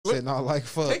fentanyl like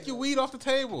fuck. Take your weed off the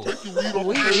table.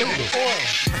 Weed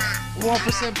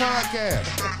 1% podcast.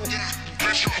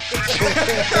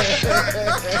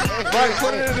 Right,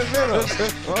 put it in the middle.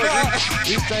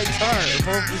 We stay turned.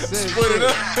 4%. Split it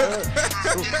up.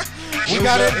 We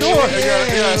got it doing.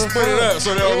 Yeah, split it up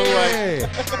so they don't look like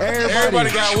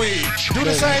everybody got weed. Do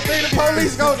the same thing the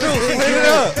police gonna do. Split it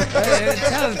up.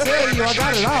 Tell you, I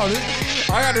got it all.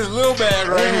 I got this little bag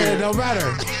right here. No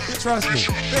matter. Trust me.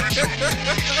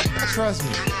 Trust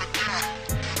me.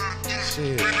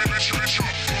 Shit.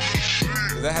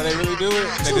 Is that how they really do it?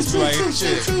 They just be like,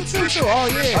 shit. True. Oh,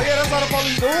 yeah. Oh, yeah, that's how the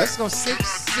police do it. Let's go 6,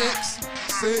 6.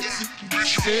 6.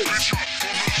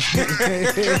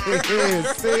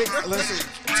 Listen,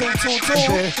 2.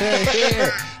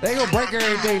 Yeah. They gonna break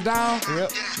everything down.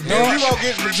 Yep. Then you gonna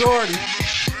get the majority.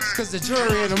 Cause the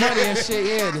jury and the money and shit,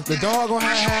 yeah. The dog gonna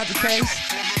have the case.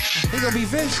 He gonna be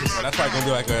vicious. That's probably gonna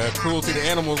be like a cruelty to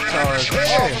animals charge.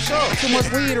 Oh, for sure. Too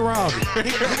much weed around him.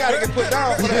 He gotta get put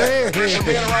down for that. And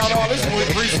being around all this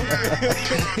weed recently.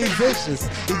 He vicious.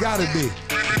 He gotta be.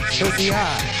 Cause he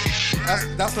high.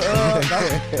 That's the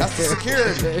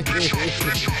security. He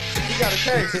got a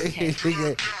case.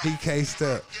 he cased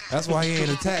up. That's why he ain't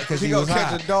attacked, cause He he gonna was catch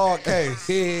high. a dog case.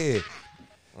 Yeah.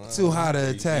 Too high to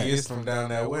attack. He is from down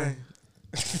that way.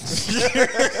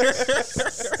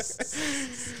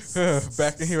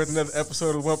 Back in here with another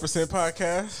episode of 1%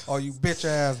 Podcast. Oh, you bitch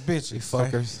ass bitches.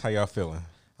 Fuckers. How y'all feeling?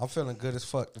 I'm feeling good as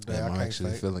fuck today. Yeah, I I'm can't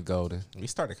actually fake. feeling golden. We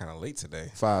started kind of late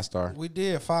today. 5-star. We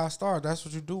did 5 stars. That's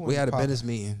what you do. When We you had a pop business it.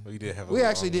 meeting. We did have. We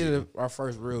actually did our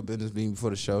first real business meeting before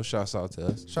the show. Shouts out to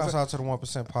us. Shouts out to the 1%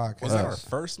 podcast. Was that our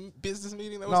first business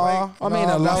meeting? That was No, like. I mean,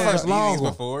 no, a that long, was first long meetings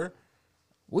one. before.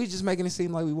 We just making it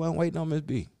seem like we weren't waiting on Miss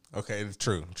B. Okay, it's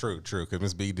true. Because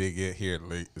Miss B did get here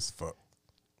late as fuck.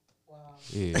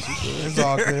 Yeah, It's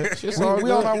all good. It's all we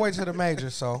good. on our way to the major,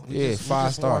 so we Yeah, just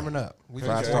 5-star. warming up. We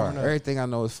 5-star. warming up. Everything I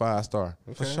know is 5-star.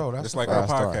 For sure. That's Just like our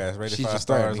 5-star. podcast, rated She 5 just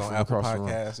threatened stars me on from Apple across the room.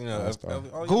 Podcasts. You know, 5-star. all the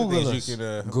Google things us. you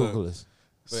can Google us.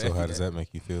 So how does that make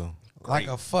you feel? like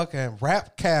a fucking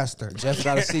rap caster. Jeff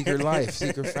got a secret life,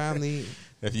 secret family.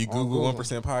 If you On Google Google.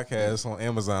 1% Podcast on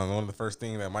Amazon, one of the first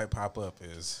things that might pop up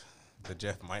is that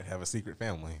Jeff might have a secret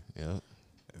family. Yeah.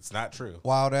 It's not true.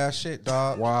 Wild ass shit,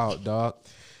 dog. Wild dog.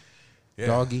 Yeah.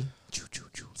 Doggy.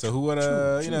 So who would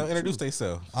introduce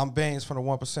themselves? I'm Baines from the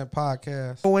 1%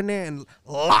 podcast. Go in there and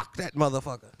lock that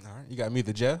motherfucker. All right, you got me,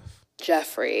 the Jeff.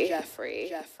 Jeffrey.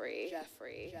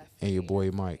 And your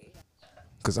boy Mike.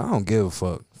 Cause I don't give a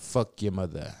fuck. Fuck your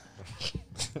mother.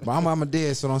 My mama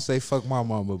dead, so don't say fuck my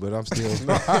mama, but I'm still saying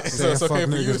it's fuck okay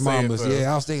for you to niggas' say it, mamas. though.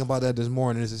 Yeah, I was thinking about that this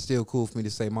morning. Is it still cool for me to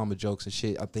say mama jokes and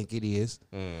shit? I think it is.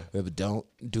 But don't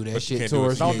do that But you shit can't to do it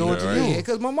her. to Don't you, do it to though, you. right? Yeah,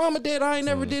 cause my mama dead. I ain't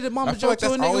never did a mama I feel joke like to a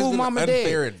that's nigga always who been mama an dead.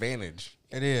 unfair advantage.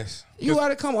 It is. You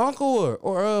gotta come uncle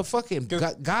or a fucking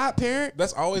godparent.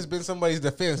 That's always been somebody's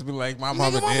defense. Be like, my Nigga,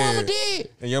 mama my dead. mama dead.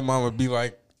 And your mama be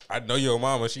like, I know your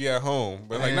mama. She at home.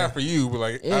 But like, Yeah. not for you. But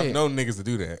like, Yeah. I've known niggas to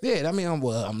do that. Yeah, I mean, I'm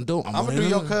I'm gonna do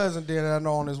your cousin then I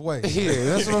know on his way. Yeah,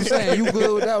 that's what I'm saying. You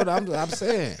good with that? What I'm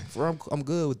saying. I'm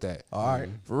good with that. All right.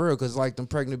 For real, because like them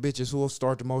pregnant bitches who will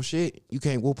start the most shit, you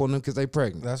can't whoop on them because they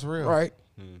pregnant. That's real. Right?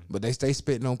 But they stay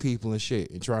spitting on people and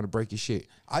shit and trying to break your shit.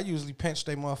 I usually pinch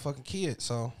they motherfucking kid,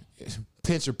 so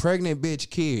Pinch a pregnant bitch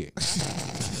kid.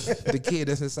 The kid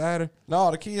that's inside her. no,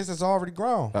 the kids that's already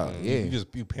grown. Oh, yeah.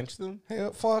 You pinch them?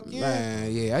 Hell, fuck yeah.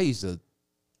 Man, yeah, I used to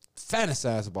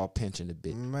fantasize about pinching the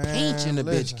bitch. Man, Pinching the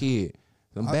listen. bitch kid.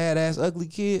 Them badass ugly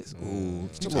kids. Ooh,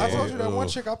 I told you that one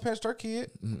chick I pinched her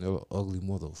kid. ugly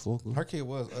motherfucker. Her kid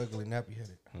was ugly, nappy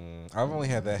headed. I've only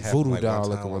had that happen Voodoo like doll one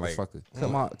looking time when, like, motherfucker.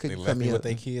 Come on, they come left me here. with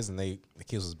their kids and the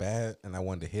kids was bad and I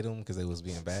wanted to hit them because they was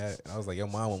being bad. And I was like, your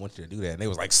mom won't want you to do that. And they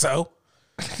was like, so?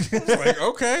 I was like,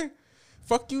 okay.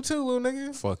 Fuck you too, little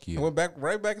nigga. Fuck you. I went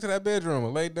right back to that bedroom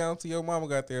and laid down till your mama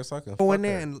got there so I can Go in fuck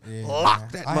there her. and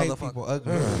lock that I hate motherfucker. people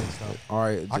ugly. So All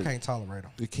right, I can't tolerate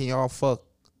them. can y'all fuck?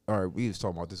 All right, we was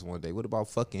talking about this one day. What about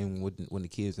fucking when the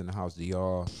kids in the house? Do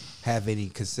y'all have any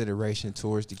consideration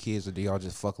towards the kids, or do y'all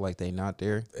just fuck like they not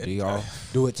there? Do y'all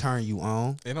do it turn you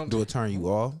on? It don't Do it turn you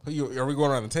off? Are we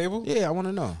going around the table? Yeah, I want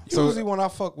to know. Usually when I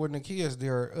fuck with the kids,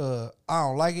 I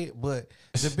don't like it, but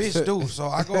the bitch do, so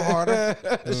I go harder.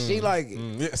 She like it.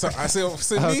 Yeah, so I see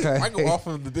me, Okay. I go off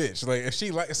of the bitch. Like if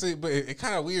she like, see, but it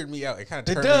kind of weirded me out. It kind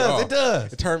of It turned does, me off. it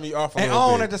does. It turned me off a And little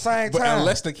on bit. at the same But time.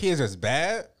 unless the kids is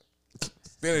bad,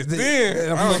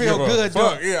 then I'm I don't feel give a good,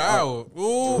 fuck. though. Yeah, I'll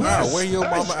wear your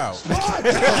mama out.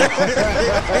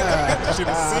 Should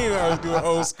have seen I was doing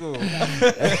old school.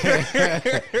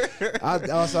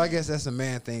 I guess that's a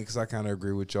man thing because I kind of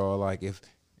agree with y'all. Like if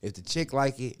If the chick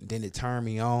like it, then it turn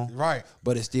me on. Right.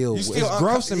 But it's still You still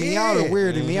grossing me out or yeah.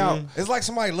 weirding me out. It's like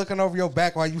somebody looking over your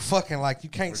back while you fucking, like you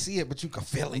can't see it, but you can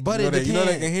feel it. But You it know they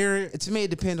depends. can hear it. To me,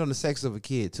 it depends on the sex of a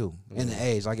kid too, and the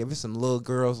age. Like if it's some little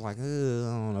girls, like I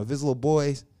don't know. If it's little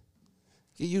boys,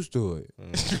 get used to it.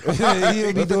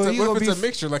 You be doing. You What gonna if it's be. a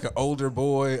mixture, like an older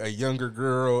boy, a younger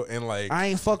girl, and like I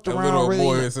ain't fucked a around little really.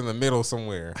 boy that's in the middle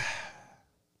somewhere?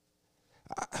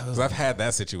 Because I've had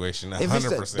that situation If it's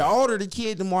 100%. the older the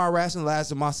kid, the more I rationalize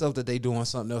to myself that they doing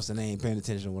something else and they ain't paying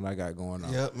attention to what I got going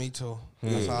on. Yep, me too.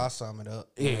 That's how I sum it up.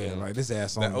 Yeah, like this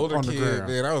ass on, That older on the kid, ground.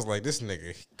 man, I was like, this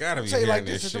nigga gotta be Tell you hearing like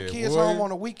this, this if them shit. kids boy. home on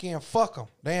the weekend, fuck them.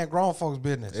 They ain't grown folks'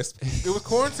 business. It was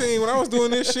quarantine when I was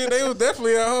doing this shit. They was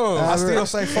definitely at home. I still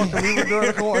say fuck them even during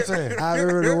the quarantine. I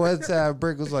remember the one time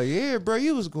Brick was like, "Yeah, bro,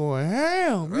 you was going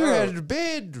ham. You had the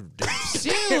bed, the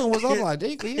ceiling was." I'm like,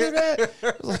 "They can hear that?"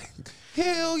 I was like,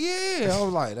 "Hell yeah!" I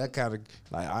was like, "That kind of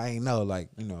like I ain't know, like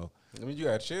you know, I mean, you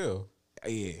gotta chill.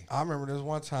 yeah." I remember this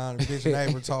one time the bitch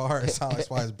neighbor told her it sounded like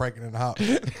somebody's breaking in the house.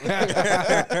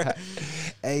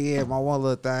 Hey, yeah, my one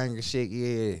little thing and shit.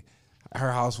 Yeah,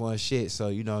 her house wasn't shit, so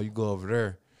you know you go over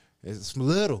there. It's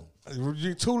little.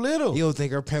 You too little. You don't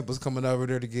think her pimp was coming over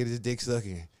there to get his dick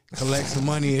sucking, collect some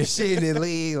money and shit, and then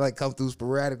leave, like come through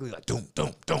sporadically, like don't,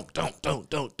 just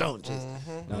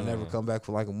I'll never come back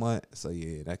for like a month. So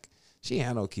yeah, that she ain't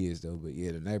had no kids though, but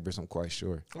yeah, the neighbors I'm quite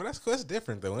sure. Well, that's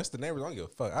different though. When it's the neighbors, I don't give a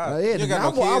fuck. Yeah, You ain't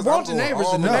got no I kids, want I'm the going neighbors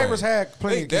all to the know. way. Neighbors had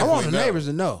plenty. They of I kids. want the Definitely neighbors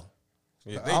to know.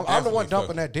 Yeah, I'm the one definitely dumping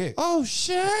fuck. that dick. Oh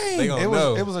shame. They gonna It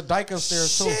know. was a dyke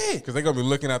upstairs too. Shit. Because they gonna be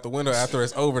looking out the window after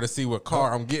it's over to see what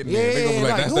car I'm getting in. They gonna be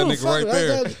like, that's who that the nigga fuck- right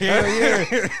that's there.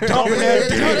 that- Dumping that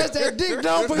dick. No, that's that dick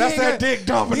dumper. That's He ain't that dick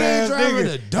dumping he ain't ass driving nigga. a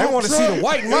They dump want to see truck. the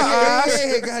white in my eyes.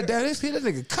 Yeah, goddamn, this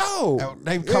nigga cold.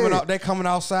 They coming out. They coming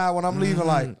outside when I'm leaving.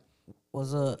 Like,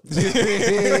 What's up? That's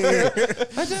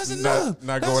enough.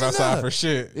 Not That's going outside enough. for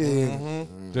shit. Yeah.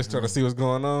 Just trying to see what's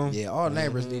going on. Yeah, all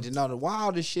neighbors need to know the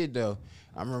wildest shit though.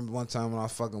 I remember one time when I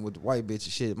was fucking with the white bitch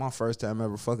and shit. My first time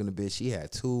ever fucking the bitch, she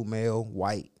had 2 male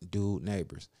white dude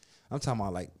neighbors. I'm talking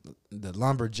about like the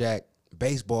lumberjack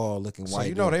baseball looking so white.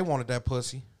 you know dude. they wanted that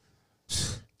pussy.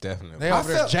 Definitely. They I over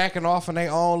there felt- jacking off in their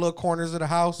own little corners of the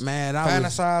house. Man, I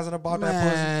was fantasizing about that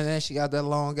pussy. man, and she got that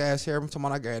long ass hair. I'm talking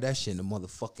about I got that shit in the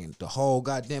motherfucking the whole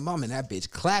goddamn. I'm in that bitch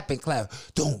clapping.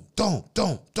 Don't.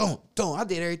 I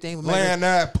did everything. But Laying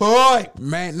that put.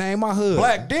 man, name my hood.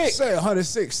 Black dick. Say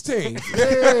 116.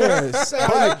 Yeah, say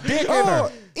Black dick in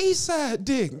her. East side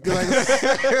dick. Like,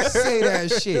 say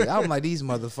that shit. I'm like these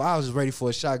motherfuckers. I was just ready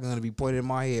for a shotgun to be pointed in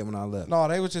my head when I left. No,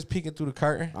 they was just peeking through the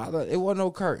curtain. It wasn't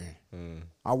no curtain.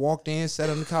 I walked in, sat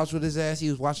on the couch with his ass. He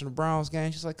was watching the Browns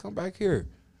game. She's like, "Come back here."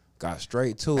 Got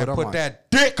straight to it. And I'm put like,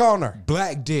 that dick on her.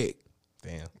 black dick.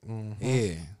 Damn.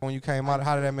 Yeah. When you came out,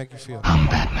 how did that make you feel?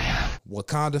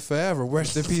 Wakanda forever.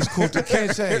 Rest in peace, Kunta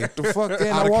Kinte. The fuck then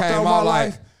I'd I have walked came out my out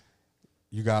like, life.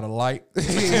 you got a light.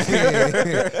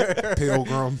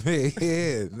 Pilgrim.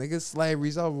 Yeah. Nigga,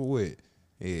 slavery's over with.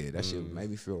 Yeah, that shit made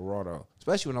me feel raw though.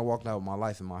 Especially when I walked out with my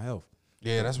life and my health.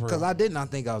 Yeah, that's real. Because I did not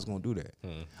think I was gonna do that.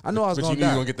 I know I was But gonna you knew you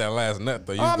die. gonna get that last nut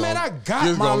though. You Oh was man, gonna- I you got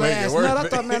was my gonna make it last worth nut. I it.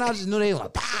 thought, man, I just knew they was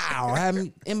like, pow, have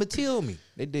me imbecile me.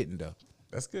 They didn't though.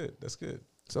 That's good. That's good.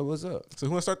 So what's up? So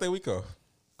who wanna start that week off?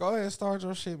 Go ahead and start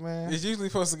your shit, man. It's usually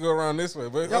supposed to go around this way,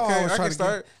 but Y'all okay, always I try can to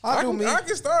start. get- I do can, me. I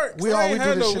can start. We 'cause I all- we ain't do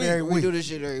had this no shit week. every We week. do this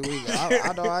shit every week.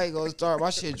 I know I ain't gonna start. My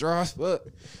shit dry, but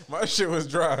My shit was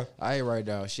dry. I ain't write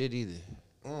down shit either.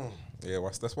 Yeah,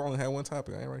 that's why I only had one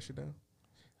topic. I ain't write shit down.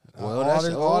 Well, all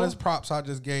that's all this props I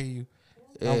just gave you.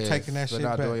 I'm taking that for shit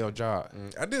not back. doing your job.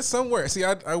 I did somewhere. See,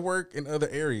 I work in other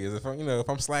areas. If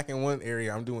I'm slacking one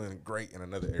area, I'm doing great in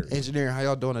another area. Engineering, how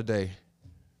y'all doing today?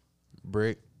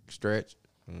 Brick, Stretch,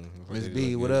 If I Miss did B,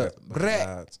 good, what got up? the Brett.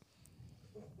 odds.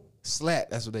 Slat.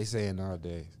 That's what they saying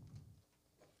nowadays.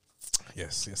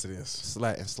 Yes, it is.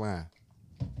 Slat and slime.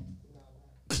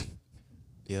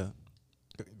 Yeah.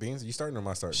 Beans, you starting or am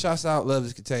I starting? Shouts out, Love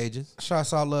is Contagious.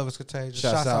 Shouts out Love is Contagious.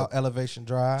 Shouts Shouts out out Elevation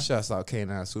Drive. Shouts out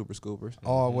K9 Super Scoopers.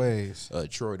 Always.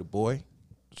 Troy the Boy.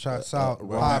 Shouts out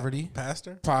Well, Poverty.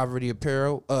 Pastor? Poverty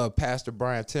Apparel. Pastor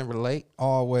Brian Timberlake.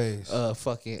 Always.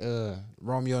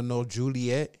 Romeo No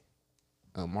Juliet.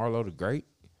 Marlo the Great.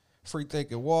 Free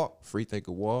Think and Walk. Free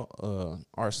Thinker Wall.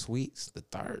 R Sweets the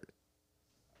third.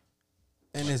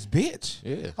 And this bitch.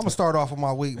 Yeah. I'm gonna start off with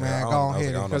my week, man. I Go don't- on I was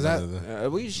ahead. like, I and- don't Cause know none of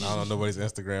that we I don't know nobody's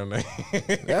Instagram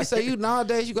name. I say you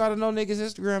nowadays you gotta know niggas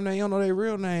Instagram name. You don't know their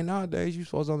real name nowadays. You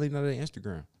supposed to only know their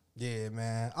Instagram. Yeah,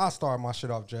 man. I'll start my shit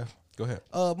off, Jeff. Go ahead.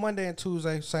 Monday and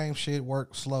Tuesday, same shit.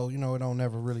 Work slow. You know, it don't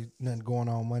never really nothing going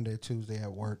on Monday, Tuesday at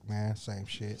work, man. Same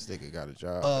shit. This nigga got a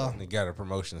job. They got a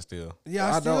promotion still.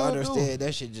 Yeah, I, I still don't do. understand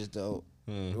that shit just dope.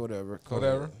 Whatever.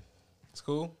 Whatever. It's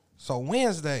cool. So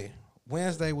Wednesday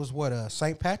was what?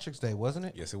 St. Patrick's Day, wasn't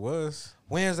it? Yes, it was.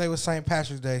 Wednesday was St.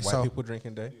 Patrick's Day. White so people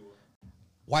drinking day.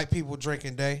 white people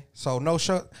drinking day. So no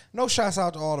shots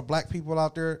out to all the black people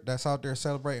out there that's out there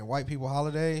celebrating white people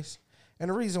holidays. And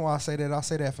the reason why I say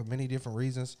that for many different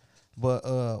reasons. But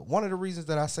one of the reasons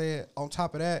that I said on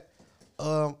top of that,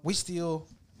 we still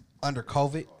under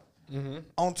COVID. Mm-hmm.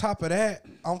 On top of that,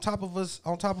 on top of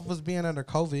us being under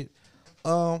COVID,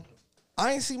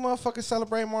 I ain't see motherfuckers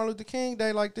celebrating Martin Luther King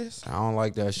Day like this. I don't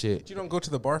like that shit. You don't go to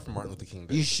the bar for Martin Luther King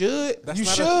Day. You should. That's you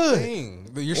not should. a thing.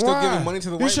 You're still Why? giving money to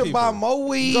the You white should people. buy more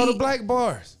weed. Go to black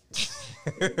bars.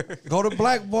 Go to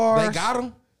black bars. They got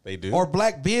them. They do. Or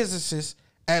black businesses.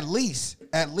 At least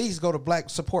go to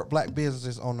support black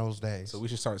businesses on those days. So we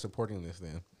should start supporting this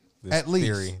then. This At least.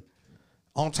 theory.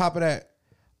 On top of that,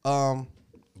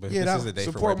 But yeah, this that- is a day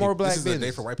for support white more people. black This is a day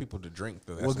business. for white people to drink.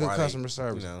 Though. That's With good why customer they,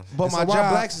 service. You know. but So my why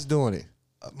job, blacks is doing it?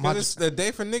 my, It's the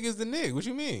day for niggas to nig. What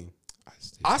you mean?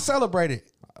 I celebrated.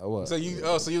 What? So you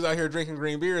was out here drinking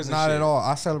green beers and Not shit. at all.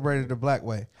 I celebrated the black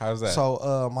way. How's that?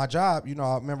 So my job,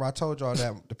 I remember I told y'all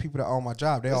that the people that own my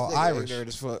job, they all Irish. Ignorant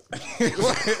as fuck.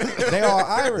 They all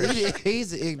Irish.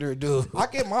 He's an ignorant dude. I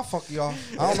get my funky off.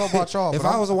 I don't know about y'all. If but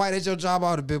I was a white at your job,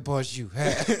 I would have been punched you. you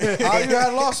had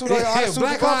a lawsuit on your I sued the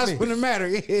Black lives company. wouldn't matter.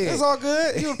 Yeah. It's all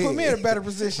good. He would put me in a better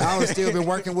position. I would still been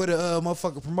working with a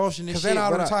motherfucking promotion and Because shit. then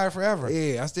I'd but retire forever.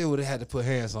 Yeah, I still would have had to put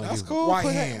hands on That's you. cool. White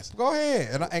Put hands. Go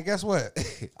ahead. And guess what?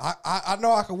 I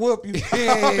know I can whoop you.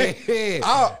 Yeah.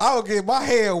 I'll get my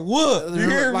head whooped. You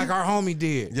hear me? Like our homie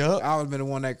did. Yup. I would have been the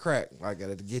one that cracked. I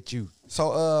got to get you.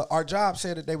 So our job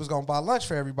said that they was gonna buy lunch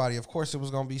for everybody. Of course, it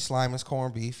was gonna be Slimer's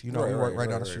corned beef. We work right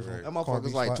down the street. That from motherfucker's corned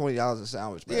beef like spot. $20 a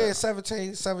sandwich, man. Yeah,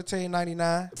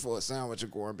 $17.99. For a sandwich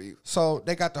of corned beef. So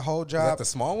they got the whole Is job. that the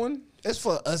small one? It's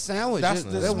for a sandwich. That's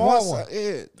the That small one.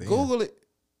 Yeah, Google it.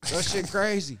 That shit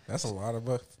crazy. That's a lot of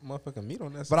motherfucking meat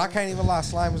on that. But I can't even lie,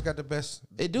 Slimer's got the best.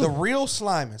 They do. The real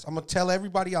Slimer's. I'm gonna tell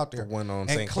everybody out there. The one on in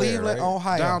St. Clair, Cleveland, right?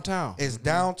 Ohio, Downtown. It's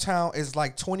downtown. It's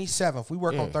like 27th. We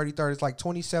work on 33rd. It's like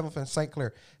 27th and St.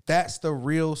 Clair. That's the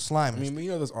real Slimer's. I mean,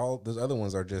 those other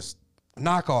ones are just.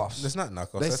 Knockoffs. That's not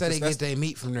knockoffs. They That's say just- they get their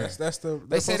meat from there. That's the.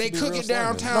 They say they cook it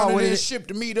downtown No, and what then it- ship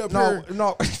the meat up No, here.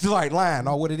 no, like lying.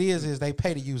 No, what it is they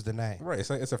pay to use the name. Right,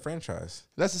 it's a franchise.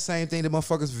 That's the same thing the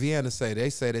motherfuckers Vienna say. They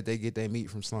say that they get their meat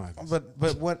from slime. But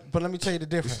let me tell you the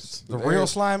difference. The Every- real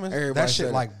Slimer's, everybody that said shit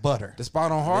it. like butter. The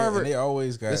spot on And Harvard. they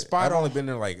always got. The spot I've only on- been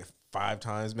there like 5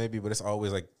 times maybe, but it's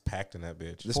always like packed in that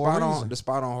bitch. The For a spot on reason. the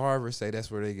spot on Harvard say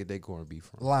that's where they get their corned beef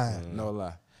from. Lying. No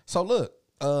lie. So look,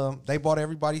 they bought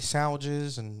everybody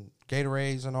sandwiches and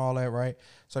Gatorades and all that, right?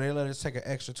 So they let us take an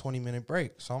extra 20-minute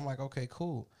break. So I'm like, okay,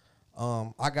 cool.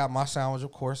 I got my sandwich,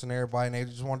 of course, and everybody, and they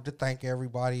just wanted to thank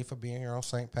everybody for being here on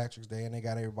St. Patrick's Day, and they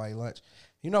got everybody lunch.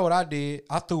 You know what I did?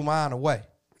 I threw mine away.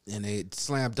 And they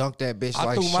slam dunk that bitch I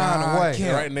like threw mine Sean away.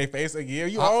 Kemp. Right in their face again.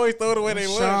 You always throw it away they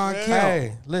lunch, Sean man. Kemp.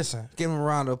 Hey, listen, Give him a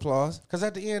round of applause. because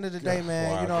at the end of the day, man,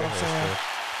 Wow, you know what I'm go saying? ahead,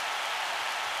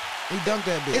 He dunked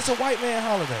that bitch. It's a white man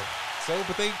holiday. So,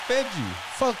 but they fed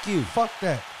Fuck you. Fuck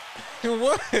that. you.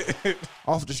 What?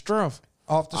 Off the strength.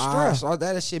 Off the strength. So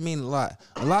that shit mean a lot.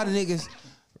 A lot of niggas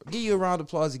give you a round of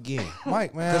applause again.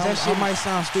 Mike, man. Because that I'm- shit might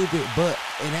sound stupid, but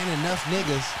it ain't enough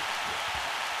niggas.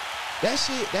 That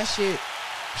shit.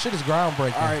 shit is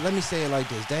groundbreaking. All right, let me say it like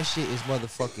this. That shit is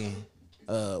motherfucking.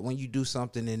 When you do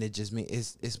something and it just mean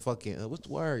it's fucking. What's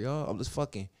the word, y'all? I'm just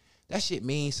fucking. That shit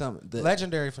means something.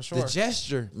 Legendary for sure. The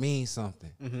gesture means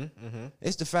something.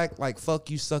 It's the fact like fuck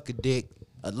you, suck a dick.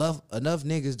 Enough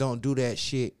niggas don't do that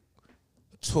shit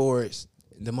towards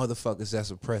the motherfuckers that's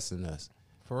oppressing us.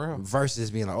 For real.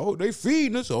 Versus being like, oh, they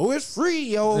feeding us, oh, it's free,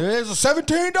 yo. There's a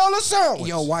 $17 sandwich.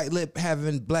 Yo, white lip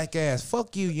having black ass.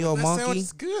 Fuck you, yo, That monkey. sandwich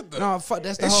is good, though. No, fuck.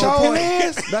 That's the It whole sure point.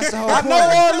 is. That's the whole I point. know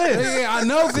all this. Yeah, I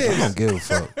know this. I don't give a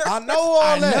fuck. I know all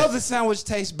I that. know the sandwich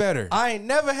tastes better. I ain't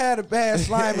never had a bad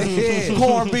slime Yeah. and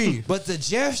corned beef. But the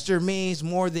gesture means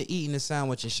more than eating the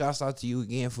sandwich. And shouts out to you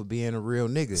again for being a real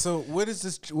nigga. So, what is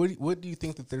this? What do you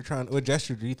think that they're trying? What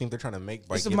gesture do you think they're trying to make?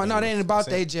 By It's giving about, no, it you ain't about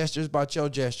the their same- gesture. It's about your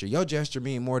gesture. Your gesture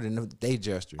mean more than they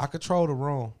gesture. I control the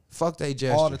room. Fuck they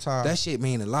gesture. All the time. That shit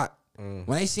mean a lot. When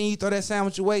they seen you throw that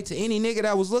sandwich away to any nigga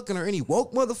that was looking or any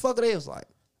woke motherfucker, they was like,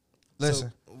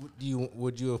 Listen. So,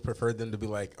 would you have preferred them to be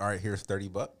like, all right, here's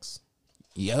 $30?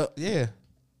 yep. Yeah.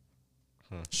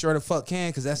 Sure the fuck can,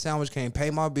 because that sandwich can't pay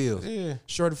my bills. Yeah.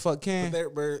 Sure the fuck can.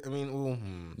 But I mean, well,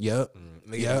 Yep.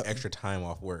 They Yep. get extra time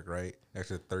off work, right?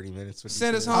 Extra 30 minutes. what you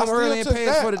Send us said? home early and took pay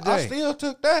us that. for the I day. still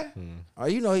took that. Oh,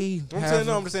 you know he. I'm saying,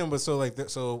 no, I'm just saying, but so like,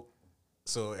 so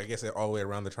So I guess all the way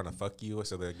around they're trying to fuck you,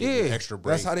 so they're giving you extra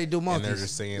break. That's how they do monkeys. And they're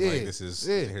just saying like, "This is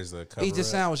here's the cover." Eat the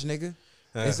sandwich, nigga.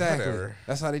 Exactly. Whatever.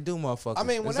 That's how they do, motherfuckers. I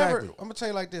mean, whenever Exactly. I'm gonna tell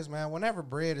you like this, man. Whenever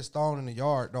bread is thrown in the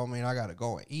yard, don't mean I gotta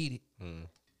go and eat it.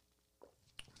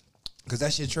 Cause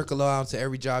that shit trickle out to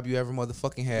every job you ever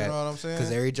motherfucking had. You know what I'm saying?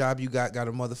 Cause every job you got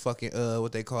a motherfucking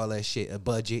what they call that shit, a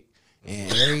budget.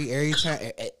 And every time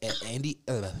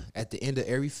at the end of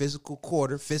every fiscal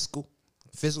quarter,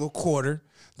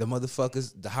 the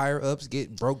motherfuckers, the higher ups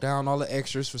get broke down all the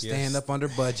extras for staying up under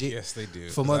budget. Yes, they do.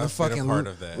 For 'Cause I've been a part motherfucking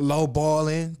of that. low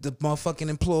balling the motherfucking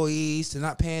employees to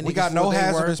not paying. We niggas got for no what they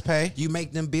hazardous worth. pay. You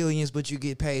make them billions, but you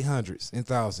get paid hundreds and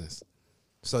thousands.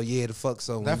 So yeah, the fuck.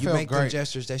 So That when you felt make them great.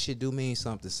 gestures, that shit do mean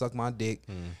something. Suck my dick,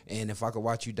 and if I could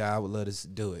watch you die, I would let us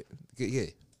do it. Yeah,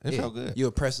 It felt good. You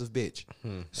oppressive bitch.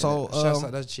 So Shouts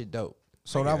out, that shit dope.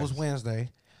 so that was Wednesday.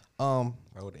 I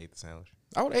would have ate the sandwich.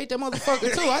 I would have ate that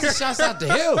motherfucker too. I said shouts out to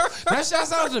him. That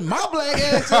shouts out to my black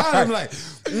ass. So I'm like,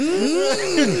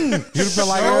 You'd feel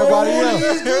like everybody else.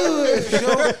 is good.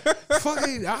 Yo,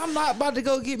 fucking, I'm not about to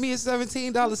go get me a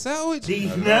 $17 sandwich.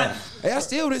 These nuts. Hey, I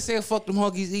still didn't say fuck them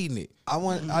hunkies eating it.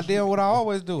 I did what I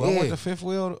always do. I Yeah. went to Fifth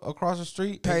Wheel across the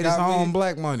street. Paid and his got me- own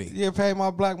black money. Yeah, paid my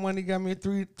black money. Got me a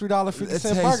 $3.50 It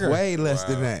tastes burger way less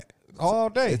than that. all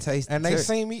day. It tastes and they ter-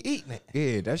 seen me eating it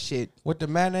Yeah, that shit. with the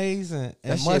mayonnaise and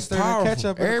That shit mustard and powerful.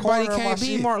 ketchup. in the Everybody corner of my can't be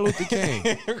shit. Martin Luther King.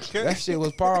 That shit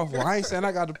was powerful. I ain't saying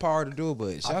I got the power to do it,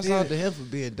 but shouts did out it. to him for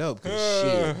being dope. Cause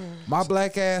shit, my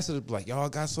black ass was like, y'all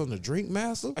got something to drink,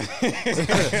 master?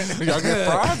 Y'all get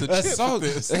fries and chips So-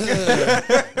 with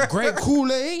this. grape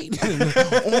Kool-Aid,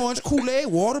 orange Kool-Aid,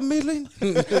 watermelon.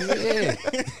 Yeah.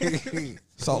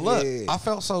 So look, Yeah. I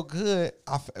felt so good.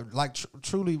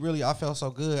 Truly, really, I felt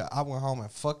so good. I went home and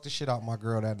fucked the shit out of my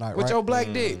girl that night. With right? your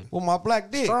black dick. With my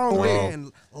black dick. Strong Went dick.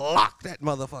 and locked that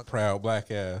motherfucker. Proud black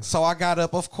ass. So I got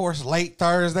up, of course, late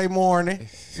Thursday morning.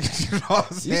 You know what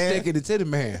I'm You saying? sticking it to the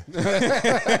man.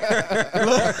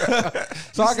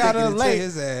 So I got sticking it up to late.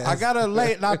 his ass. I got up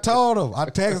late and I told him. I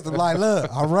texted him like, look,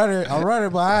 I'm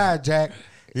running behind, Jack.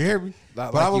 You hear me?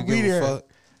 Like but I you will be give a there. fuck.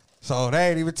 So they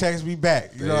ain't even text me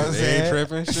back. You know what I'm They saying? ain't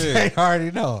tripping shit. They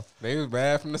already know. They was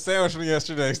bad from the sandwich from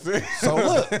yesterday. So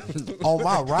look, on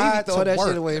my He ride throw to that shit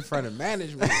work, away in front of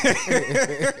management.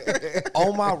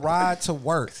 on my ride to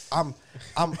work,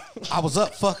 I was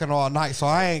up fucking all night, so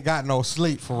I ain't got no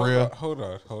sleep for real. Hold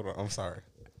on. I'm sorry.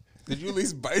 Did you at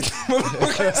least bite?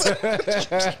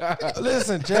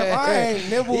 Listen, Jeff, I ain't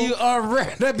nibble. You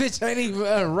unwrap that bitch ain't even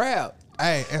unwrapped.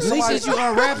 Hey, and At least somebody, since you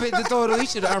unwrap it to throw it away, you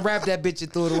should have unwrapped that bitch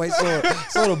and threw it away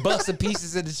so it'll bust the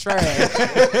pieces in the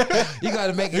trash. You got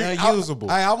to make it unusable.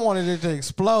 I wanted it to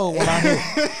explode when I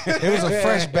hit. It was a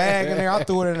fresh bag in there. I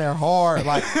threw it in there hard,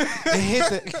 like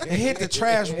it hit the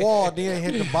trash wall, then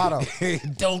it hit the bottom.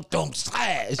 don't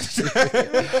slash.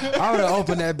 I would have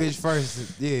opened that bitch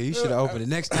first. Yeah, you should have opened it.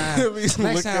 Next time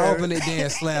Look at open it, then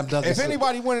slam dunk it. If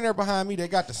anybody went in there behind me, they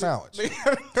got the sandwich.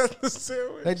 the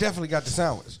sandwich. They definitely got the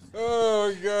sandwich.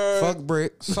 Oh god. Fuck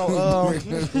brick. So,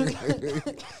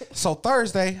 so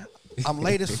Thursday, I'm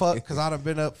late as fuck because I done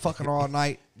been up fucking all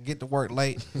night. Get to work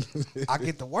late. I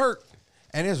get to work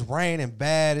and it's raining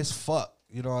bad as fuck.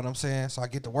 You know what I'm saying? So I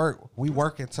get to work. We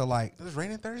work until like, It was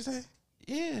raining Thursday?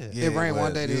 yeah. It rained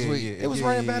one day this week. It was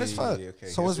raining bad as fuck. Okay.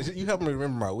 So So it's- you helped me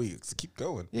remember my weeks. Keep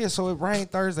going. Yeah, so it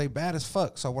rained Thursday bad as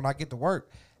fuck. So when I get to work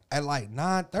at like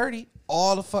 9:30,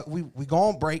 all the fuck, we go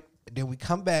on break. Then we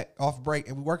come back off break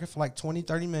and we working for like 20,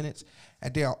 30 minutes.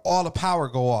 And then all the power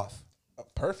go off.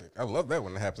 Perfect. I love that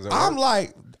when it happens. at I'm work.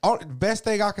 like, the best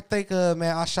thing I could think of,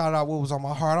 man, I shouted out what was on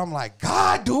my heart. I'm like,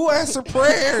 God, do answer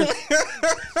prayers.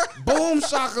 Boom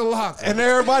shakalaka. And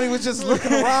everybody was just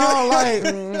looking around like,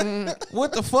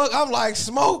 what the fuck? I'm like,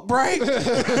 smoke break.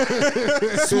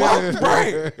 Smoke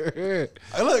break. Hey,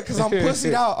 look, because I'm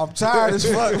pussied out. I'm tired as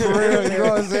fuck for real. You know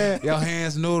what I'm saying? Your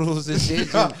hands noodles and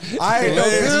shit. I ain't no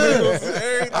good.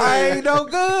 Everything. I ain't no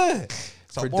good.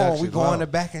 So boom, Production, we go wow. in the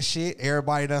back and shit.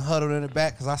 Everybody done huddled in the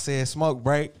back because I said smoke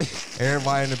break.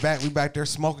 Everybody in the back, we back there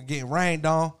smoking, getting rained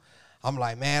on. I'm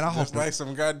like, man, I hope Just like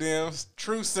some goddamn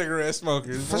true cigarette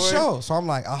smokers. for boy. sure. So I'm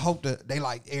like, I hope that they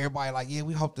like everybody like, yeah,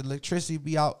 we hope the electricity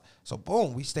be out. So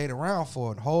boom, we stayed around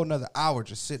for a whole another hour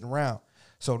just sitting around.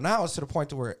 So now it's to the point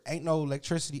to where ain't no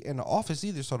electricity in the office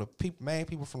either. So the main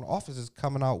people from the office is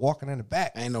coming out, walking in the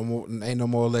back. Ain't no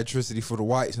more electricity for the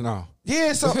whites now.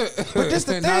 Yeah, so but this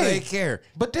the thing. Now they care.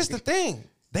 But this the thing.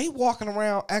 They walking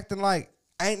around acting like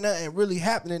ain't nothing really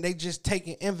happening. They just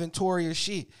taking inventory of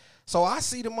shit. So I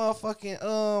see the motherfucking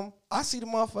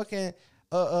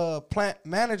plant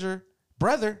manager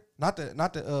brother, not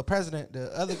the president,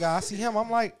 the other guy. I see him. I'm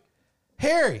like,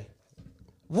 Harry,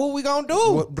 what we gonna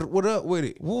do? What up with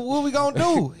it? What we gonna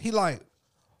do? He like,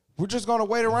 we're just gonna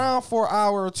wait around for an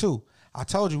hour or two. I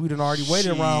told you we done already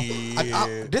waited around.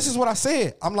 This is what I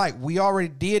said. I'm like, we already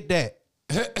did that.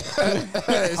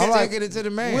 I'm like, Taking it to the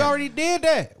man. we already did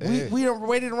that. We done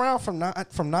waited around from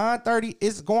 9:30.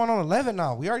 It's going on 11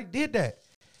 now. We already did that.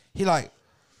 He like,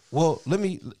 well, give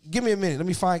me a minute. Let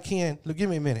me find Ken. Give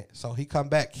me a minute. So he come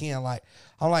back. Ken like,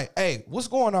 I'm like, hey, what's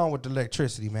going on with the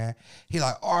electricity, man? He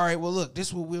like, all right, well, look, this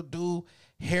is what we'll do.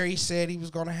 Harry said he was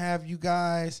gonna have you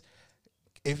guys.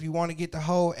 If you want to get the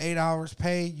whole 8 hours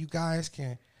paid, you guys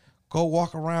can go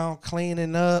walk around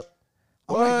cleaning up.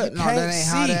 What? Like, No, that ain't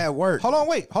how that works. Hold on,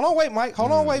 wait, Mike.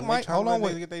 Hold on, Mike. Hold on,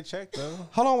 wait. Get they check though.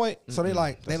 Hold on, wait. So they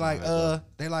like,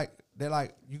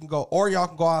 you can go, or y'all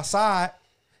can go outside.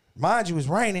 Mind you, it's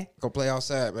raining. Go play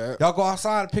outside, man. Y'all go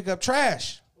outside and pick up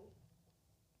trash.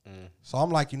 So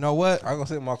I'm like, you know what? I gonna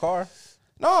sit in my car.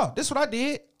 No, this is what I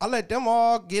did. I let them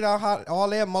all get out all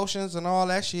their emotions and all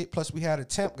that shit. Plus, we had a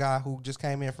temp guy who just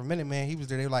came in from Minute Man. He was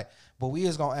there. They were like, but we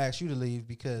is gonna ask you to leave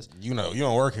because You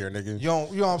don't work here, nigga. you know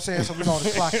what I'm saying. So we're gonna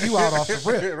clock you out off the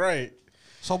rip. Right.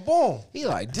 So boom, He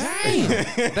like, damn.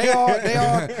 they all did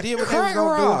what they was Crack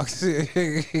gonna rocks. do.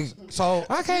 So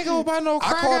I can't go buy no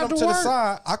crack I called him after to the work.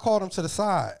 side. I called him to the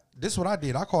side. This is what I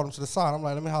did. I called him to the side. I'm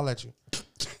like, let me holler at you.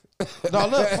 No,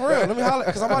 look, for real. Let me holler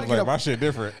because I'm about to get Like, up. my shit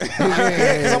different.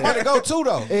 Because I'm about to go too,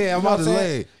 though. Yeah, I'm You know about what to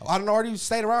saying? lay. I done already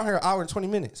stayed around here an hour and 20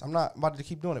 minutes. I'm not about to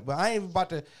keep doing it. But I'm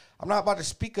not about to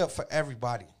speak up for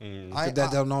everybody. That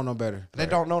don't know no better. They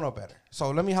don't know no better. So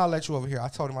let me holler at you over here. I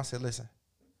told him, I said, listen,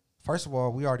 first of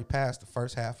all, we already passed the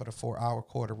first half of the 4-hour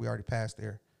quarter. We already passed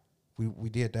there. We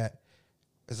did that.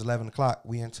 It's 11 o'clock.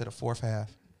 We into the fourth half.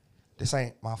 This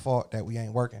ain't my fault that we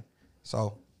ain't working.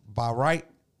 So by right,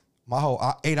 my whole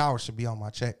 8 hours should be on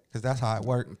my check because that's how it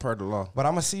worked. Per the law. But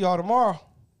I'm going to see y'all tomorrow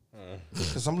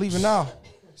because I'm leaving now.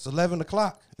 It's 11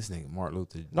 o'clock. This nigga Martin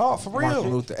Luther. No, for real.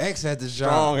 Martin Luther X at the job.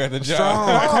 Strong at the job. Strong.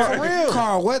 No, for real.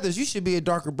 Carl Weathers, you should be a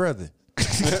darker brother.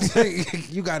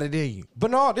 You got it in you.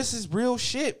 But no, this is real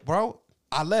shit, bro.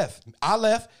 I left.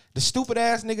 The stupid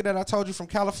ass nigga that I told you from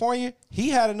California, he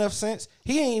had enough sense.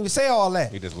 He ain't even say all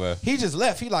that. He just left. He just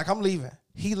left. He like, I'm leaving.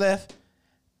 He left.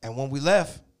 And when we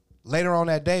left, later on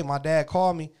that day, my dad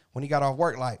called me when he got off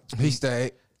work. Like, He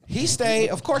stayed. he stayed.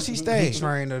 Of course he He stayed.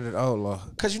 trained under the old law.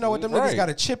 Because you know what? Them Right. niggas got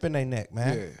a chip in their neck,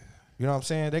 man. Yeah. You know what I'm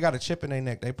saying? They got a chip in their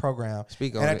neck. They program.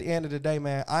 Speak and on at it. the end of the day,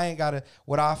 man, I ain't got to.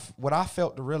 What I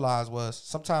felt to realize was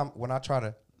sometimes when I try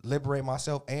to liberate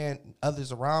myself and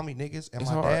others around me, niggas and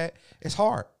It's my hard. dad, it's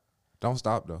hard. Don't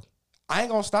stop though. I ain't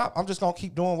gonna stop. I'm just gonna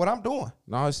keep doing what I'm doing.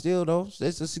 No, it's still though.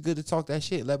 It's just good to talk that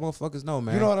shit. Let motherfuckers know,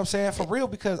 man. You know what I'm saying? For real,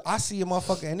 because I see a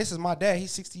motherfucker, and this is my dad.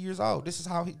 He's 60 years old. This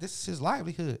is his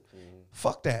livelihood.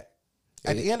 Fuck that.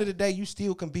 At the end of the day, you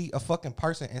still can be a fucking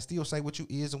person and still say what you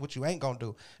is and what you ain't gonna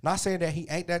do. Not saying that he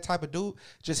ain't that type of dude.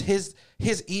 Just his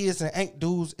is and ain't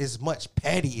dudes is much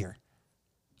pettier.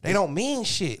 They don't mean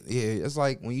shit. Yeah, it's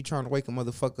like when you trying to wake a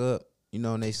motherfucker up, you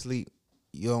know, and they sleep.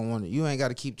 You don't want to. You ain't got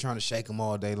to keep trying to shake them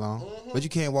all day long. But you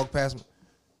can't walk past them.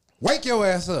 Wake your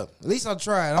ass up. At least I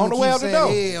tried. On the way out the door.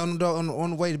 Yeah, on the door, on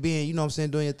the way to being, you know what I'm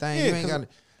saying, doing your thing. Yeah, you ain't got to.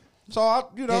 So I,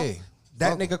 Yeah. that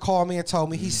Fuck. nigga called me and told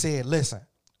me, he said, listen,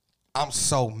 I'm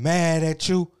so mad at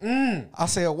you. I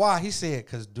said, why? He said,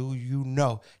 because do you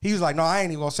know? He was like, no, I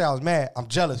ain't even gonna say I was mad. I'm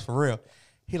jealous for real.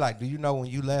 He like, do you know when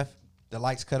you left, the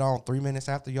lights cut on 3 minutes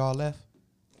after y'all left?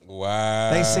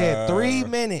 Wow. They said 3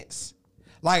 minutes.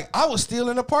 Like, I was still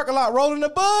in the parking lot rolling the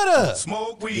bud up.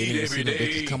 Smoke weed every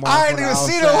day. I ain't even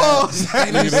see the hoes. I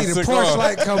ain't even see the Sick porch off.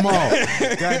 light come on.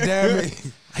 God damn it.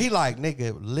 He like,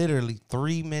 nigga, literally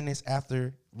 3 minutes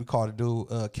after we called the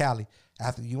dude Cali.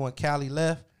 After you and Cali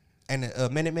left and the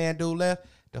Minuteman dude left,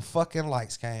 the fucking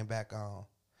lights came back on.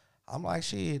 I'm like,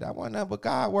 shit, that wasn't nothing but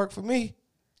God work for me.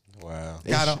 Wow.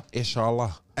 Got him.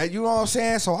 Inshallah. And you know what I'm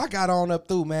saying? So I got on up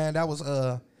through, man. That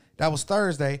was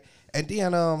Thursday. And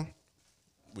then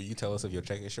Will you tell us if your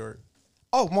check is short?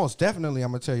 oh, most definitely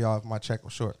I'm gonna tell y'all if my check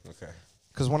was short. Okay.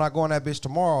 Cause when I go on that bitch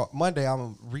tomorrow, Monday,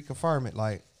 I'm gonna reconfirm it,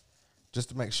 like, just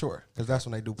to make sure. Cause that's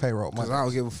when they do payroll. Because Monday. I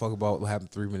don't give a fuck about what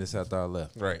happened 3 minutes after I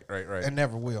left. Right. And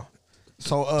never will.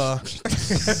 So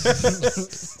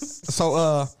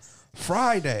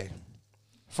Friday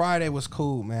was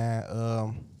cool,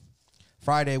 man.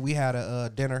 Friday we had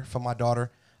a dinner for my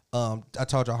daughter. I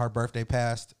told y'all her birthday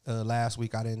passed last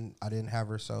week. I didn't have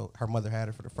her, so her mother had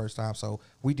her for the first time. So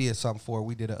we did something for her.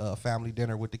 We did a family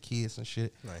dinner with the kids and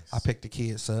shit. Nice. I picked the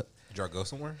kids up. Did y'all go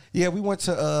somewhere? Yeah, we went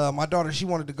to my daughter. She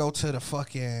wanted to go to the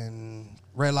fucking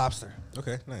Red Lobster.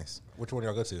 Okay, nice. Which one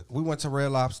y'all go to? We went to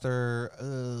Red Lobster.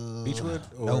 Beechwood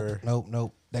or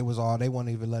Nope. They wouldn't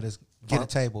even let us get a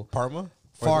table. Parma?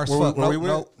 Far as Where- fuck. where we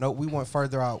went? Nope. We went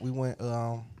further out. We went.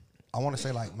 I want to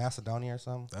say like Macedonia or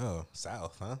something. Oh,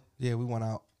 south, huh? Yeah, we went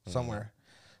out somewhere.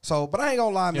 So, but I ain't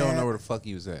gonna lie, You man. don't know where the fuck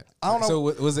he was at. I don't know. So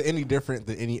was it any different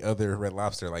than any other Red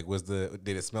Lobster? Like, did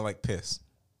it smell like piss?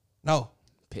 No.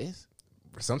 Piss?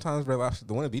 Sometimes Red Lobster,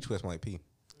 the one at Beachwest, smell like pee.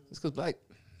 It's because like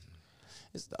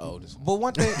it's the oldest one.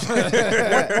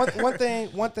 But one thing,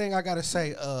 one thing I gotta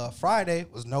say, Friday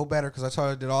was no better because I told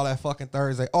you I did all that fucking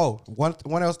Thursday. Oh,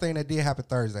 one else thing that did happen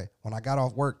Thursday when I got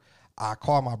off work, I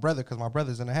called my brother because my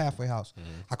brother's in the halfway house.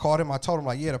 I called him. I told him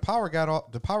like, yeah, the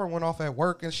power went off at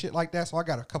work and shit like that. So I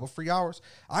got a couple free hours.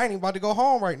 I ain't even about to go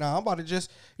home right now. I'm about to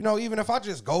just, even if I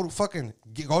just go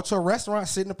to a restaurant,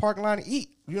 sit in the parking lot and eat.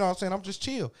 You know what I'm saying? I'm just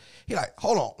chill. He like,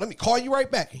 hold on, let me call you right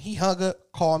back. And he hung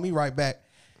up, called me right back.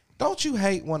 Don't you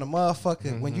hate when a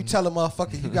motherfucker when you tell a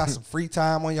motherfucker you got some free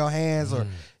time on your hands or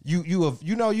you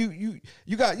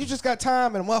just got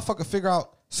time and a motherfucker figure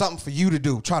out something for you to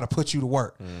do, try to put you to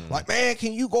work. Like, man,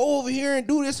 can you go over here and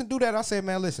do this and do that? I said,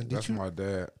 man, listen, That's my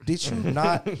dad. did you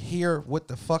not hear what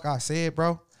the fuck I said,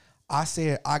 bro? I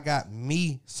said I got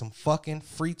me some fucking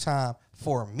free time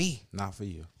for me, Not for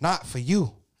you. not for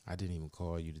you. I didn't even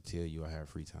call you to tell you I have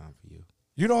free time for you.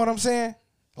 You know what I'm saying?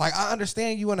 Like, I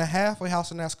understand you in a halfway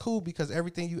house, and that's cool because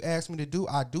everything you asked me to do,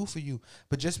 I do for you.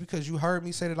 But just because you heard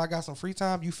me say that I got some free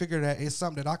time, you figure that it's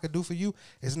something that I could do for you,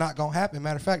 it's not going to happen.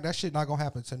 Matter of fact, that shit not going to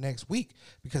happen until next week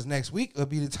because next week will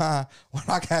be the time when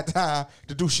I got time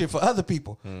to do shit for other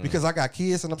people because I got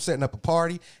kids and I'm setting up a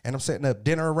party and I'm setting up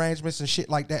dinner arrangements and shit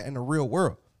like that in the real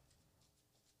world.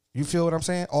 You feel what I'm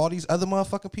saying? All these other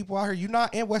motherfucking people out here, you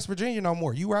not in West Virginia no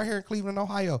more. You right here in Cleveland,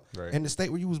 Ohio, Right. in the state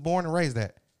where you was born and raised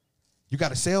at. You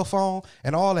got a cell phone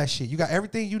and all that shit. You got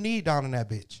everything you need down in that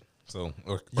bitch. So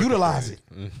Utilize it.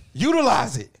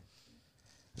 Utilize it.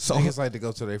 So, Niggas like to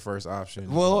go to their first option.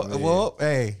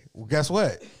 hey, guess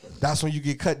what? That's when you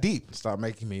get cut deep. Stop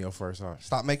making me your first option.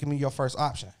 Stop making me your first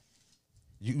option.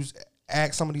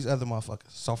 Ask some of these other motherfuckers.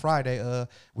 So Friday,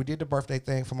 we did the birthday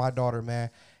thing for my daughter, man,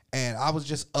 and I was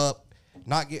just up,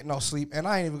 not getting no sleep, and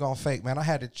I ain't even gonna fake, man. I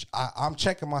had to. I'm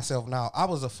checking myself now. I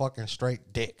was a fucking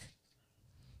straight dick.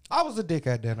 I was a dick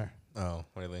at dinner. Oh,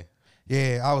 really?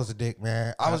 Yeah, I was a dick,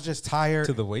 man. I was just tired.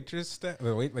 To the waitress, the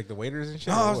waiters and shit.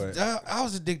 No, or what? I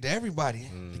was a dick to everybody.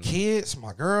 The kids,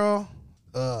 my girl,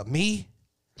 me.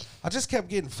 I just kept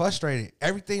getting frustrated.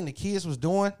 Everything the kids was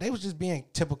doing, they was just being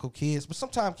typical kids. But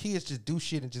sometimes kids just do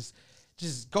shit and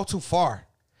just go too far.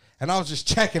 And I was just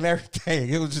checking everything.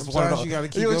 It was just one of Sometimes those. you gotta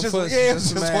keep it was your just, foot yeah, it was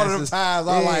just just some one of them asses. times.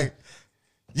 I was Yeah. like,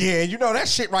 yeah, that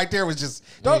shit right there was just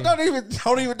don't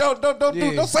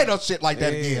say no shit like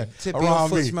that again Tip your around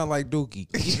foot me. smell like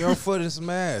dookie. Keep your foot in some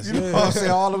ass. You know what I'm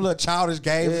saying? All them little childish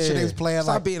games and shit they was playing.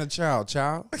 Stop Like, being a child.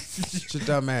 Shut your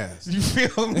dumb ass. you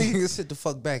feel me? Nigga, sit the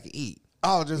fuck back and eat.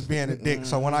 I was just being a dick.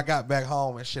 So when I got back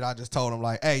home and shit, I just told him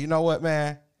like, hey, you know what,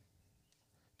 man?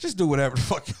 Just do whatever the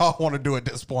fuck y'all want to do at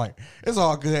this point. It's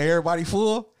all good. Everybody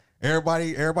full.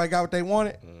 Everybody got what they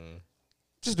wanted.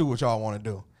 Just do what y'all want to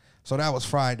do. So that was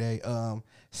Friday.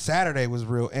 Saturday was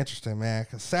real interesting, man.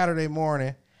 Cause Saturday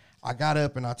morning, I got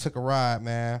up and I took a ride,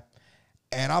 man.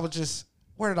 And I was just,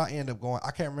 where did I end up going?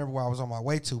 I can't remember where I was on my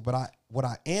way to, but what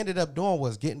I ended up doing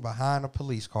was getting behind a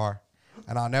police car.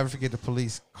 And I'll never forget the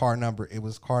police car number. It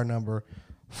was car number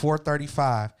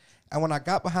 435. And when I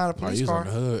got behind a police you was car, on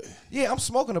the hood. yeah, I'm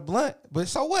smoking a blunt, but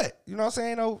so what? You know what I'm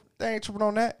saying? No, they ain't tripping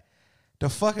on that. The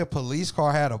fucking police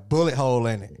car had a bullet hole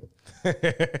in it.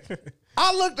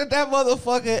 I looked at that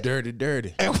motherfucker,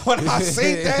 Dirty. and when I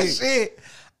seen that shit,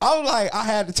 I was like, I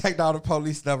had to take down the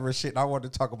police number and shit. And I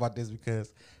wanted to talk about this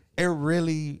because it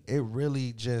really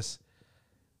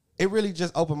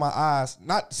just opened my eyes.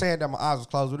 Not saying that my eyes was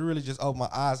closed, but it really just opened my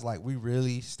eyes. Like, we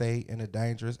really stay in a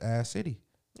dangerous ass city.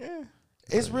 Yeah.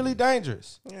 It's really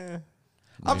dangerous. Yeah.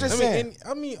 I'm just saying.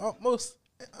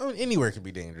 Anywhere can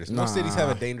be dangerous. Most cities have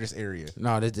a dangerous area.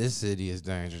 No, this city is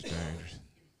dangerous.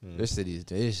 This city is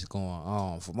it's going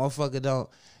on. For motherfucker don't.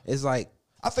 It's like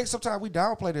I think sometimes we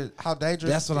downplay how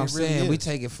dangerous. that's what I'm it really saying. is. We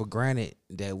take it for granted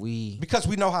that because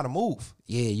we know how to move.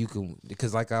 yeah, you can,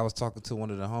 because like I was talking to one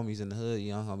of the homies in the hood,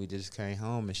 young homie that just came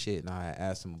home and shit, and I had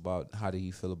asked him about how do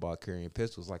you feel about carrying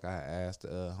pistols. Like I had asked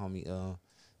homie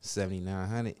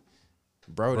 7900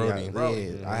 Brody.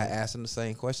 I had asked him the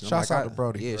same question. Shouts I'm out to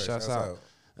Brody. Yeah, Right, shouts out.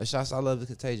 Shouts out Love is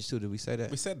Contagious too. Did we say that?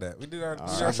 We said that. We did our.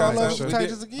 Shouts out Love is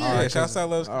Contagious again. Yeah, shouts out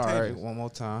Love is All right, Contagious. one more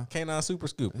time. Canine Super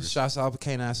Scoopers. Shouts out to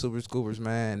Canine Super Scoopers,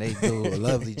 man. They do a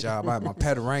lovely job. My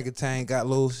pet orangutan got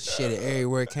loose. Shit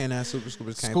everywhere. Canine Super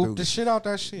Scoopers came Scoop through. the shit out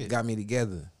that shit. Got me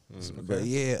together. But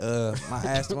yeah, I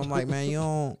asked him, I'm like, man, you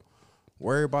don't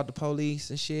worry about the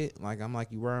police and shit. Like, I'm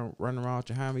like, you running around with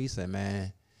your hammer? He said,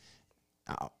 man,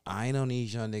 I ain't on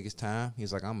these young niggas' time.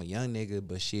 He's like, I'm a young nigga,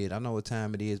 but shit, I know what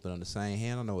time it is. But on the same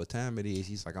hand, I know what time it is.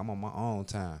 He's like, I'm on my own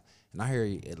time. And I hear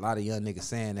a lot of young niggas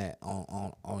saying that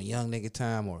on young nigga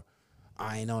time, or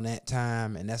I ain't on that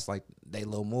time. And that's like they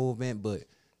little movement. But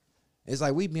it's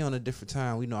like we be on a different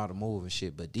time. We know how to move and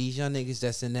shit. But these young niggas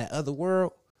that's in that other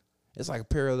world, it's like a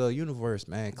parallel universe,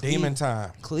 man. Demon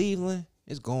time. Cleveland,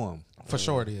 it's going. For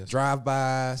sure it is.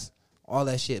 Drive-bys, all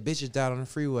that shit. Bitches died on the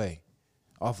freeway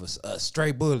off a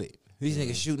stray bullet. These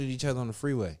niggas shooting at each other on the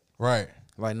freeway. Right.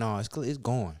 Like, no, it's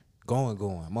going.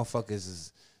 Motherfuckers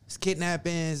is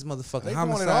kidnappings, motherfucking They doing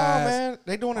homicides. it all, man.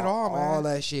 They doing it all, man. All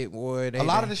that shit, boy. A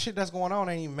lot of the shit that's going on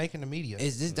ain't even making the media.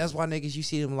 That's why niggas, you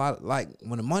see them a lot, like,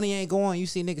 when the money ain't going, you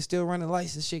see niggas still running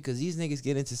lights and shit, because these niggas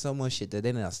get into so much shit that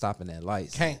they not stopping at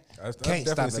lights. Can't. I've Can't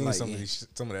definitely stop it seen like, some yeah. of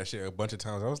some of that shit a bunch of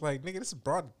times. I was like, nigga, this is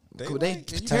broad daylight. They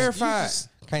and you terrified. just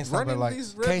Can't stop it running like-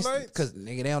 these red lights. Because,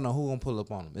 nigga, they don't know who gonna pull up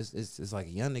on them. It's like a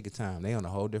young nigga time. They on a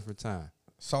whole different time.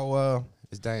 So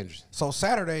It's dangerous. So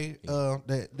Saturday,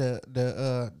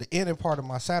 the ending part of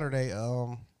my Saturday,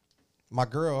 my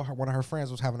girl, one of her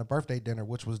friends was having a birthday dinner,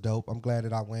 which was dope. I'm glad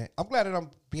that I went. I'm glad that I'm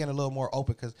being a little more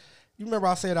open because you remember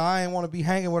I said I ain't want to be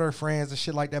hanging with her friends and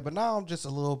shit like that, but now I'm just a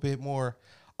little bit more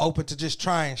open to just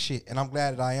trying shit, and I'm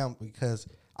glad that I am because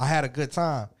I had a good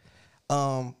time.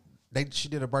 She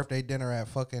did a birthday dinner at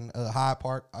fucking Hyde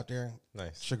Park out there in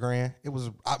Nice. Chagrin. It was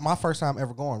my first time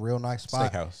ever going. Real nice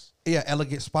spot. Steakhouse. Yeah,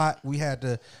 elegant spot. We had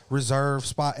the reserve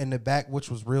spot in the back, which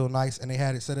was real nice, and they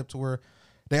had it set up to where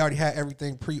they already had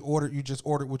everything pre-ordered. You just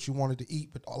ordered what you wanted to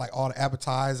eat, but like all the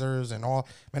appetizers and all.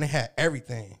 Man, they had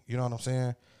everything. You know what I'm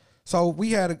saying? So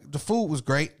we had the food was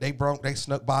great. They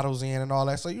snuck bottles in and all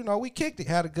that. So we kicked it,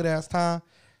 had a good ass time.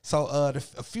 So a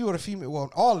few of the female, well,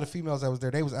 all of the females that was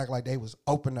there, they was acting like they was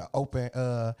open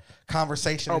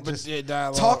conversation, and just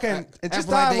dialogue. talking and just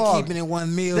like dialogue. they keeping it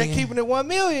 1 million. They keeping it 1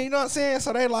 million. You know what I'm saying?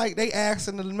 So they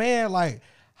asking the man like,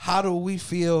 how do we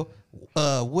feel?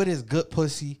 What is good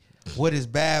pussy? What is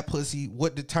bad pussy?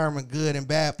 What determine good and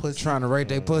bad pussy? Trying to rate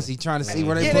their pussy, trying to see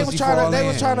where they Yeah, pussy they was trying fall to. They in.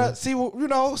 was trying to see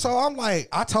what. So I'm like,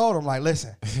 I told him like,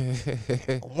 listen,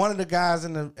 one of the guys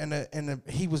in the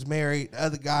he was married. The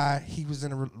other guy, he was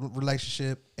in a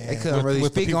relationship. And They couldn't really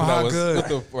With the speak people on that how was, good. with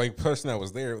the like person that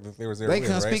was there, that they was there. They with,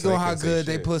 couldn't right? speak So they on how couldn't say good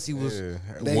they shit. pussy was. Yeah.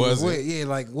 They Was with. it? Yeah,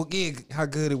 like how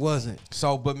good it wasn't.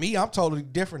 So, but me, I'm totally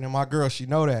different than my girl. She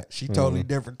know that. She totally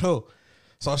different too.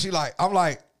 So she like, I'm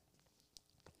like,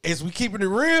 is we keeping it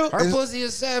real? Her pussy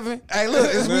is 7. Hey,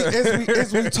 look,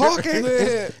 is we talking?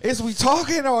 Is we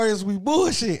talking or is we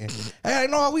bullshitting? Hey,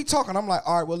 no, we talking. I'm like,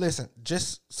 all right, well, listen,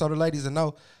 just so the ladies will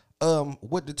know,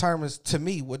 what determines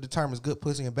good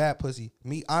pussy and bad pussy?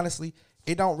 Me, honestly,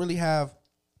 it don't really have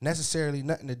necessarily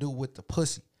nothing to do with the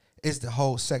pussy. It's the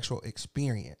whole sexual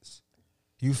experience.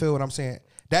 You feel what I'm saying?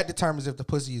 That determines if the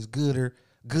pussy is good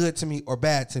to me or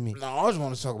bad to me. No, I just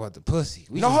want to talk about the pussy.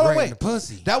 We No, just hold on, rating wait. the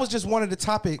pussy. That was just one of the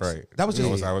topics. Right. That was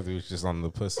just I was just on the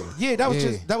pussy. yeah. That was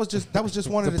Yeah. that was just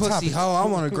one The of the pussy topics. hole. I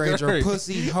want to grade your Right.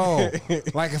 pussy hole.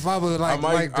 Like if I was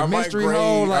like the mystery grade,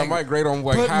 hole. Like I might grade on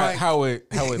like put my- how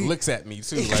it looks at me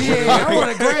too. Like, yeah, I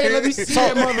want to grade. Let me see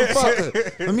that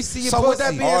motherfucker. Let me see your So pussy. with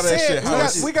that being All that said, shit,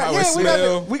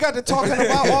 how we got to talking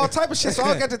about all type of shit. So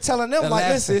I got to telling them like,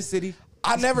 listen, Elasticity.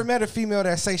 I never met a female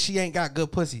that say she ain't got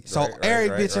good pussy. So Right, every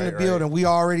right, bitch in the right, building we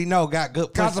already know got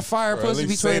good Cause of pussy. fire Or at pussy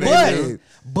least between say their they legs.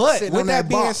 But Sitting with on that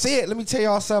being box. said, let me tell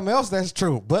y'all something else that's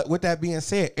true. But with that being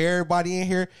said, everybody in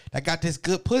here that got this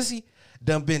good pussy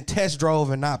done been test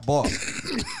drove and not bought.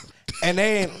 And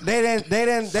they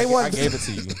I wasn't gave it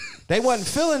to you. they wasn't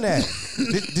feeling that.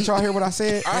 Did y'all hear what I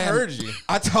said? I heard you.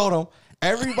 I told them,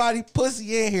 everybody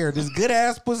pussy in here, this good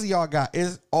ass pussy y'all got,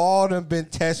 is all them been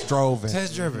test driven.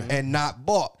 Test driven. And not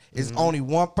bought. It's only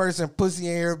one person pussy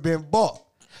in here been bought.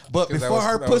 But 'Cause before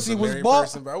her that pussy a was married bought,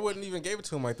 person, but I wouldn't even give it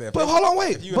to him like that. But hold on,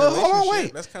 wait. If you in a But hold on, relationship,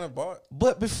 wait. That's kind of bought.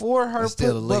 but before her, That's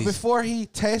still a but lease. before he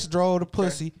test drove the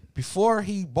pussy, before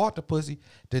he bought the pussy,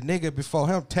 the nigga before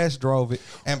him test drove it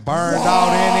and burned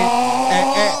out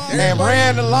in it and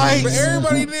ran the lights. But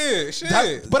everybody did.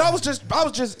 Shit. But I was just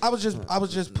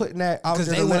putting that out Because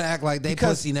there they to want to let- act like they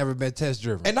because- pussy never been test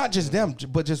driven. and not just them,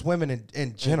 but just women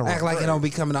in general. Act like it don't be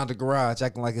coming out the garage,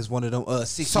 acting like it's one of them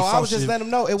 64. So I was just letting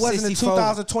them know it wasn't in 64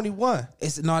 2021.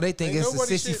 No, they think Ain't it's a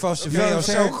nobody 64 shit. You know what Chevelle I'm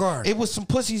show saying? car. It was some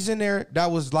pussies in there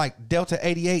that was like Delta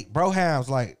 88 Brohams,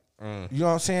 like you know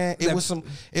what I'm saying? It was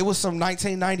some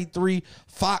 1993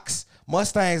 Fox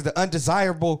Mustangs, the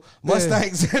undesirable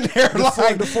Mustangs in there. The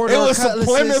Like, the it four-door was some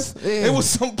Cutlasses. Plymouth. Yeah.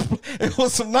 It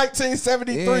was some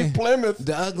 1973 Yeah. Plymouth.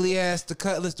 The ugly ass, the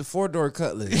Cutlass, the 4-door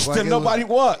Cutlass. That nobody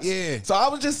wants. Yeah. So I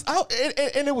was just out,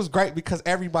 and it was great because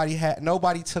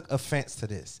nobody took offense to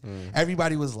this.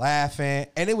 Everybody was laughing,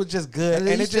 and it was just good. And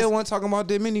And they it still just wasn't talking about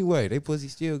them anyway. They pussy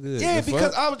still good. yeah, The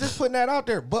because fuck? I was just putting that out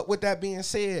there. But with that being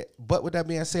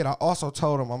said, I also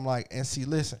told him, I'm like, and see,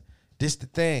 listen, this the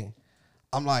thing.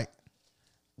 I'm like,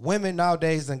 women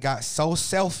nowadays done got so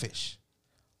selfish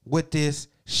with this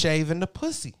shaving the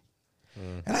pussy.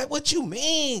 And like, what you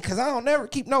mean? Because I don't never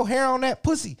keep no hair on that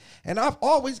pussy. And I've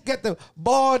always got the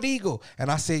bald eagle. And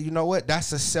I said, you know what?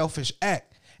 That's a selfish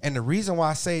act. And the reason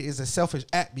why I say it is a selfish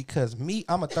act because me,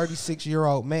 I'm a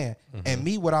 36-year-old man. And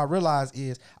me, what I realize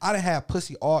is I done have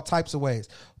pussy all types of ways.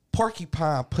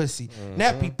 Porcupine pussy,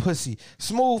 nappy pussy,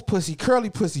 smooth pussy, curly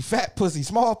pussy, fat pussy,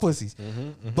 small pussies.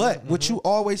 But with you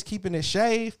always keeping it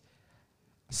shaved,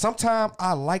 sometimes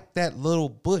I like that little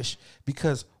bush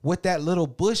because with that little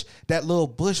bush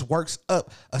works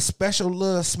up a special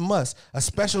little smust, a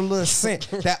special little scent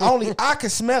that only I can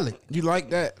smell it. You like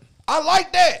that? I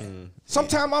like that.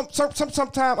 Sometimes I'm Pussy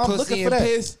looking and for that.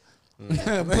 piss.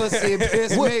 Pussy and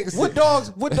piss mix. What dog?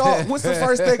 What's the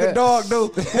first thing a dog do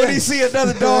when he see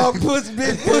another dog pussy,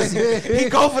 big pussy? He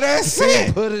go for that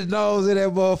scent. Put his nose in that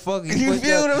motherfucker. You put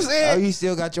feel that- what I'm saying? Oh, you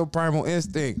still got your primal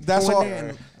instinct. That's all.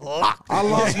 I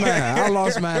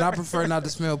lost mine. I prefer not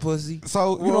to smell pussy.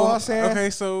 So you know what I'm saying? Okay,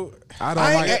 so I don't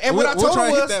I ain't- like it. and what I we'll told try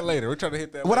him to hit was that later. We're trying to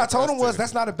hit that. what I later. told him was too.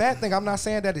 that's not a bad thing. I'm not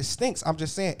saying that it stinks. I'm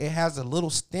just saying it has a little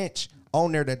stench on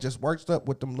there that just works up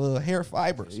with them little hair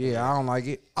fibers. Yeah, I don't like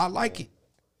it. I like it.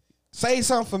 Say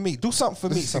something for me. Do something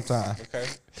for me sometime. Okay.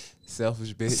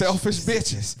 Selfish bitch. Selfish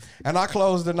bitches. And I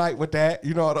closed the night with that.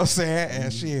 You know what I'm saying?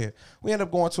 And shit. We ended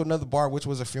up going to another bar, which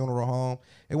was a funeral home.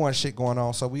 It wasn't shit going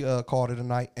on. So we called it a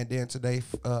night. And then today,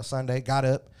 Sunday, got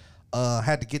up.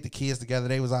 Had to get the kids together.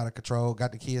 They was out of control.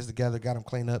 Got the kids together. Got them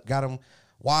cleaned up. Got them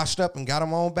washed up and got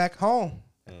them on back home.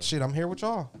 Shit, I'm here with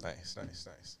y'all. Nice.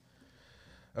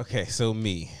 Okay, so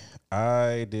me,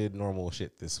 I did normal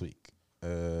shit this week.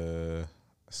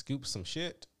 Scooped some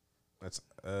shit. That's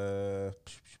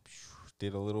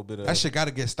did a little bit of That shit got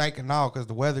to get stinking now because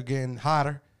the weather getting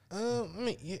hotter. I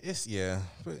mean, but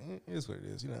it is what it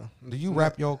is, you know. Do you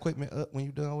wrap your equipment up when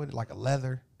you done with it, like a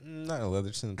leather? Not a leather,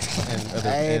 just and other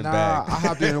Hey, and nah, bag. I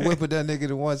hopped in the whip with that nigga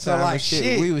the one So, time. like, and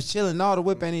shit. We was chilling. All the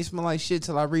whip ain't even smell like shit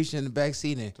till I reached in the back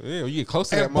seat and Yeah, you get close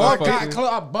to that And boy,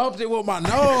 motherfucker. I bumped it with my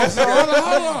nose. So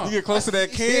hold on. You get close to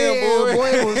that can, Yeah, boy.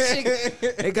 it was sick.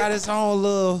 It got its own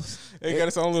little. It got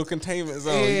its own little containment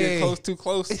zone. You Yeah. get close, too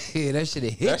close. Yeah, that shit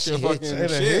hit That's your you. fucking It'll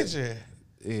shit. hit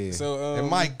you. Yeah. So It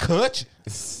might cut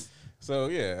you. So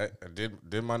yeah, I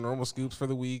did my normal scoops for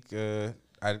the week. The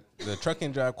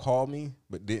trucking job called me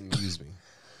but didn't use me.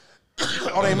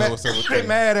 Oh, they know mad, what's up with they that.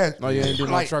 mad at No, you ain't do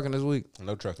no like, trucking this week.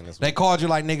 No trucking this They week. called you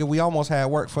like, nigga, we almost had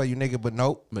work for you, nigga, but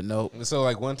nope. But nope. And so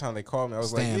like one time they called me, I was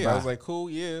Stand like, yeah, by. I was like, cool,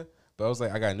 yeah. But I was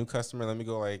like, I got a new customer. Let me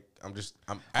go. Like, I'm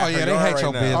Oh, at yeah, her they yard hate right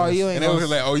your now. business. Oh, you ain't And they gonna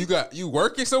was like, you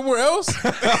working somewhere else?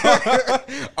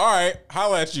 All right,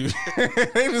 holla at you.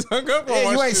 They just hung up on Yeah,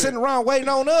 my you ain't shit. sitting around waiting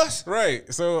on us.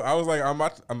 Right. So I was like, I'm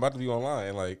about to be online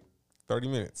in like 30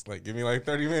 minutes. Like, give me like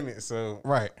 30 minutes. So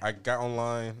Right. I got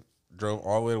online, drove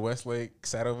all the way to Westlake,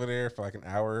 sat over there for like an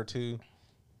hour or two.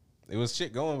 It was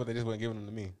shit going, but they just weren't giving them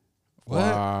to me.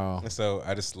 Wow. And so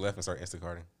I just left and started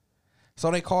Instacarting. So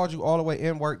they called you all the way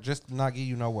in work just to not give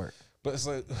you no work. But it's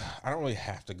like, I don't really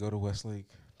have to go to Westlake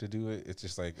to do it. It's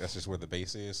just like, that's just where the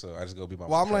base is. So I just go be my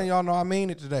Well, I'm truck. letting y'all know I mean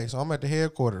it today, so I'm at the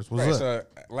headquarters. What's Right,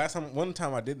 up? so one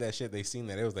time I did that shit, they seen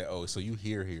that. It was like, oh, so you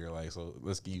here, like, so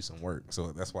let's give you some work.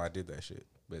 So that's why I did that shit.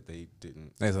 But they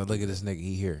didn't. They said, look at this nigga,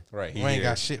 he here. Right, We ain't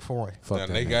got shit for it. Fuck No,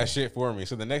 that they nigga. got shit for me.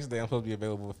 So the next day I'm supposed to be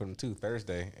available for them too.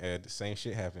 Thursday, and the same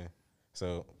shit happened.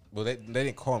 So, well, they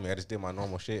didn't call me. I just did my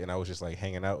normal shit, and I was just like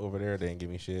hanging out over there. They didn't give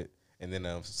me shit. And then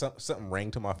something rang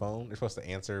to my phone. They're supposed to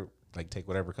answer, like take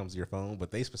whatever comes to your phone.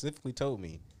 But they specifically told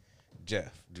me,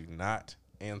 Jeff, do not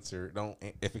answer.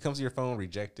 If it comes to your phone,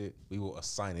 reject it. We will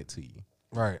assign it to you.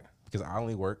 Right. Because I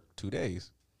only work 2 days.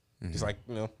 Just like,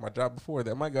 my job before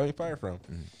that might got me fired from.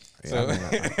 Yeah, So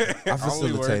I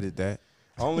facilitated that.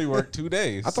 I only work 2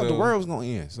 days. I thought the so- world was gonna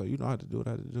end, so you know how to do what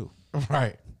I had to do.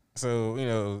 Right. So,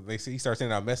 he starts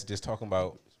sending out messages talking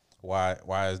about why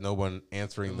is no one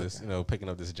answering this, picking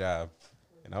up this job.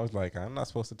 And I was like, I'm not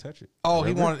supposed to touch it. Oh,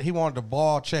 Remember? he wanted the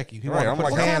ball check you. He Right, wanted to I'm put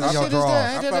like, his what hand kind in of your shit is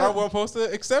that? drawers. I thought I wasn't supposed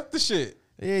to accept the shit.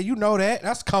 Yeah, you know that.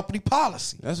 That's company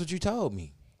policy. That's what you told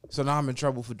me. So now I'm in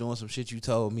trouble for doing some shit you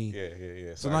told me.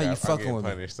 Yeah. So now you fucking I'm with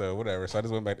me. punished, so whatever. So I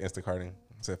just went back to Instacarting.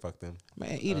 Said fuck them.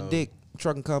 Man, eat a dick,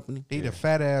 trucking company. Eat a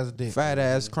fat ass dick. Fat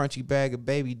ass, crunchy bag of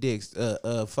baby dicks.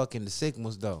 Fucking the sick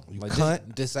ones though. Like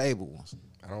cunt. disabled ones.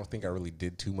 I don't think I really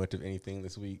did too much of anything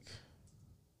this week.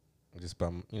 Just by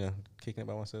kicking it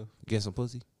by myself. Get some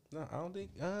pussy. No, I don't think.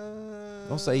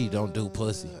 Don't say you don't do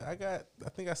pussy. I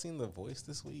think I seen The Voice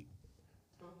this week.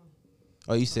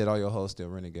 Oh, you said all your hoes still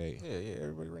renegade. Yeah,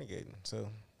 everybody renegading. So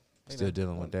Still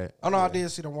dealing with that. Oh no, I did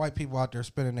see them white people out there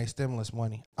spending their stimulus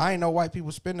money. I ain't know white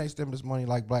people spend their stimulus money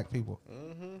like black people.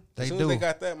 Mm-hmm. They as soon do. as they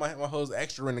got that, my hoes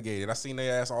extra renegaded. I seen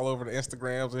their ass all over the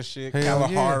Instagrams and shit, Hell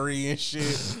Kalahari and shit.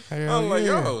 Hell I'm like,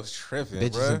 yeah. yo, tripping,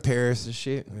 Bitches bruh. in Paris and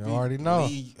shit. You already know.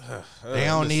 They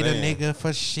don't need a nigga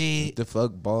for shit. The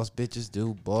fuck boss bitches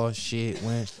do boss shit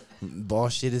when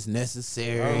boss shit is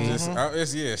necessary. I'm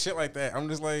just, shit like that. I'm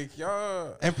just like,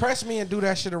 y'all. Impress me and do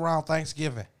that shit around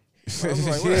Thanksgiving. I was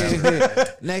like, whatever.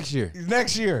 Next year.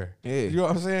 Next year. Yeah. You know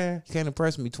what I'm saying? You can't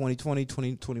impress me. 2020,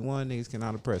 2021 niggas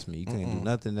cannot impress me. You can't do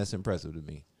nothing that's impressive to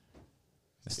me.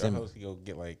 Y'all hoes can go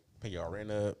get pay y'all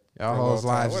rent up. Y'all drink all hoes the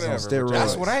time, lives is on whatever, but steroids.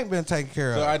 That's what ain't been taken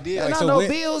care So of. I did Yeah, like not so no when-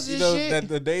 bills and you know, shit. That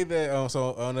the day that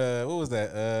so on what was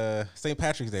that St.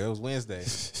 Patrick's Day, it was Wednesday.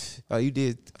 Oh, you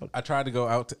did. I tried to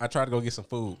go get some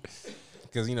food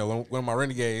because when my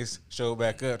renegades showed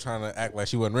back up trying to act like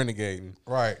she wasn't renegading.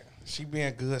 Right. She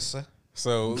being good, sir.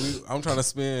 So I'm trying to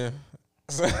spend.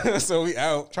 So we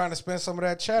out. Trying to spend some of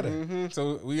that cheddar. Mm-hmm.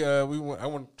 So we went. I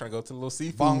want to try to go to the little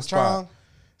seafood Bong spot. Chong.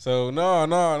 So no, I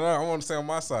want to stay on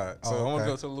my side. So Oh, I want to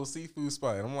okay. go to a little seafood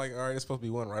spot. And I'm like, all right, it's supposed to be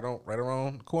one right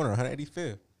around the corner,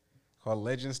 185th, called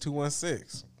Legends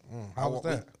 216. How was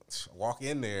that? Walk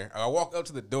in there. I walk up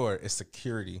to the door. It's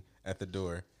security at the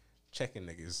door, checking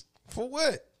niggas. For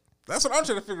what? That's what I'm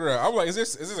trying to figure out. I'm like, is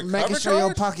this a Making cover sure your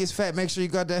charge? pocket's fat. Make sure you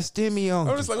got that stimmy on.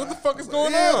 I'm just like, what the fuck is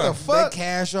going Yeah, on? the fuck? That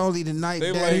cash only tonight,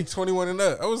 They daddy. like 21 and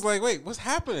up. I was like, wait, what's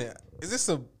happening? Is this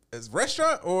a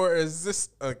restaurant or is this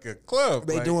like a club?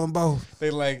 They Like, doing both. They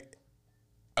like,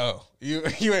 oh, you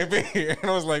ain't been here. And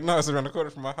I was like, no, it's around the corner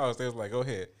from my house. They was like, go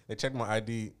ahead. They checked my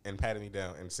ID and patted me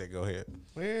down and said, go ahead.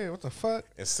 Yeah, what the fuck?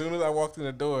 As soon as I walked in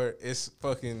the door, it's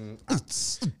fucking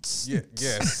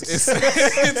yes. It's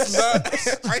not. He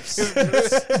said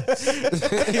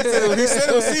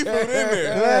it was seafood in there.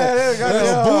 Yeah, got Little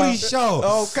that, booty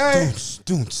show. Okay.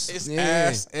 It's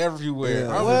ass everywhere.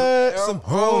 Yeah. I was- What? Some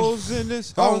hoes in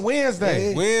this On house.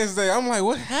 Wednesday. Wednesday, I'm like,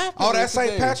 what happened? Oh, that's St.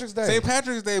 yesterday? Patrick's Day. St.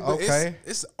 Patrick's Day, but Okay.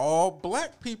 it's all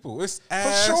black people. It's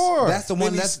ass. sure. That's the one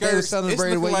mini that's they skirts. celebrated It's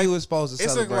when looking you was supposed to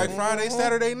It's looking celebrate. like Friday,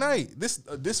 Saturday night.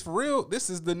 This for real. This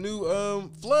is the new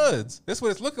Floods. That's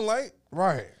what it's looking like.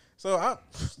 Right. So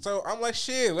I'm like,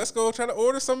 shit. Let's go try to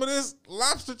order some of this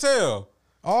lobster tail.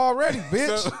 Already,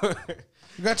 bitch. So,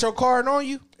 You got your card on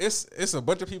you? it's a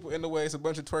bunch of people in the way. It's a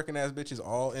bunch of twerking ass bitches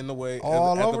all in the way,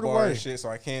 All at over the the bar way. and shit. So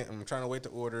I'm trying to wait to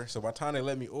order. So by the time they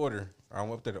let me order, I'm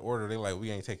up there to order. They like,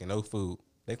 we ain't taking no food.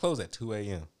 They close at 2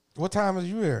 a.m. What time is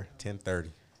you here?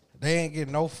 10:30. They ain't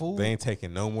getting no food. They ain't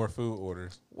taking no more food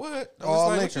orders. What? I'm All just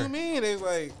like, liquor. what you mean? They was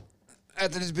like,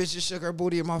 After this bitch just shook her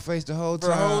booty in my face the whole for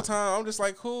time. the whole time, I'm just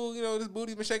like, cool. This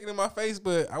booty's been shaking in my face,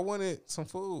 but I wanted some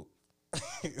food.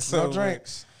 So No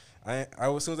drinks. I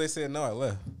as soon as they said no, I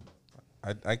left.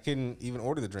 I couldn't even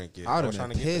order the drink yet. I would've was trying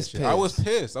to been get that pissed, shit. I was pissed.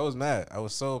 pissed. I was mad. I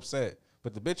was so upset.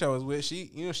 But the bitch I was with,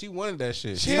 she wanted that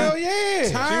shit. Hell yeah.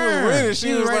 She was with it.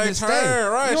 She was ready like, to stay.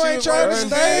 turn, right. You She ain't was trying to like,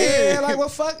 stay. Yeah, like, well,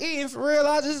 fuck eating for real.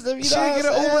 I just, you know, She what I'm get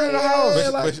an Uber saying? to the house.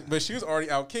 Yeah, But, like, but she was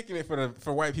already out kicking it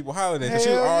for white people holiday. So she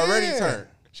was Hell already yeah. turned.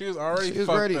 She was already she was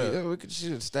fucked ready. up. Yeah, she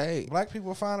should have stayed. Black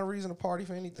people find a reason to party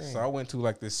for anything. So I went to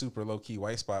like this super low key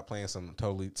white spot playing some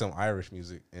Irish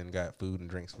music and got food and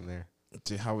drinks from there.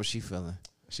 Dude, how was she feeling?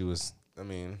 She was, I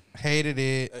mean, Hated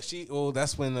it.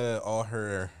 that's when all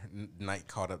her night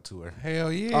caught up to her.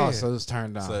 Hell yeah. Oh, so it was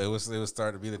turned on. So it was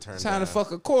starting to be the turn. Time to down.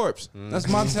 fuck a corpse. That's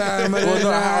my time of the Well, no,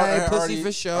 I night. Pussy already- for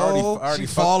I sure. already She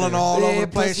fucked falling her. all Yeah, over the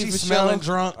place. pussy She for smelling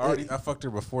sure. drunk. I fucked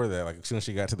her before that. Like as soon as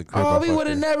she got to the crib. Oh, I we fucked would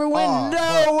have her. never went Oh,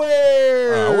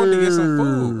 nowhere. I wanted to get some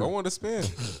food. I wanted to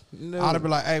spend. No. I'd have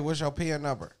been like, hey, what's your PN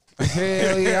number?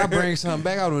 Hell yeah, I bring something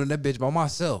back. I would have done that bitch by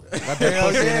myself. Got that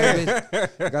pussy in that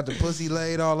bitch. Got the pussy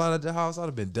laid all out of the house. I'd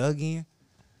have been dug in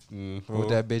with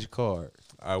that bitch card.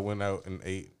 I went out and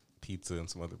ate pizza and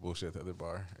some other bullshit at the other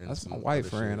bar. And That's some my white other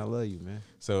friend. shit. I love you, man.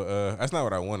 So that's not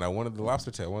what I wanted. I wanted the lobster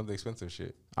tail. I wanted the expensive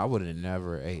shit. I would have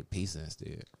never ate pizza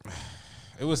instead.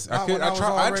 It was. Not when I was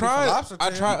all ready for lobster I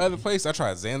tail. tried other places. I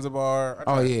tried Zanzibar.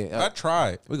 Oh, yeah. I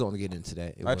tried. We're gonna get into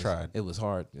that. I tried. It was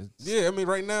hard. Yeah, I mean,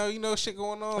 right now, shit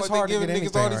going on. It's Like hard they to giving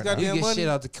get niggas all anything these right now. You goddamn get money. shit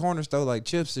out the corner store like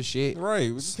chips and shit. Right,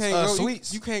 you can't go.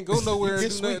 Sweets. You can't go nowhere and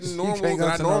Get do nothing sweets. normal You can't go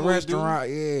that I to no normally do. restaurant.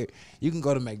 Yeah, you can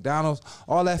go to McDonald's.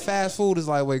 All that fast food is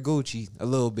like with Gucci a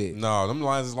little bit. No, them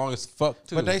lines as long as fuck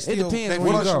too. But they still depends they where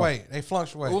you go. fluctuate. They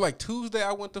fluctuate. Oh, like Tuesday,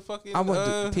 I went to fucking. I went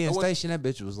to Penn I went- Station. That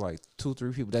bitch was like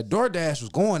 2-3 people. That DoorDash was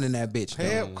going in that bitch. though.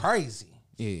 Hell, crazy.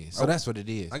 Yeah, so that's what it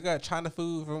is. I got China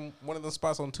food from one of those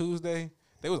spots on Tuesday.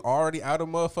 They was already out of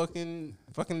fucking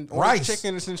orange Rice.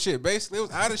 chickens and shit. Basically, it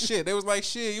was out of shit. They was like,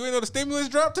 shit, you ain't know the stimulus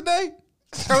dropped today?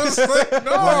 I was like,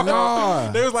 no.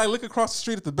 nah. They was like, look across the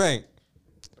street at the bank.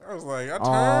 I was like, I turned.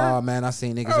 Oh man, I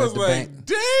seen niggas I was at the like, bank.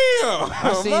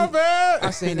 damn. My bad.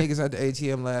 I seen niggas at the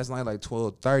ATM last night like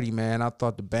 12:30. Man, I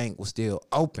thought the bank was still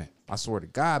open. I swear to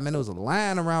God, man, there was a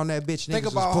line around that bitch. Think Niggas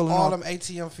was about pulling all off. them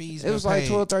ATM fees. It was like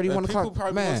 12:30, But 1 people o'clock.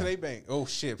 probably going to Man, their bank. Oh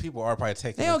shit, people are probably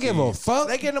taking. they don't give a fuck.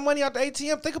 They getting the money out the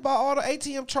ATM. Think about all the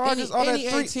ATM charges. all Any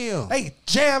that ATM. They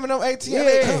jamming them ATM.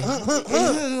 Yeah,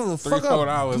 $3-4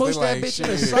 dollars. Mush They that like, bitch in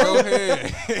the shit, soul. go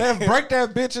ahead. They break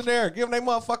that bitch in there. Give them their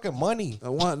motherfucking money.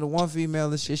 The one female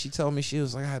and shit, she told me, she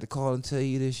was like, I had to call and tell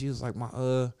you this. She was like,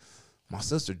 my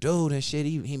sister dude and shit,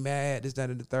 he mad, this, that,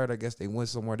 and the third. I guess they went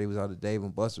somewhere. They was out of Dave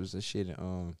and Buster's and shit.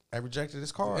 And They rejected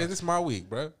his card. Hey, this is my week,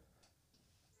 bro.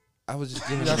 I was just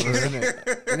giving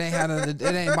it ain't had nothing, it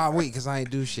ain't my week because I ain't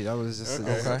do shit. I was just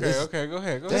Okay, go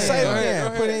ahead. Just say it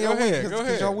again. Put it in your week,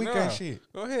 'cause your week ain't shit.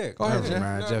 Go ahead. Go ahead, Never Jeff.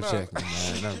 mind, No, Jeff no. checked me,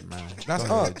 man. Never mind. That's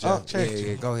Go ahead, Unc. Jeff. Unc checked Yeah,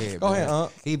 you. go ahead. Go ahead, man.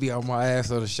 Unc. He be on my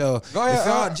ass on the show. Go ahead, If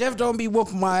y'all- Unc. Jeff don't be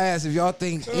whooping my ass. If y'all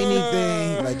think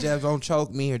anything, like Jeff don't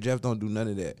choke me or Jeff don't do none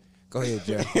of that. Go ahead,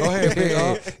 Jeff. Go ahead, big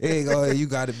dog. Yeah, go ahead. You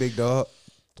got it, big dog.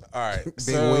 All right, Big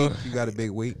so week. You got a big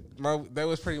week. that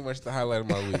was pretty much the highlight of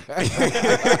my week.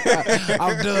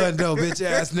 I'm done though, bitch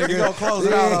ass nigga. We gonna close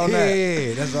it out on that.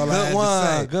 Yeah, that's all I Good had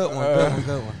one. to say.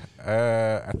 Good one.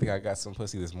 I think I got some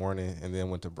pussy this morning, and then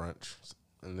went to brunch,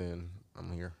 and then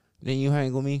I'm here. Then you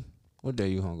hang with me. What day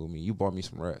you hung with me? You bought me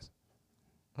some rats.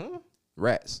 Huh?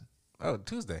 Rats. Oh,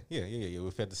 Tuesday. Yeah. We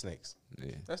fed the snakes.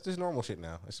 Yeah. That's just normal shit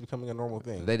now. It's becoming a normal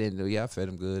thing. They didn't do. Yeah, I fed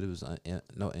them good. It was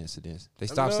no incidents. They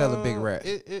stopped selling big rats.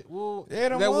 Well, Yeah,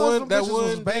 them that was, one, them that bitches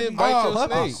was one baby did bite your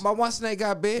puppies. snake. My one snake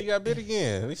got He bit. got bit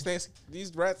again. These snakes,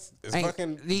 these rats is fucking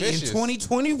In vicious.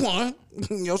 2021,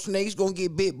 your snake's gonna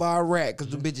get bit by a rat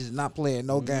because the bitches is not playing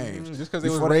no games. Just because they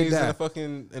was Before raised in die. a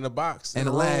fucking in a box In in a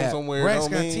a room lab. somewhere. Rats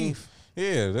don't got mean- teeth.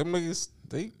 Yeah, them niggas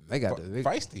they got fe- the-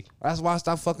 feisty. That's why I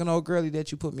stopped fucking old girlie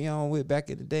that you put me on with back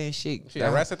in the day and shit. She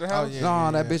got rats at their house. yeah.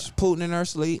 No, that bitch was pooting in her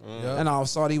sleep. Yep. And I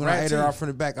saw it when I Rat ate her teeth. out from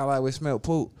the back. I like we smelled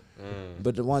poop.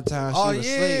 But the one time she Oh, was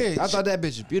yeah. asleep, I thought that bitch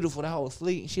was beautiful. That whole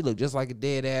sleep, she looked just like a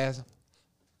dead ass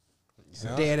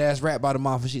rat by the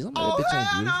mouth. And she's like, that bitch ain't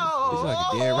beautiful. Bitch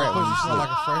like a dead rat when you Smell sleep. like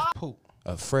a fresh poop.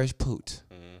 A fresh poot,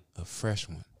 a fresh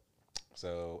one.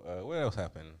 So what else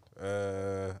happened?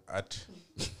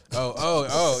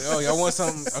 Y'all want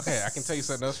something? Okay, I can tell you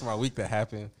something else from my week that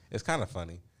happened. It's kind of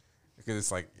funny because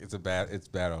it's like it's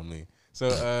bad on me. So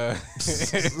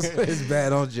It's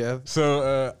bad on Jeff.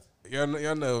 so y'all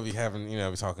know we having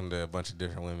we talking to a bunch of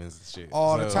different women and shit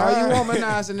All the So- How time. you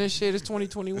womanizing this shit? It's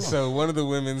 2021. So one of the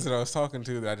women's that I was talking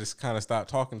to that I just kind of stopped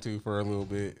talking to for a little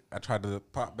bit, I tried to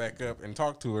pop back up and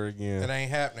talk to her again. It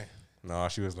ain't happening. No,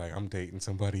 she was like, I'm dating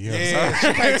somebody else. Yeah,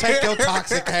 she can't take your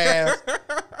toxic ass.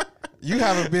 You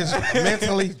have a bitch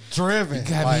mentally driven.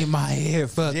 got Like, me in my head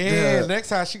fucked yeah, up. next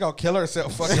time she gonna kill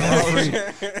herself. Fucking wrong.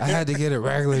 I had to get a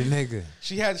regular nigga.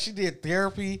 She did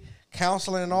therapy,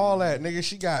 counseling, and all that. Nigga,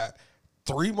 she got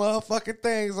 3 motherfucking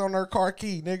things on her car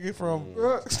key, nigga. From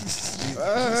She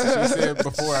said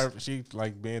before she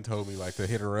like Ben told me like to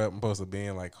hit her up. I'm supposed to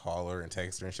Ben like call her and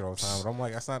text her and shit all the time. But I'm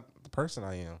like, that's not the person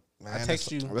I am. Man, I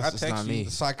text you. that's I just text not you. me.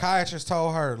 the psychiatrist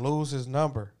told her lose his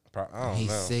number. I don't He's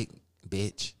know. sick,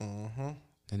 bitch.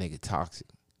 That nigga toxic.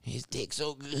 His dick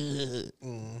so good.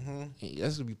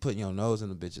 That's gonna be putting your nose in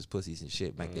the bitches' pussies and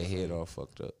shit, make their head all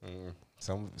fucked up.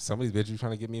 Some of these bitches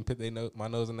trying to get me and put my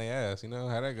nose in their ass. You know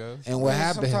how that goes. And what Yeah,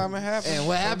 happened? sometime it happens. And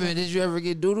what happened? Did you ever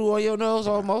get doodle on your nose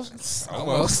almost?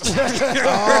 Almost.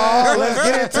 Oh, let's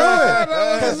get into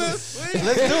it.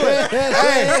 Let's do it.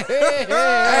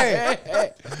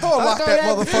 Hey, don't lock throw that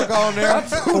that motherfucker on there.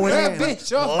 When that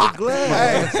bitch off the glove.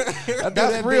 Hey,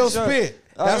 that's real spit.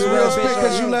 That's Yeah. real spit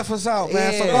because you left us out,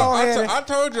 man. So Yeah. go ahead. I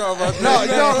told y'all about that.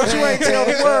 No, but you ain't tell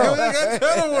the world. You ain't gotta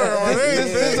tell the world. Man.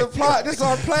 This is a plot. This is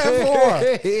our platform.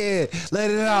 Yeah, let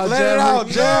it out, Let it out,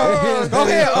 Jeffrey. Go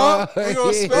ahead, Unc. We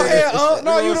gonna spare Go ahead, Unc.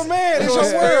 No, you the man. It's your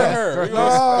spare world. her. We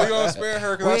No. gonna spare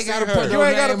her We because I ain't see gotta her. put You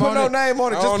ain't got to name put on no it. name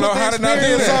on it. I Just don't put know the how to not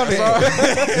do experience on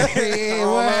that. it. Yeah,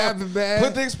 what happened, man?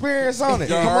 Put the experience on it.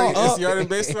 Y'all Come on, already, Unc. y'all done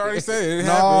basically already said it. It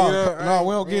happened. You know? No,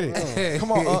 we don't get it.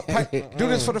 Come on, Unc. Do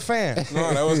this for the fans.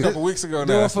 No, that was a couple weeks ago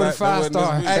Do now. it for the It's not- that 5 wasn't this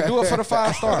star. week. Hey, do it for the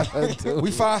 5 star.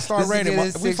 We 5-star This is rated. getting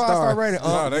We 6 5-star stars. rated.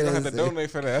 No, they're gonna have to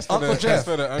donate for that. That's for Uncle the Jeff. that's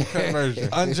for the uncut version.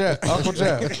 Uncle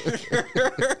Jeff.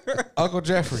 Uncle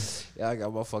Jeffrey. Yeah, I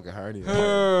got my fucking hernia.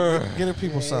 Get the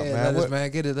people something, Yeah, man. let us, What- man,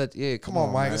 get it. Yeah, come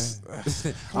on, Mike. man.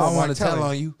 Come I on, don't want Mike, to tell tell him.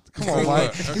 on you. Come on,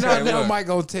 Mike. Look, You know, okay, never look. Mike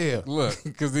gonna tell. Look,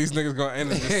 because these niggas gonna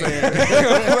end up just saying.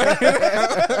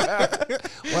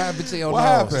 What happened to your What nose?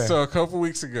 happened? So a couple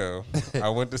weeks ago, I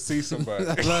went to see somebody.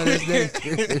 Love this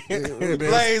nigga.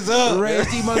 Blaze up. Raise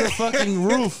the motherfucking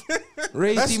roof.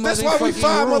 Raise the That's why we motherfucking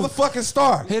 5 roof. motherfucking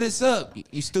star. Hit us up,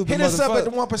 you stupid Hit us up at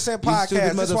the motherfucker. 1% You podcast.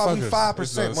 stupid That's why we motherfuckers.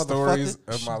 5%, The stories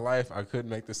motherfucker. of my life, I couldn't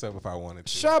make this up if I wanted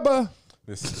to. Shabba.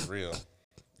 This is real.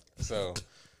 So,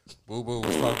 Boo Boo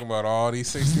was talking about all these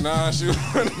 69 shoes.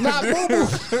 Not boo boo.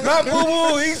 Not boo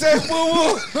boo. He said boo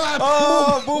boo.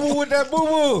 Oh, boo boo with that boo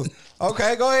boo.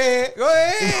 Okay, go ahead. Go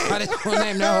ahead. I didn't want to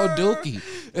name that whole dookie.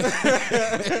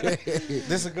 This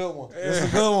is a good one. This is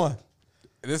a good one.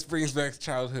 This brings back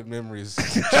childhood memories.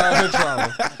 Childhood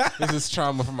trauma. This is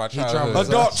trauma from my childhood.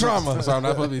 Adult trauma. So I'm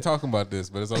not supposed to be talking about this,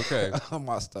 but it's okay.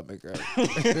 My stomach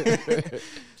hurt.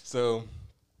 So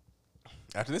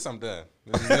after this, I'm done.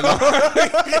 This is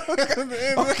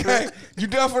it. Okay. You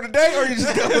done for the day or you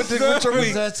just done with your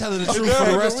week? He's telling the truth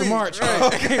for the rest of March.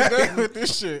 Okay, done with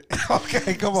this shit.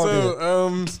 Okay, come on.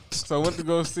 then. So I went to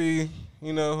go see,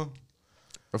 you know,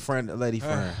 A friend, a lady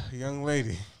friend. a young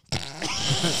lady.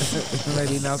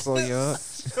 Lady not so young.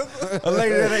 A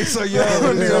lady that ain't so young. I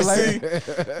went to go lady.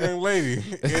 see young lady.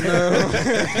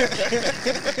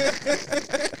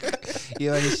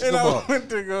 Yeah, And I went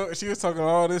to go. She was talking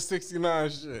all this 69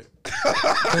 shit.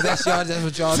 Cause that's y'all. That's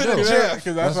what y'all do. Yeah.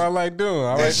 Because that's what I like doing.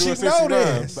 I Does like she doing know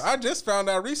 69. this? So I just found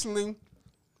out recently.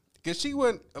 Cause she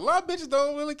went. A lot of bitches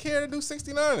don't really care to do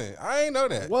 69. I ain't know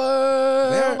that. What?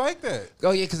 They don't like that.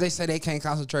 Oh yeah, cause they say they can't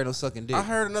concentrate on sucking dick. I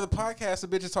heard another podcast of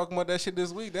bitches talking about that shit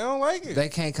this week. They don't like it. They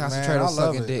can't concentrate Man, I on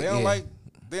love sucking it. dick. They don't yeah. like.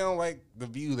 They don't like the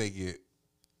view they get.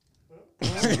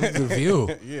 the view.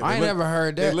 Yeah, I ain't never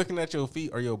heard They're that. looking at your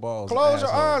feet or your balls. Close your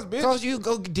asshole. eyes, bitch. Cause you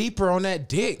go deeper on that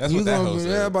dick. That's you what that gonna hoe be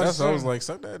said. there about That's what I was to like,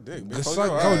 suck that dick. bitch. Close suck-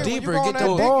 your go eyes. deep. When deeper, you go on get that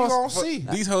those dick, balls. You gonna see.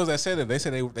 These hoes that said it, they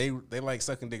said they like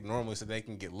sucking dick normally so they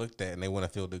can get looked at and they want to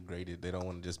feel degraded. They don't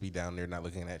want to just be down there not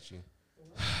looking at you.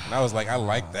 And I was like, I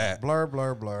like that. Blur,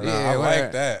 blur, blur. Nah, Yeah, I well,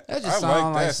 like that. that just I sound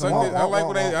like like that. some- Suck dick. I like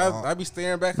when I be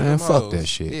staring back at them hoes.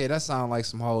 shit. Yeah, that sound like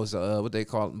some hoes. What they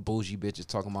call them, bougie bitches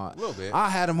talking about. A little bit. I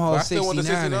had them But hoes I still want the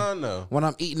 69 69 though. when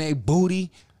I'm eating a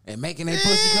booty and making a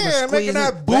pussy come Yeah, and making squeeze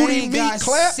that it. booty They ain't meat got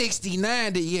clap.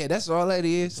 69. Yeah, that's all that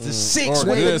is. The 6 Or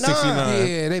with good the 9. 69.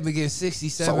 Yeah, they been getting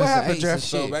 67. So what happened, 8s Jeff? and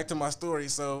So shit. back to my story.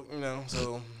 So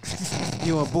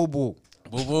You a boo boo.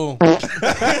 boo boo.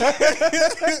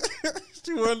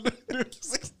 She wanted to do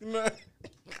 69.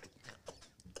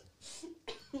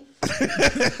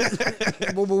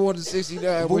 Boo boo wanted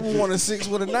 69. Boo boo want a 6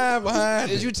 with a 9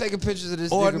 behind Is it. you taking pictures of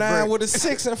this Or a nigga 9 break? with a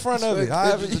 6 in front of it. Take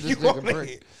However pictures of you this nigga want break.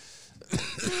 it.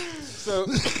 So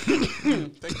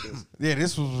take this. Yeah,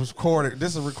 this was recorded.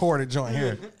 This is a recorded joint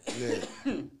here.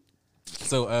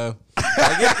 So I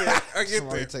get there. I get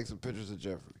Somebody there. take some pictures of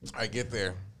Jeffrey. I get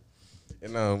there.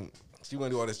 And she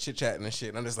wanna do all this chit chatting and shit.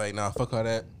 And I'm just like, nah, fuck all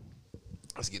that.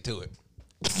 Let's get to it.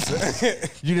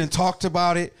 You done talked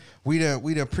about it. We done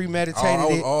premeditated I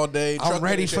was it. all day. I'm trucking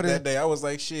ready and for shit the- that day. I was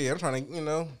like, shit, I'm trying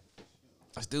to,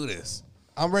 let's do this.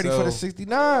 I'm ready So- for the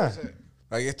 69.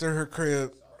 I get to her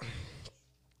crib.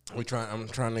 I'm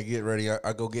trying to get ready.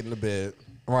 I go get in the bed.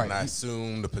 Right. And I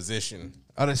assume the position.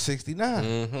 Of the 69.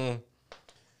 Mm-hmm.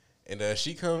 And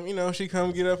she come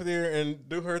get up there and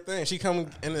do her thing. She come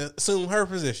and assume her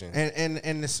position.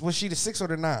 And was she the 6 or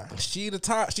the 9? She the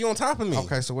top. She on top of me.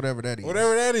 Okay, so whatever that is.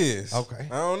 Whatever that is. Okay.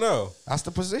 I don't know. That's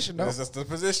the position, though. That's just the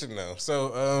position though.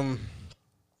 So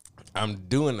I'm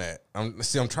doing that.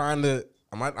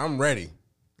 I'm ready.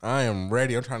 I am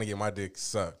ready. I'm trying to get my dick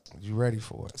sucked. You ready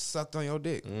for it? Sucked on your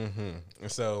dick. Mm-hmm.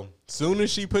 And so soon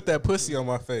as she put that pussy on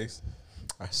my face,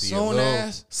 I see Soon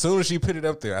as? Soon as she put it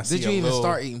up there, I see Did you a even little-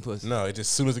 start eating pussy? No, it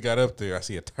just soon as it got up there, I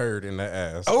see a turd in that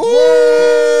ass. Ooh!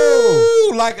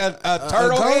 Ooh, like a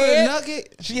turtle golden head.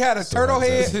 nugget. She had a turtle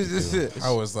head.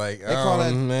 I was like, call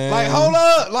that- man. Like, hold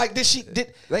up. Like,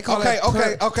 They call okay, that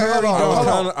okay, okay, hold I was on.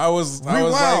 kinda, I was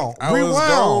Rewound.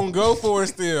 gonna go for it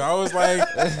still. I was like,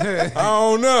 I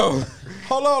don't know.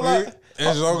 Hold on, like,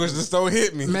 As long as this don't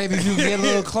hit me. Maybe if you get a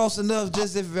little close enough,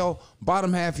 just if your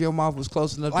bottom half of your mouth was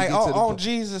close enough like to get to the on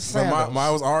Jesus But sandals.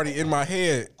 mine was already in my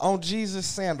head. On Jesus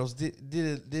sandals, did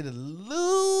a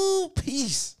little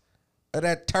piece of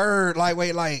that turd, like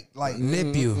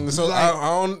nip you. So Like- I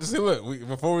don't see. Look,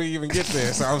 before we even get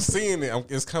there, so I'm seeing it.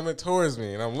 It's coming towards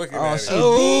me, and I'm looking Oh, at shit. it.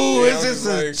 Ooh, Yeah, it's I'm just just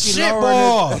a like- shit lowering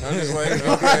ball. I'm just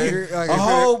like, okay. Like A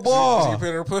whole ball. She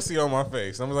put her pussy on my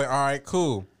face. I'm like, all right,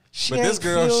 cool. She But this ain't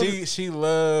girl, feel- she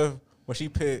loved when she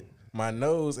put my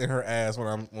nose in her ass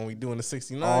when we doing the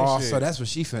 69 Oh, shit. so that's what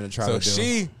she finna try So to do.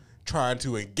 she trying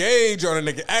to engage on a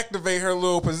nigga, activate her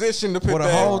little position to put With a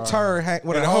that whole turd,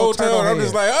 with and a the whole whole turtle time. I'm head.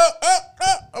 just like,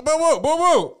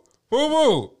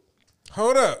 boo.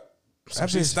 Hold up. So That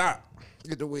she bitch- stopped.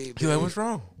 Get the weed. She's like, what's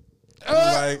wrong?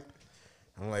 I'm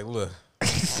like, look.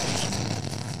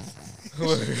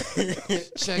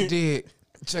 Check dick.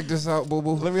 Check this out, boo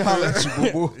boo. Let me holler at you,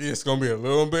 boo boo. It's gonna be a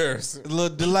little embarrassing, A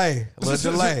little delay. but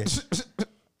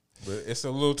it's a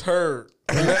little turd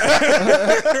in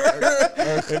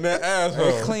that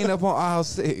asshole. Clean up on aisle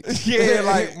 6. Yeah,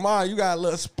 like, Ma, you got a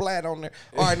little splat on there.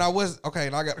 All right, now okay,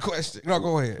 now I got a question. No,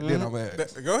 go ahead. Then I'm mad.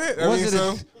 Go ahead.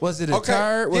 Was it a Okay.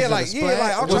 turd? Was Yeah, it like- a yeah, splat?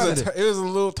 like, I'm Was trying it to- It was a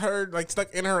little turd like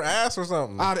stuck in her ass or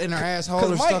something. out in her asshole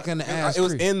 'Cause or Mike- stuck in the ass? It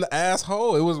was in the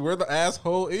asshole. It was where the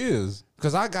asshole is.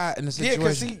 Because I got in a Yeah, situation.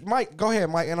 because see, Mike, go ahead,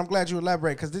 Mike, and I'm glad you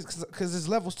elaborate because there's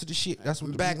levels to the shit. That's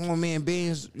what Back when me and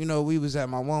Beans, we was at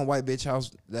my one white bitch house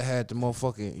that had the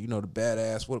motherfucking, the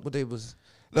badass, what they was,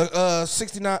 the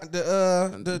 69,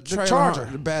 the trailer Charger,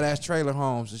 the badass trailer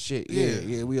homes and shit.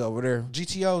 Yeah, we over there.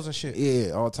 GTOs and shit.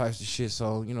 Yeah, all types of shit.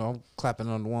 So, I'm clapping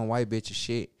on the one white bitch and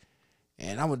shit.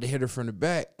 And I went to hit her from the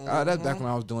back. That's back when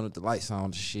I was doing it, the lights on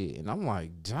and shit. And I'm like,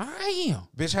 damn.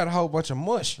 Bitch had a whole bunch of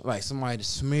mush. Like somebody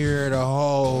smeared a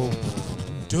whole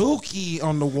dookie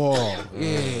on the wall. Yeah,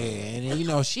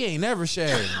 and she ain't never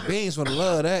shaved. Beans would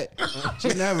love that. She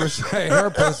never shaved her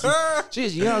pussy.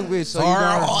 She's a young bitch, so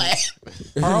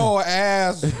Her whole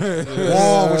ass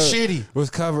wall was shitty. was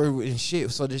covered in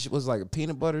shit. So this shit was like a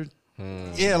peanut butter.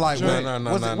 Yeah, like No.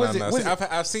 Was it?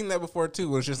 I've seen that before too.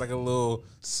 Where it's just like a little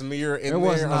smear in It there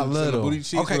wasn't on a the little. booty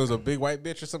cheeks. Okay. It was a big white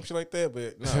bitch or some shit like that.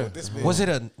 But no, this bitch. Was it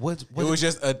a It was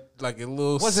just a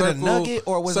little. Was it a circle, nugget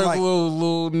or was it like-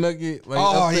 little nugget? Like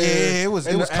Oh, up there yeah, it was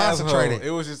in the concentrated. asshole.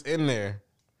 It was just in there.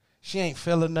 She ain't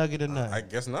feel a nugget or nothing. I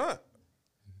guess not.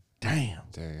 Damn,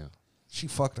 Damn. she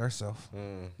fucked herself.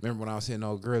 Remember when I was hitting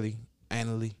old girly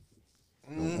anally?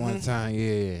 One time,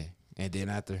 yeah. And then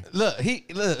after. Look,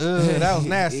 that was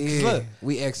nasty. 'Cause Yeah, Look,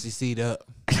 we ecstasied up.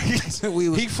 we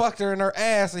was, he fucked her in her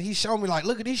ass and he showed me like,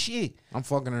 look at this shit. I'm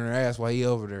fucking in her ass while he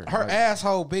over there. Her Like,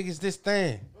 asshole big as this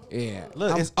thing. Yeah.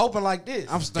 Look, it's open like this.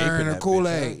 I'm stirring her that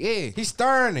Kool-Aid. bitch, Yeah. He's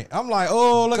stirring it. I'm like,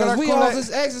 oh, look at her Because we all Kool-Aid.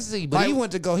 this ecstasy, but Like- he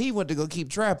went to go keep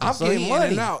trapping. I'm so getting he money.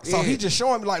 in and out. So Yeah. he just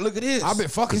showing me like, look at this. I've been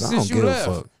fucking 'Cause I since don't you give a left.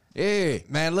 fuck. Yeah.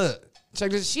 Man, look.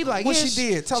 Check this. She like, What yeah, she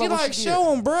did? Tell she her what like, she did.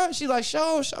 show him, bruh. She like,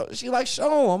 show. She like,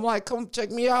 show him. I'm like, come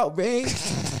check me out, man.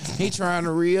 He trying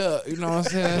to re-up, you know what I'm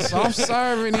saying? So I'm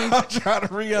serving him. I'm trying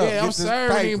to re-up. Yeah, I'm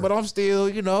serving him, but I'm still,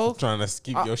 Trying to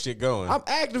keep your shit going. I'm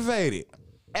activated.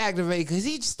 Activated, because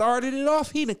he started it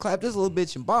off. He done clapped this little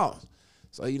bitch and boss.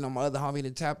 So, my other homie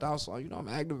done tapped out. So, I'm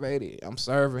activated. I'm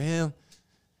serving him.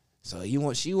 So,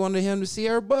 she wanted him to see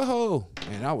her butthole.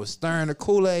 And I was stirring the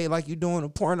Kool-Aid like you doing a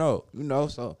porno,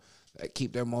 So, that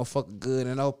keep that motherfucker good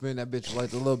and open. That bitch was like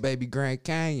the little baby Grand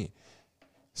Canyon.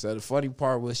 So, the funny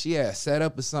part was she had set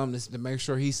up or something to make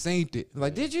sure he seen it.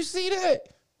 Like, did you see that?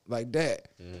 Like that.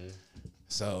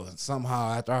 So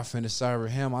somehow after I finished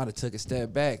serving him, I'd have took a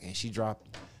step back and she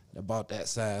dropped about that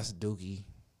size dookie.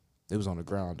 It was on the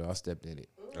ground though. I stepped in it.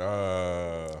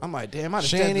 I'm like, damn, I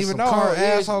She didn't even know her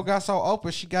asshole got so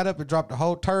open. She got up and dropped the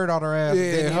whole turd on her ass. Yeah,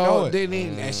 Didn't even know it. didn't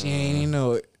even, and she ain't even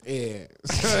know it.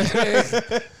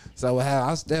 Yeah. So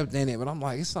I stepped in it, but I'm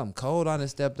like, it's something cold I done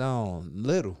stepped on.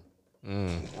 Little.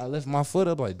 I lift my foot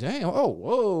up like, damn,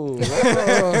 whoa.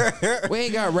 We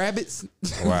ain't got rabbits.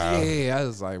 Wow. Yeah, I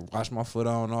was like, wash my foot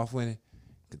on off with it.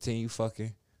 Continue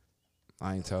fucking.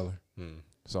 I ain't tell her.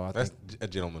 So That's a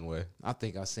gentleman way. I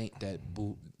think I seen that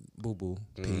boo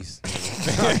piece. I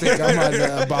think I might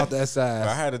have about that I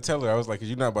size. had to tell her, I was like, 'cause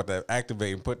you're not about to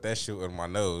activate and put that shit on my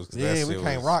nose. 'Cause that Yeah, we shit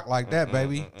can't was- rock like that,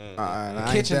 baby. I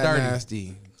ain't kitchen that dirty.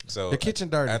 nasty. So The kitchen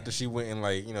dirty. After she went and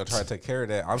like tried to take care of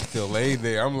that, I'm still laid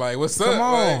there. I'm like, what's Come up?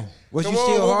 on. Like, Was come you on,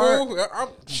 still boo-boo. hard?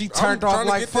 She turned off trying to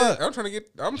like get that- fuck. I'm trying to get.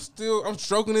 I'm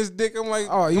stroking his dick. I'm like,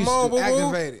 Oh, you come on, boo boo.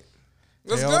 activated.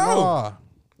 Let's Hell go. nah.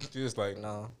 She was like,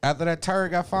 no. After that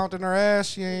turd got found in her ass,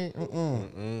 she ain't.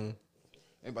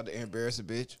 They about to embarrass a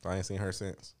bitch. I ain't seen her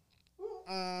since.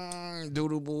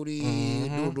 Doodle booty,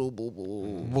 doodle boo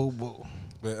boo. Boo boo.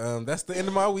 But that's the end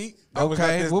of my week. That was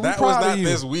Okay, not well, we this, that was proud of not you.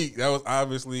 this week. That was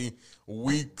obviously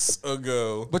weeks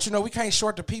ago. But we can't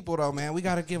short the people though, man. We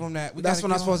gotta give them that. That's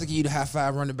when I'm supposed to give you the high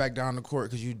five running back down the court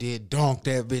because you did donk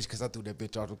that bitch because I threw that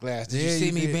bitch off the glass. Did Yeah, you see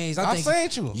you me, did. Beans? I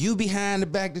think seen you. You behind the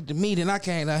back of the meeting. I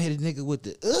came out hit a nigga with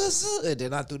the and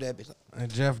then I threw that bitch.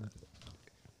 And Jeff,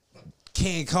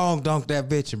 King Kong dunked that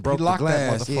bitch and broke the locked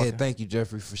that glass. Yeah, motherfucker. thank you,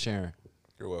 Jeffrey, for sharing.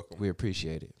 You're welcome. We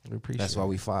appreciate it. We appreciate That's why it.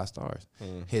 we 5 stars.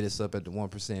 Hit us up at the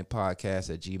 1%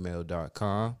 podcast at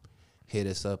gmail.com. Hit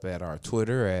us up at our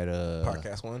Twitter at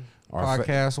Podcast one. our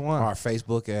Podcast One. our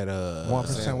Facebook at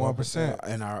 1%.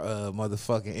 and our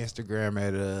motherfucking Instagram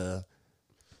at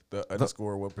The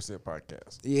underscore 1%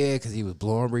 podcast. yeah, because he was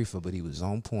blowing reefer, but he was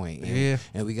on point. And, Yeah.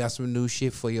 and we got some new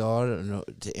shit for y'all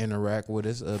to interact with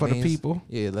us. For the Beans. people.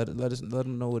 Yeah, let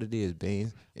them know what it is,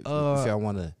 Beans. If y'all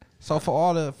want to. So for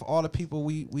all the people,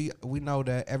 we know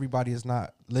that everybody is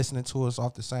not listening to us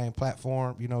off the same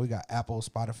platform. We got Apple,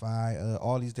 Spotify,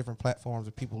 all these different platforms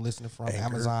that people listening from.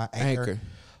 Amazon, Anchor.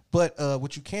 But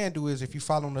what you can do is if you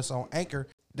following us on Anchor,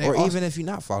 Or even if you're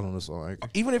not following us on Anchor.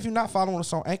 even if you're not following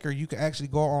us on Anchor, you can actually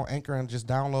go on Anchor and just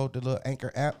download the little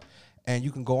Anchor app, and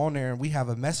you can go on there and we have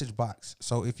a message box.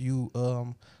 So if you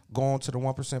go on to the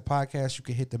 1% podcast, you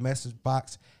can hit the message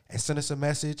box and send us a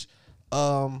message.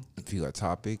 If you got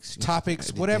topics,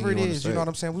 anything Whatever it you wanna is, you say. know what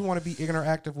I'm saying? We want to be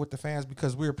interactive with the fans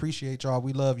because we appreciate y'all.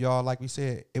 We love y'all. Like we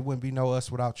said, it wouldn't be no us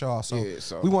without y'all. So, Yeah,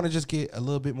 so- we want to just get a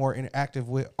little bit more interactive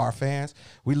with our fans.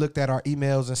 We looked at our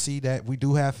emails and see that we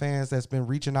do have fans that's been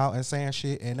reaching out and saying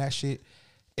shit, and that shit,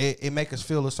 it make us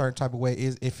feel a certain type of way.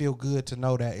 It feel good to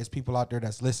know that it's people out there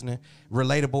that's listening,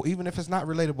 relatable. Even if it's not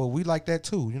relatable, we like that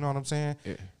too. You know what I'm saying?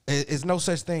 Yeah. It's no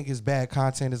such thing as bad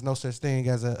content. There's no such thing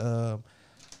as a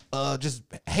just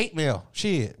hate mail.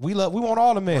 Shit, we want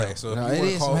all the mail. Right. So No, if it you want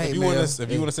is to call, some if hate you want mail. to,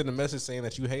 if you want to send a message saying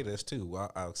that you hate us too,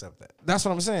 I'll accept that. That's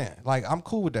what I'm saying. Like I'm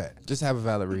cool with that. Just have a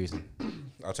valid reason.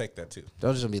 I'll take that too.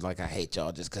 Don't just be like, I hate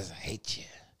y'all just because I hate you.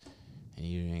 And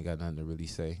you ain't got nothing to really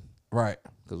say. Right.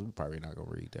 Because we probably not going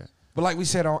to read that. But like we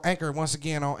said on Anchor, once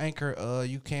again on Anchor,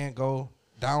 you can go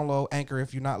download Anchor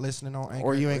if you're not listening on Anchor.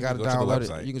 Or you ain't got to go to the download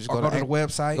website. it. You can just Or go to the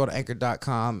website. Go to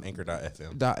anchor.com.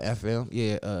 Anchor.fm. .fm.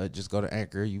 Yeah, just go to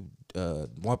Anchor. You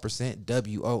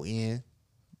 1% WON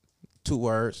 2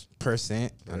 words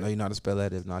percent. I know you know how to spell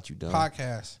that. If not, you don't.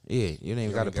 Podcast. Yeah, you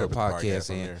ain't got to gotta put put podcast podcast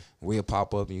on in. there. We'll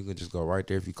pop up and you can just go right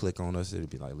there. If you click on us, it'll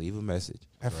be like leave a message.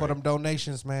 And for them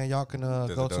donations, man, y'all can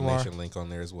There's go a to donation our link on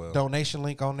there as well. donation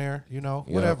link on there. Yeah.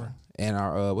 Whatever. And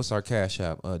our what's our cash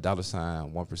app? $1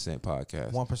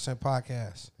 podcast. 1%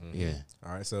 podcast. Yeah.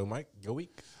 All right. So Mike, your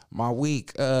week. My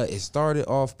week, it started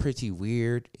off pretty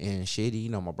weird and shitty. You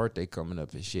know, my birthday coming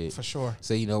up and shit. For sure.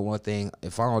 So, you know, one thing,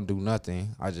 if I don't do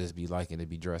nothing, I just be liking to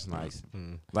be dressed nice.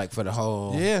 Like for the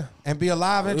whole... Yeah. And be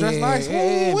alive and dress yeah, nice.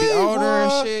 Yeah, Woo-wee, be older boy.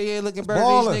 and shit. Yeah, looking better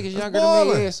Ballin'. than these niggas It's younger than me.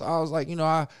 ballin'. Yeah, so I was like, you know,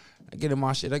 I get in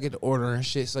my shit. I get to order and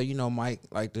shit. So, you know, Mike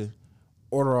like to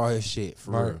order all his shit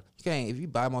for Right. real. You can't, if you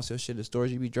buy most of your shit at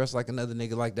stores, you be dressed like another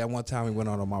nigga like that one time we went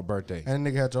on my birthday. And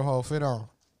nigga had your whole fit on.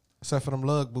 Except for them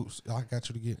lug boots. I got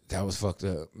you to get. That was fucked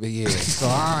up. But yeah, so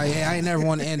I ain't never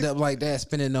want to end up like that,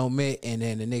 spending no mint, and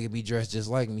then the nigga be dressed just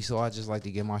like me. So I just like to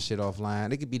get my shit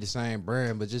offline. It could be the same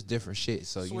brand, but just different shit.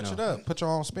 So Switch you it know, up. Put your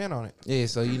own spin on it. yeah.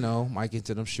 So you know, Mike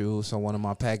into them shoes. So one of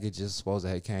my packages supposed to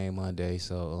have came Monday.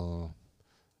 So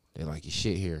they like your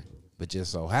shit here, but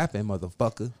just so happened,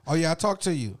 motherfucker, Oh, yeah, I talked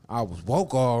to you. I was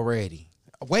woke already.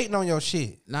 Waiting on your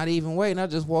shit. Not even waiting. I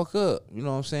just woke up. You know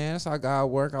what I'm saying? That's how God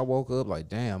work. I woke up like,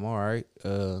 damn, all right.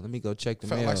 Let me go check the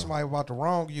Felt mail. like somebody about to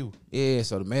wrong you. Yeah,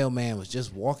 so the mailman was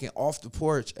just walking off the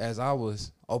porch as I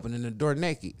was opening the door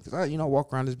naked. Because I,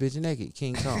 walk around this bitch naked,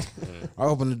 King Kong. I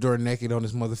opened the door naked on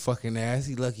his motherfucking ass.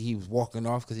 He lucky he was walking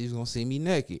off because he was going to see me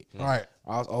naked. Right.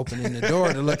 I was opening the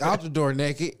door to look out the door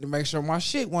naked to make sure my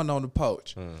shit wasn't on the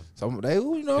porch. So they,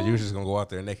 So you was just gonna go out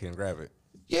there naked and grab it.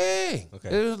 yeah. Okay.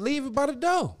 They just leave it by the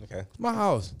door. Okay. It's my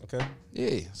house. Okay.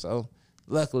 Yeah, so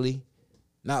luckily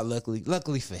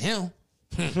for him,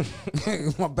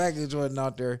 my package wasn't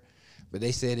out there, but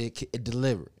they said it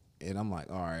delivered. And I'm like,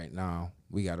 all right, no,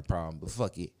 we got a problem, but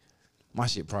fuck it. My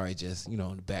shit probably just,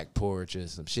 on the back porch or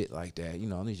some shit like that.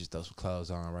 Let me just throw some clothes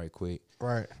on right quick.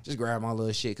 Right. Just grab my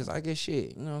little shit, because I get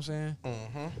shit, you know what I'm saying?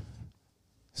 Mm-hmm.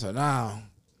 So now,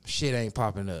 Shit ain't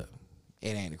popping up. It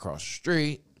ain't across the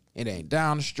street. It ain't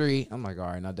down the street. I'm like, all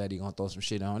right, now daddy gonna throw some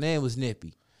shit on. Then it was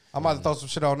nippy. I'm about to throw some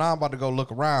shit on now. I'm about to go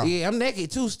look around. Yeah, I'm naked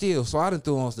too still. So I done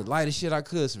threw on the lightest shit I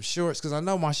could, some shorts, because I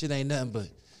know my shit ain't nothing but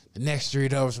the next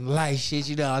street over, some light shit,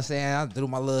 you know what I'm saying? I threw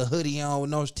my little hoodie on with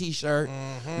no t-shirt,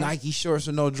 Nike shorts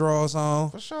with no drawers on,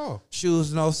 For sure. shoes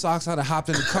with no socks. I done hopped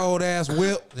in the cold ass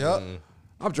whip. Yep.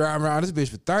 I'm driving around this bitch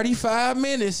for 35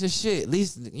 minutes and shit. At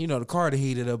least, you know, the car done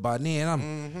heated up by then.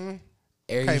 I'm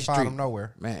every Can't street. find them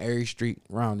nowhere. Man, every street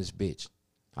around this bitch.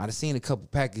 I done seen a couple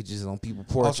packages on people's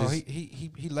porches. Also,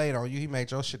 he laid on you. He made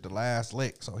your shit the last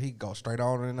lick, so he go straight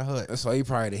on in the hood. So he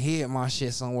probably hid my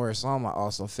shit somewhere. So I'm like,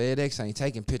 also FedEx ain't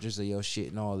taking pictures of your shit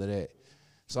and all of that.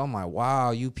 So I'm like,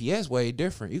 wow, UPS way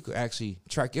different. You could actually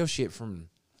track your shit from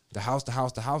the house to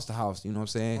house to house to house. You know what I'm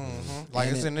saying? Like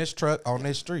And it's then- in this truck on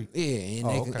this street. Yeah,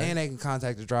 and, they can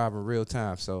contact the driver in real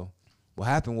time. So what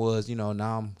happened was, you know,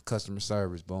 now I'm customer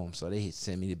service, boom. So they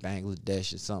send me to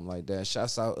Bangladesh or something like that.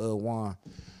 Shouts out Juan.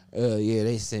 Yeah,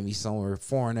 they sent me somewhere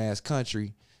foreign ass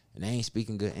country, and they ain't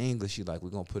speaking good English. You like, we're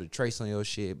gonna put a trace on your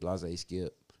shit, blase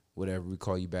skip, whatever. We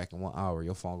call you back in 1 hour.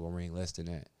 Your phone gonna ring less than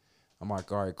that. I'm like,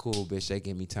 all right, cool, bitch. They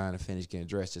give me time to finish getting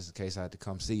dressed just in case I had to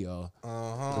come see y'all.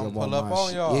 'Cause I want Pull up my on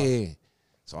shit. y'all. Yeah.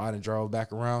 So I done drove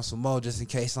back around some more just in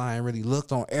case I ain't really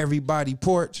looked on everybody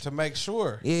porch. To make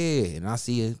sure. Yeah, and I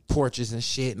see porches and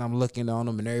shit, and I'm looking on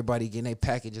them, and everybody getting their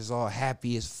packages all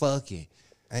happy as fucking.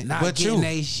 Ain't- Not but getting you.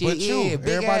 they shit. But you. Yeah, big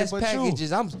Everybody ass but you.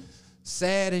 packages. I'm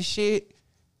sad as shit.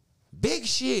 Big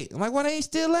shit. I'm like, why they ain't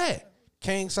still at?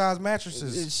 King size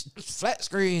mattresses. It's flat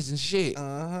screens and shit.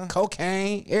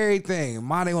 Cocaine, everything.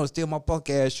 Mom, they want to steal my punk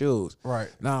ass shoes. Right.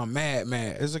 Now I'm mad.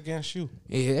 It's against you.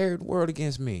 Yeah, every world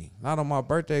against me. Not on my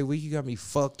birthday week. You got me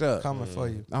fucked up. Coming for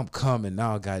you. I'm coming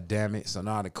now, god damn it. So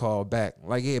now I call back.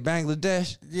 Like, yeah,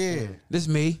 Bangladesh. Yeah. This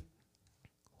me.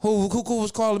 Who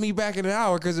was calling me back in an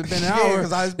hour because it's been an Yeah, hour.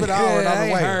 'cause it's been an hour and I on the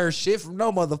ain't way. heard shit from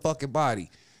no motherfucking body.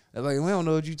 They're like, we don't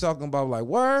know what you talking about. Like,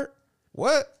 word?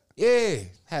 What? Yeah.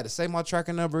 Had to say my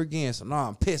tracking number again. So now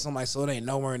I'm pissed. I'm like, so it ain't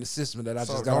nowhere in the system that I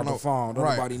So just got on don't the phone. Don't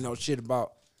right. nobody know shit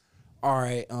about. All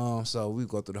right. So we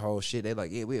go through the whole shit. They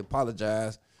like, yeah, we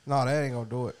apologize. No, that ain't gonna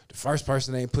do it. The first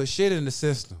person ain't put shit in the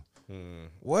system.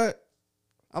 What?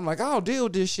 I'm like, I don't deal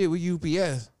with this shit with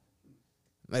UPS.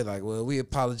 They like, well, we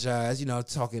apologize, you know,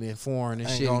 talking in foreign and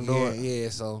Ain't shit. gonna do again. Yeah,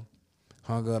 so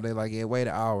hung up. They like, yeah, wait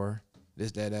an hour.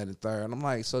 This, that, and the third. And I'm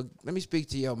like, so let me speak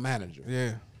to your manager.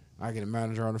 Yeah. I get a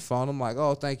manager on the phone. I'm like,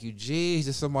 oh, thank you,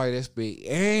 Jesus, somebody that speak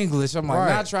English. I'm like, Right.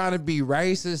 not trying to be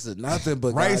racist or nothing,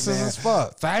 but Racist goddamn, as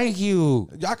fuck. Thank you.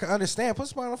 Y'all can understand. Put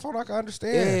somebody on the phone I can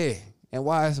understand. Yeah. And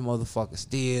why is a motherfucker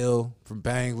still from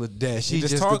Bangladesh? He He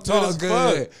just just talk talk, good as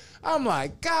good. fuck. I'm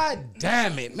like, God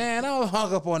damn it, man. I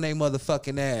hung up on they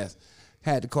motherfucking ass.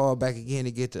 Had to call back again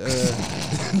to get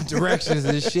the directions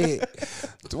and shit.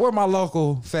 To where my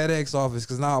local FedEx office,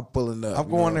 because now I'm pulling up. I'm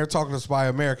you going know? there talking to Spy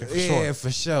American for Yeah, sure.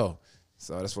 for sure.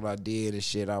 So that's what I did and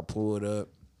shit. I pulled up.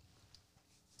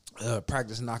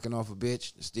 Practice knocking off a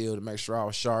bitch still to make sure I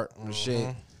was sharp and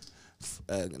shit.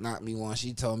 Knocked me one.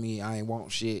 She told me I ain't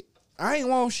want shit. I ain't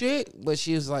want shit, but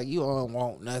she was like, you don't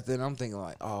want nothing. I'm thinking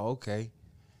like, oh, okay.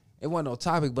 It wasn't no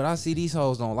topic, but I see these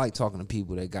hoes don't like talking to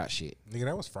people that got shit. Nigga,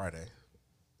 that was Friday.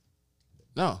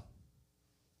 No.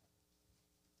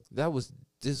 That was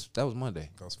Monday.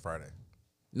 That was Friday.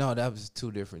 No, that was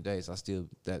 2 different days.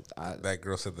 That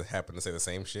girl said that happened to say the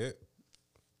same shit.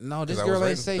 No, this 'Cause girl that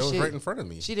ain't say was shit. right in front of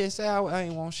me. She didn't say I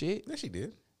ain't want shit. Yeah, she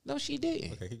did. No, she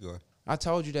didn't. Okay, keep going. I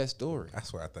told you that story. I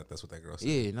swear I thought that's what that girl said.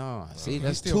 Yeah, no. See, He's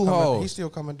that's still 2 coming, hoes. He's still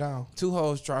coming down. 2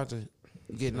 hoes tried to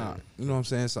get knocked. You know what I'm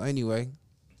saying? So anyway.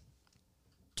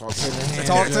 Talk to the hand.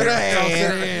 Talk to the hand. Talk to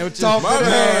the hand. Talk to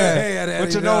the hand.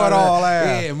 What you know it all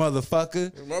ass. Yeah,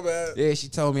 motherfucker. My bad. Yeah, she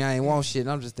told me I ain't want shit. And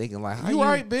I'm just thinking like, how You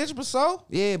right, bitch, but so?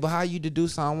 Yeah, but how you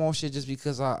deduce I don't want shit just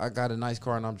because I got a nice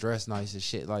car and I'm dressed nice and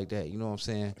shit like that? You know what I'm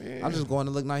saying? I'm just going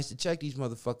to look nice to check these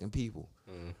motherfucking people.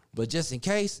 But just in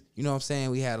case, you know what I'm saying,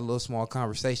 we had a little small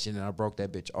conversation and I broke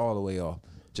that bitch all the way off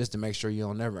just to make sure you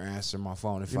don't never answer my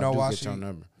phone if You I know do why get she? your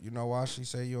number. You know why she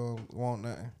say you don't want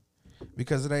nothing?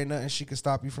 Because it ain't nothing she can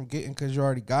stop you from getting because you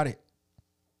already got it.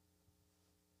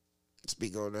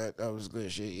 Speak on that. That was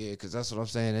good shit, yeah, because that's what I'm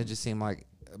saying. It just seemed like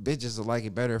bitches would like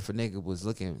it better if a nigga was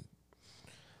looking,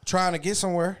 Trying to get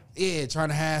somewhere. yeah, trying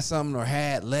to have something or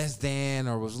had less than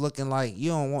or was looking like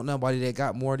you don't want nobody that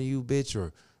got more than you, bitch,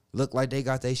 or look like they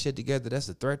got their shit together. That's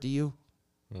a threat to you.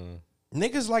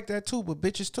 Niggas like that too, but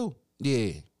bitches too.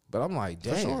 Yeah. But I'm like,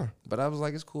 damn. sure. But I was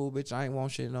like, it's cool, bitch. I ain't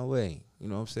want shit no way. You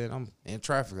know what I'm saying? I'm in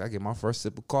traffic. I get my first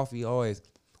sip of coffee, always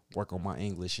work on my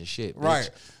English and shit. Bitch. Right.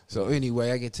 So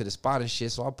anyway, I get to the spot and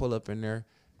shit. So I pull up in there.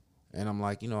 And I'm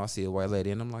like, I see a white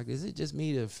lady, and I'm like, is it just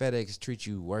me that FedEx treat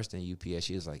you worse than UPS?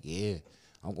 She was like, yeah,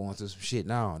 I'm going through some shit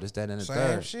now. This, that, and the Same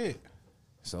third. shit.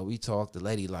 So we talked. The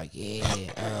lady like,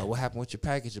 what happened with your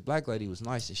package? The black lady was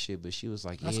nice and shit, but she was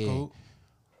like, That's cool.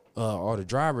 or the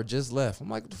driver just left. I'm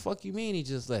like, what the fuck you mean he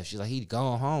just left? She's like, he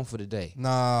gone home for the day.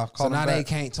 Nah, So call now him they back.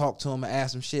 can't talk to him and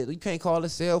ask him shit. You can't call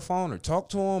his cell phone or talk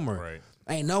to him or Right.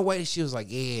 ain't no way. She was like,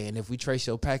 yeah, and if we trace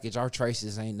your package, our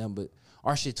traces ain't nothing but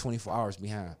our shit 24 hours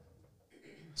behind.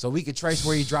 So we could trace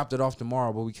where he dropped it off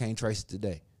tomorrow, but we can't trace it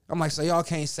today. I'm like, so y'all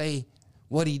can't say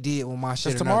what he did with my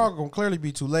shit. Because or tomorrow nothing. gonna clearly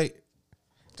be too late.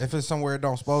 If it's somewhere it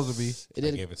don't supposed to be. It I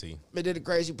did, give it to you. but then the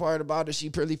crazy part about it, she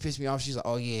really pissed me off. She's like,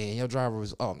 oh yeah, your driver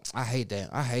was, I hate that.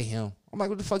 I hate him. I'm like,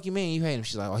 what the fuck you mean you hate him?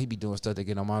 She's like, oh, he be doing stuff that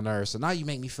get on my nerves. So now you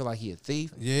make me feel like he a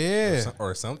thief Yeah.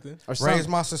 Or something. or something. Raise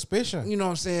my suspicion. You know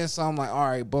what I'm saying? So I'm like, all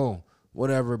right, boom,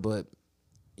 whatever. But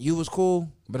you was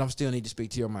cool, but I'm still need to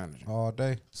speak to your manager. All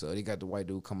day. So they got the white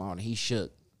dude come out and he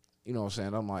shook. You know what I'm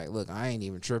saying? I'm like, look, I ain't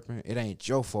even tripping. It ain't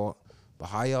your fault. But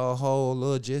how y'all whole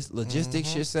logistics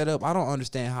shit set up, I don't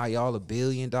understand how y'all $1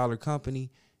 billion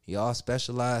company, y'all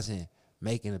specialize in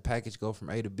making a package go from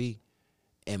A to B.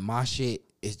 And my shit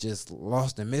is just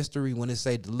lost in mystery when it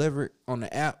say delivered on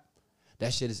the app.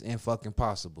 That shit is fucking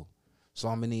possible. So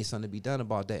I'm gonna need something to be done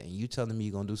about that. And you telling me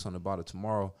you're gonna do something about it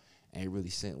tomorrow ain't really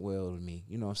sent well to me.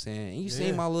 You know what I'm saying? And you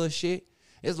seen my little shit.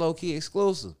 It's low key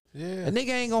exclusive. Yeah. A nigga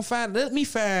ain't gonna let me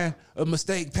find a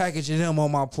mistake packaging them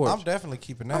on my porch. I'm definitely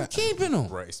keeping that. I'm keeping them.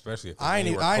 Right. Especially if I ain't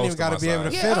anywhere even close gotta my be able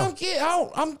to size. fit 'em.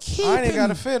 I'm keeping. I ain't even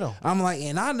gotta fit them. I'm like,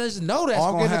 and I just know that's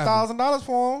I'm gonna getting happen. $1,000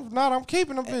 for them. Not I'm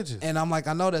keeping them bitches. And I'm like,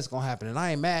 I know that's gonna happen. And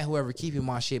I ain't mad whoever keeping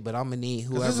my shit, but I'm gonna need it's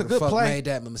whoever a the good fuck play. made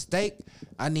that mistake.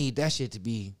 I need that shit to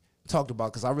be talked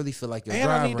about because I really feel like your And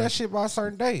driver. I need that shit by a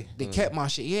certain day. They kept my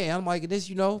shit. Yeah, I'm like,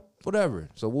 this, whatever.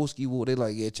 So Wooski Woo, they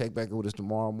like, yeah, check back with us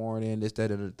tomorrow morning, this,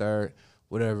 that, and the third,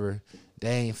 whatever. They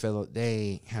ain't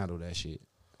handle that shit.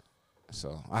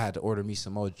 So I had to order me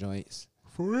some more joints.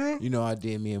 For real? I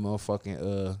did me a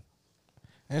motherfucking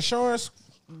Insurance,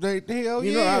 hell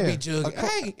You yeah. know, I be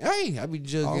jugging. Hey, I be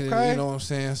jugging. Okay. You know what I'm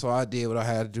saying? So I did what I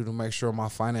had to do to make sure my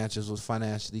financials was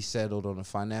financially settled on the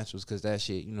financials because that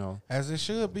shit, As it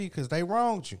should be, because they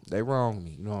wronged you. they wronged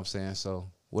me. You know what I'm saying? So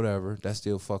whatever. That's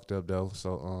still fucked up though.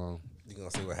 So You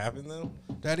gonna see what happened though?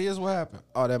 That is what happened.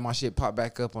 all that my shit popped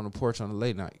back up on the porch on the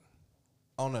late night.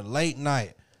 On a late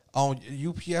night, on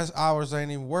UPS hours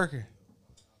ain't even working.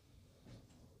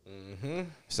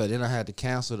 So then I had to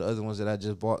cancel the other ones that I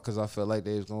just bought because I felt like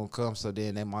they was gonna come. So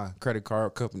then my credit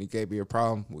card company gave me a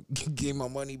problem with getting my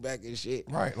money back and shit.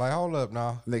 Right, like hold up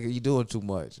now. Nigga, you doing too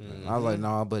much. I was like,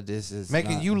 nah, but this is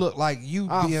Making not- you look like you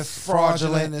I'm being fraudulent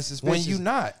fraudulent and suspicious. when you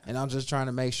not. And I'm just trying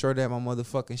to make sure that my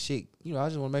motherfucking shit, I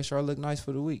just want to make sure I look nice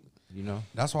for the week,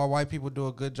 That's why white people do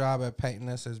a good job at painting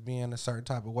us as being a certain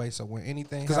type of way. So when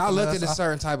anything, Because I happen to look us at a out-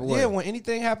 certain type of way. Yeah, when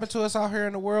anything happen to us out here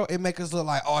in the world, it make us look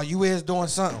like, oh, you is doing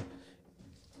something.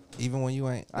 Even when you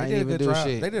ain't. I They ain't did a even good do job.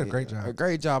 shit. They did a great job. A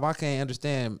great job. I can't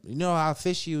understand. You know how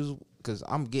fish use, because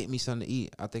I'm getting me something to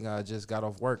eat. I think I just got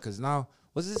off work because now,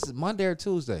 was this Monday or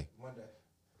Tuesday? Monday.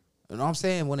 You know what I'm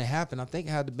saying? When it happened, I think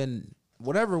it had to been,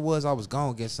 whatever it was, I was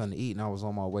going to get something to eat and I was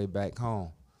on my way back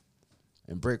home.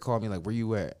 And Britt called me like, where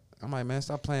you at? I'm like, man,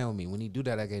 stop playing with me. When he do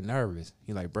that, I get nervous.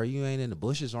 He like, bro, you ain't in the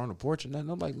bushes or on the porch or nothing.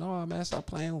 I'm like, no, man, stop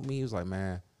playing with me. He was like,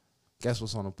 man, guess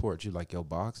what's on the porch? You like your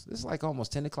box? It's like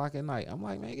almost 10 o'clock at night. I'm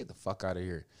like, man, get the fuck out of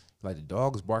here. Like the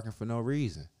dog was barking for no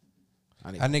reason.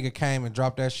 That nigga came and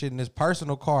dropped that shit in his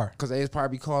personal car. Because they was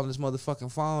probably calling his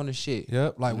motherfucking phone and shit.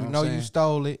 Yep. Like, we what know I'm you saying?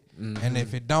 stole it. And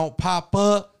if it don't pop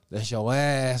up, That's your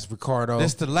ass, Ricardo.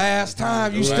 this the last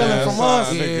time you Last stealing from us.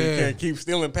 time. You Yeah. can't keep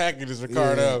stealing packages,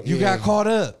 Ricardo. You got caught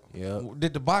up. Yep.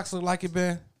 Did the box look like it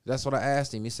been? That's what I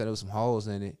asked him. He said there was some holes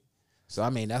in it. So, I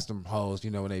mean, that's them hoes,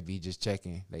 when they be just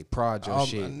checking. They prod your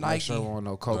shit. Make Nike. sure there wasn't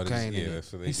no cocaine in it.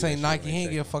 He say Nike. He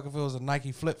ain't give a fuck if it was a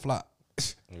Nike flip flop.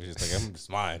 He was just like, I'm just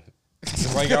mine.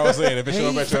 Just like y'all was saying, if it show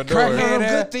up at your door. crackhead Them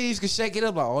ass. good thieves can shake it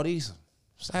up like, oh, these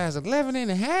size 11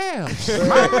 and a half.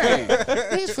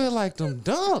 Man, these feel like them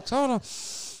dunks. Hold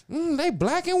on. They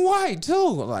black and white, too.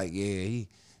 Like,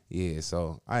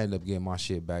 so I ended up getting my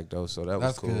shit back, though, so that was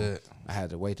That's cool. good. I had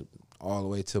to wait all the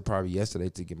way till probably yesterday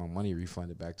to get my money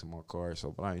refunded back to my card,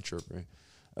 so, but I ain't tripping.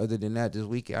 Other than that, this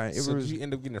week, So did you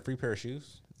end up getting a free pair of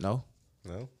shoes? No,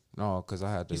 No? because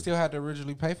I had to. He still had to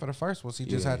originally pay for the first ones. He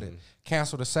just had to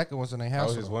cancel the second ones and they I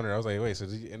was house just wondering. I was like, wait, so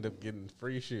did you end up getting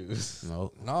free shoes?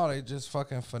 No, No, they just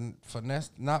fucking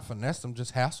not finessed them,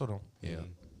 just hassled them. yeah,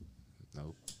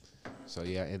 nope. So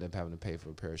yeah, I ended up having to pay for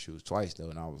a pair of shoes twice though,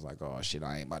 and I was like, oh shit,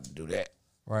 I ain't about to do that.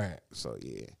 Right. So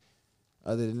yeah.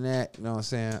 Other than that, you know what I'm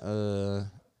saying?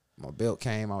 My belt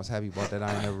came. I was happy about that.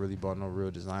 I ain't never really bought no real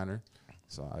designer,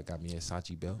 so I got me a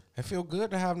Sachi belt. It feel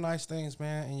good to have nice things,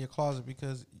 man, in your closet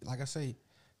because, like I say,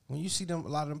 when you see them, a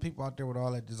lot of them people out there with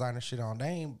all that designer shit on, they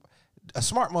ain't a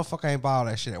smart motherfucker ain't buy all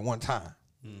that shit at one time.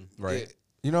 Right.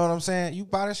 You know what I'm saying? You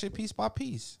buy that shit piece by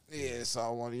piece. Yeah, so I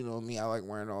want, me, I like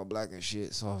wearing all black and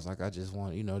shit. So I was like, I just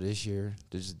want, this year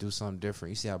to just do something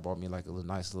different. You see, I bought me like a little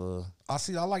nice little. I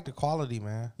like the quality,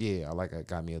 man. Yeah, I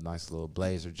got me a nice little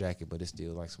blazer jacket, but it's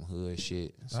still like some hood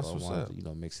shit. So That's I what's wanted up.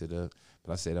 to, mix it up.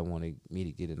 But I said I wanted me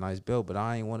to get a nice belt, but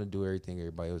I ain't want to do everything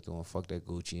everybody was doing. Fuck that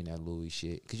Gucci and that Louis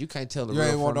shit. Because you can't tell the You real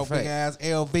ain't want from no the big fake. ass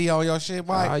LB on your shit,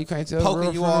 Mike. Nah, you can't tell the poking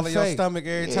real you from all the in your fake. stomach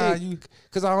every Yeah, time you.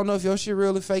 Because I don't know if your shit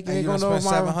really fake. You And ain't you gonna done know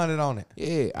spent if my $700 on it.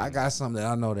 Yeah, I got something that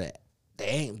I know that they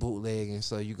ain't bootlegging,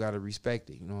 so you gotta respect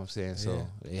it. You know what I'm saying? So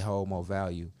they hold more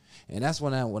value, and that's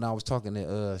when I was talking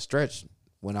to Stretch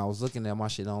when I was looking at my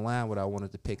shit online, what I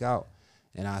wanted to pick out,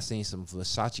 and I seen some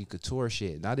Versace couture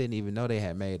shit, and I didn't even know they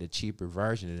had made a cheaper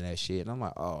version of that shit, and I'm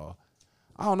like, oh,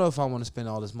 I don't know if I want to spend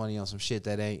all this money on some shit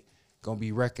that ain't gonna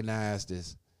be recognized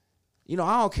as. I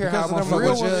don't care Because how of them motherfuckers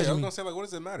real judge ones, I was me. gonna say, like, what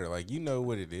does it matter? Like, you know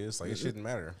what it is. Like, it shouldn't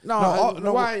matter. No,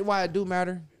 Why it do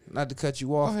matter? Not to cut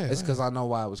you off. Go ahead, It's because I know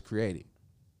why it was created.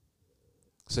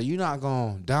 So you're not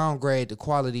gonna downgrade the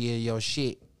quality of your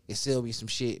shit and sell me some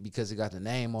shit because it got the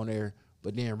name on there,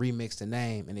 but then remix the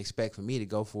name and expect for me to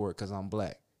go for it because I'm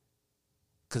black.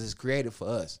 Because it's created for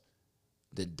us.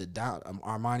 The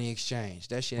Armani Exchange.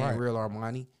 That shit ain't Right. real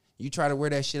Armani. You try to wear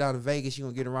that shit out in Vegas, you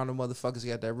gonna get around the motherfuckers who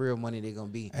got that real money they gonna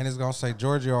be. And it's gonna say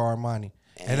Giorgio Armani.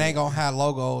 And they ain't gonna have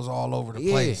logos all over the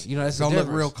Yeah, place. that's It's the gonna look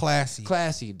difference. real classy.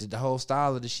 Classy. The whole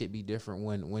style of the shit be different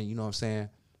when you know what I'm saying.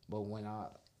 But when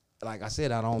like I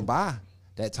said, I don't buy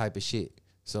that type of shit.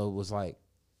 So it was like,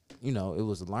 it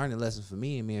was a learning lesson for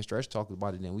me. And me and Stretch talked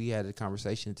about it, and we had a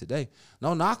conversation today.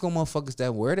 No knock on motherfuckers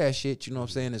that wear that shit. You know what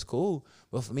I'm saying? It's cool.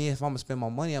 But for me, if I'm gonna spend my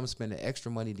money, I'm gonna spend the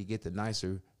extra money to get the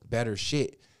nicer, better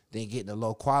shit than getting the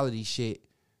low quality shit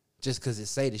just because it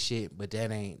say the shit, but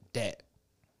that ain't that.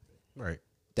 Right.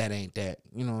 That ain't that.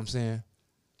 You know what I'm saying?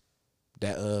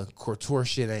 That couture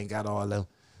shit ain't got all them.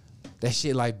 That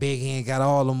shit like Big ain't got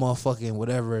all the motherfucking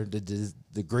whatever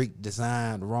the Greek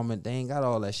design, the Roman. They ain't got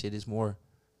all that shit. It's more,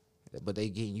 but they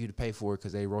getting you to pay for it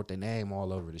because they wrote their name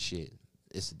all over the shit.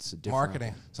 It's a different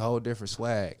Marketing. It's a whole different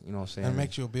swag. You know what I'm saying? And it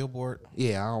makes you a billboard.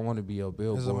 Yeah, I don't want to be a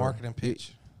billboard. It's a marketing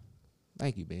pitch.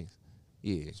 Thank you, Biggs.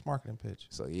 Yeah. It's a marketing pitch.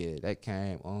 So yeah, that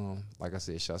came. Like I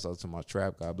said, shouts out to my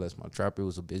trap. God bless my trap. It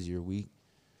was a busier week.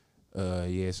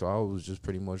 Yeah. So I was just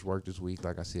pretty much worked this week.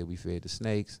 Like I said, we fed the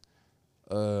snakes.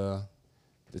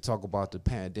 To talk about the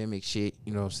pandemic shit.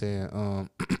 You know what I'm saying?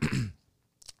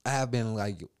 I have been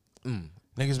like,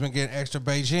 Niggas been getting extra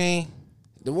Beijing.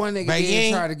 the one nigga Beijing?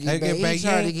 did try to They get, get he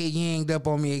tried to Beijing? get yinged up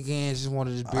on me again. Just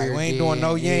wanted his All right, beard. we ain't doing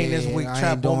no yang this week.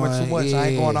 Trap woman too much. I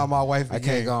ain't going on my wife I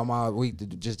again. can't go on my week to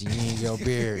just to ying your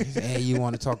beard. And you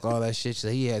want to talk all that shit. So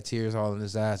he had tears all in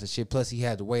his eyes and shit. Plus he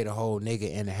had to wait a whole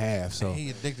nigga and a half. So He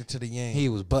addicted to the yang. he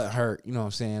was butt hurt. You know what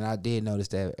I'm saying? I did notice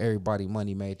that everybody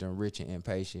money made them rich and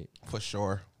impatient. For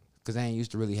sure. Because they ain't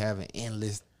used to really having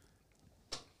endless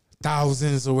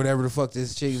thousands or whatever the fuck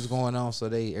this shit is going on. So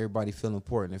everybody feel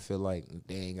important and feel like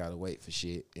they ain't got to wait for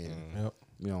shit. And,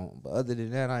 Yep. but other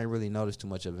than that, I ain't really noticed too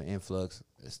much of an influx.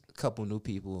 It's a couple new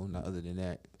people. Not other than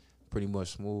that, pretty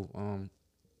much smooth.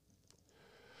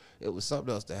 It was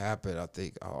something else that happened. I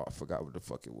think. Oh, I forgot what the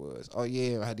fuck it was. Oh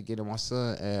yeah, I had to get in my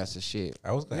son ass and shit.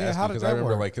 I was gonna Yeah, ask how you did because I that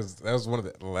remember work? like because that was one of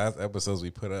the last episodes we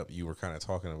put up. You were kind of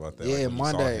talking about that. Yeah, like, when you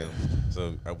saw Monday. him.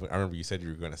 So I remember you said you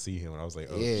were gonna see him, and I was like,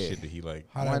 oh Yeah. shit, did he like?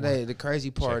 How that One day, work? the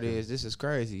crazy part Check him. is this is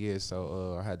crazy. Yeah,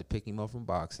 so I had to pick him up from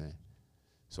boxing.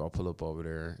 So I pull up over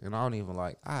there, and I don't even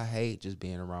I hate just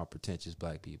being around pretentious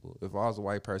black people. If I was a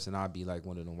white person, I'd be like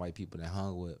one of them white people that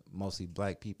hung with mostly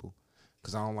black people.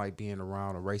 Because I don't like being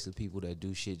around a race of people that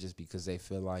do shit just because they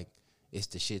feel like it's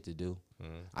the shit to do.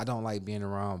 I don't like being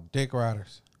around Dick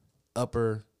riders.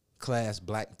 upper class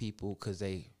black people because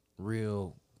they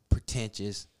real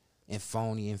pretentious and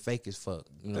phony and fake as fuck.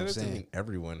 You know That what I'm doesn't saying? mean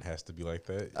everyone has to be like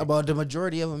that. About the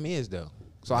majority of them is though.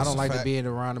 So I That's don't a like to fact. be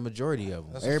around the majority of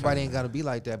them. That's a Everybody fact. ain't got to be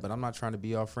like that, but I'm not trying to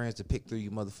be all friends to pick through you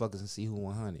motherfuckers and see who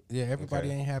 100. Yeah, everybody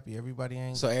Okay. ain't happy. Everybody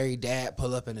ain't. So every dad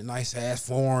pull up in a nice ass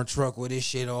foreign truck with his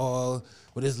shit all,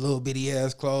 with his little bitty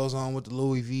ass clothes on with the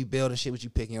Louis V belt and shit. What you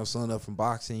picking your son up from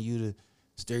boxing? You the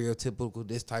stereotypical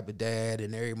this type of dad,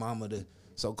 and every mama the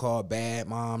so-called bad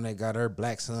mom that got her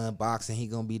black son boxing. He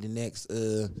gonna be the next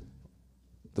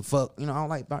the fuck. You know, I don't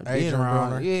like being Adrian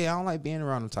around. Broner. Yeah, I don't like being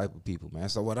around them type of people, man.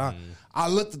 So what I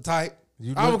look the type.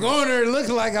 I was going there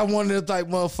looking like I'm one of the type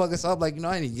motherfuckers. So I'm like,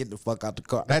 I ain't even getting the fuck out the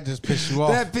car. That just pissed you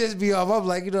off. That pissed me off. I'm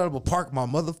like, I'm gonna park my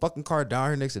motherfucking car down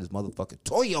here next to this motherfucking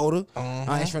Toyota.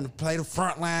 I ain't trying to play the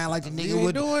front line like the You nigga ain't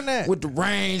with doing that. with the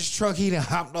Range truck. He done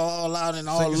hopped all out and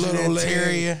all Second little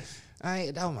interior.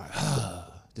 area. I'm like,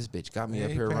 this bitch got me Yeah,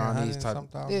 up he here paying around these 100 type,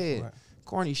 something thousand for it.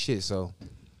 corny shit. So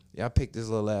yeah, I picked this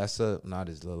little ass up. Not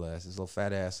this little ass, this little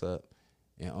fat ass up,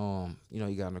 and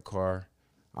he got in the car.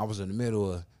 I was in the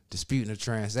middle of disputing the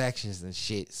transactions and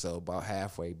shit. So about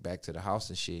halfway back to the house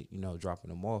and shit, dropping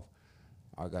them off,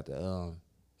 I got to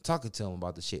talking to him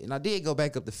about the shit. And I did go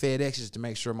back up to FedEx just to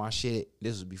make sure my shit,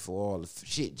 this was before all the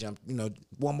shit jumped,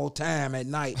 one more time at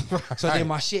night. So then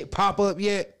my shit pop up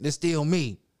yet, it's still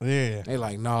me. Yeah. They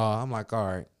like, nah. I'm like, all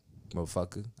right,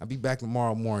 motherfucker. I'll be back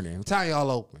tomorrow morning. What time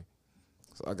y'all open?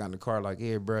 So I got in the car like,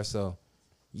 yeah, bruh, so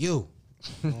you.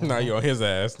 Now you on his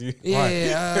ass.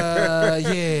 Yeah,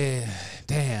 yeah.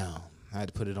 Damn. I had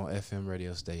to put it on FM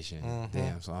radio station.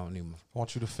 Damn, so I don't even. I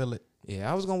want you to feel it.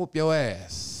 Yeah, I was gonna whoop your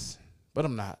ass, but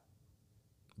I'm not.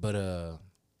 But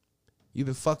you've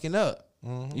been fucking up,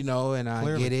 and I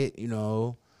Clearly. get it.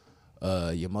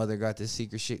 Your mother got this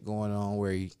secret shit going on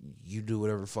where you do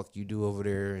whatever the fuck you do over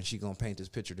there, and she gonna paint this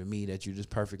picture to me that you this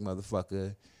perfect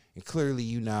motherfucker, and clearly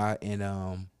you not.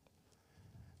 And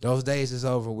those days is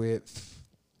over with,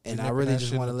 and I nipping really that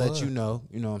just shit want to in the let bud. you know.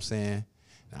 You know what I'm saying?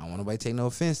 I don't want nobody to take no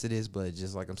offense to this, but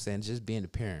just like I'm saying, just being a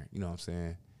parent. You know what I'm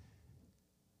saying?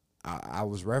 I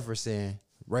was referencing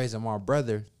raising my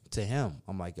brother to him.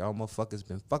 I'm like, y'all motherfuckers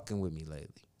been fucking with me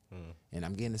lately. And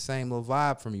I'm getting the same little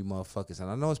vibe from you motherfuckers. And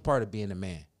I know it's part of being a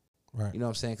man. Right. You know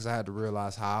what I'm saying? Because I had to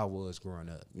realize how I was growing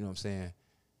up. You know what I'm saying?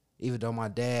 Even though my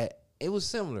dad, it was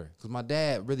similar. Because my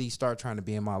dad really started trying to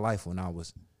be in my life when I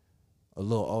was a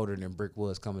little older than Brick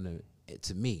was coming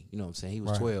to me. You know what I'm saying? He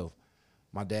was Right. 12.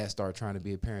 My dad started trying to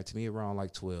be a parent to me around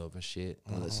like 12 and shit.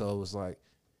 So it was like,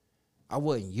 I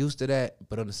wasn't used to that,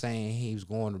 but I'm saying he was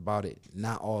going about it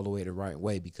not all the way the right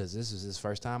way because this is his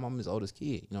first time. I'm his oldest kid.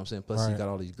 You know what I'm saying? Plus he Right. got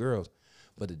all these girls.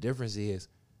 But the difference is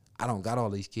I don't got all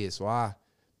these kids, so I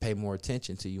pay more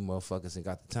attention to you motherfuckers and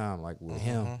got the time. Like with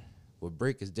him, with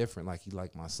Brick is different. Like he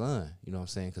like my son. You know what I'm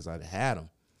saying? Because I had him.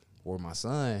 Or my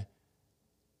son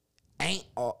ain't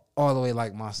all the way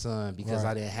like my son because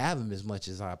Right. I didn't have him as much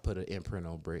as I put an imprint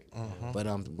on Brick. But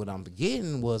what I'm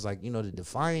getting was like, the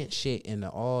defiant shit and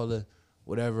all the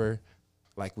whatever.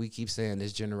 Like we keep saying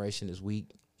this generation is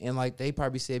weak. And like they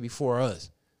probably said before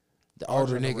us, the Our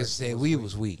older generation niggas said was we weak.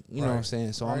 was weak. You know what I'm Right.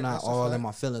 saying? So Right, I'm not that's a all in fact.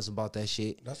 my feelings about that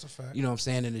shit. That's a fact. You know what I'm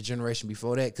saying? In the generation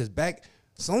before that. Because back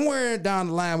somewhere down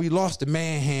the line, we lost the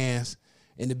man hands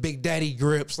and the big daddy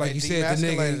grips. Like They you said, the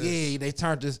nigga, demasculated us. they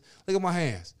turned this. Look at my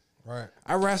hands. Right.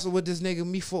 I wrestled with this nigga.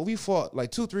 We fought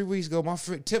like 2-3 weeks ago. My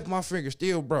tip of my finger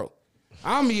still broke.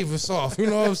 I'm even soft. You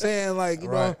know what I'm saying? Like, you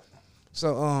know. Right.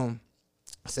 So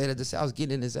I said that to say I was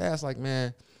getting in his ass like,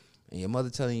 man, and your mother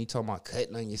telling you talking about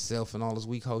cutting on yourself and all this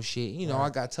weak hoe shit. I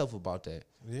got tough about that.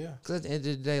 Yeah. Cause at the end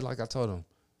of the day, like I told him,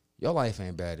 your life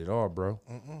ain't bad at all, bro.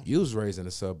 You was raised in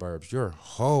the suburbs your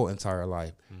whole entire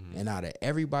life. And out of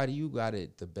everybody, you got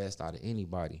it the best out of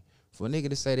anybody. For a nigga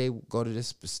to say they go to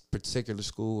this particular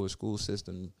school or school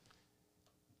system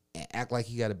and act like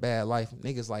he got a bad life,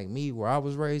 niggas like me, where I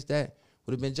was raised at,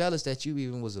 would have been jealous that you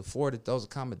even was afforded those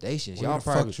accommodations. Y'all Y'all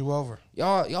probably fucked you over.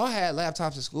 y'all had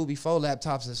laptops in school before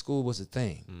laptops in school was a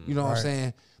thing. You know what I'm Right.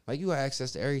 saying? Like you got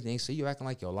access to everything. So you acting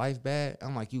like your life bad.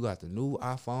 I'm like, you got the new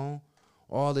iPhone,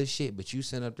 all this shit, but you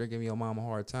sitting up there giving your mom a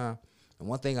hard time. And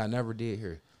one thing I never did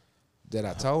here that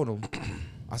I told him,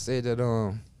 I said that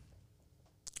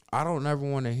I don't ever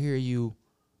want to hear you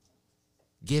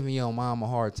giving your mom a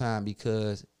hard time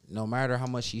because no matter how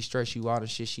much she stress you out and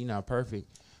shit, she not perfect,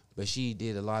 but she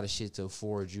did a lot of shit to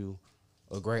afford you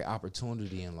a great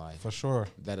opportunity in life For sure.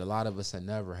 that a lot of us have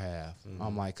never have.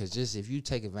 I'm like, cause just if you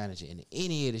take advantage of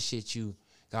any of the shit you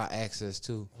got access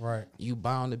to, Right. you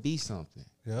bound to be something.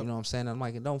 Yep. You know what I'm saying? I'm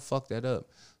like, and don't fuck that up.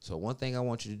 So one thing I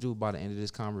want you to do by the end of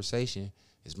this conversation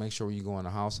is make sure when you go in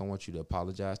the house, I want you to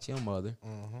apologize to your mother,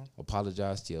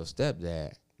 apologize to your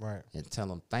stepdad, Right. and tell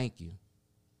them thank you.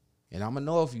 And I'm gonna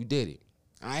know if you did it.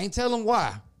 I ain't telling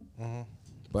why,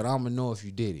 but I'm gonna know if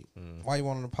you did it Why you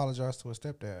want to apologize to a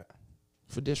stepdad?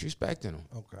 for disrespecting him.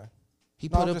 Okay. He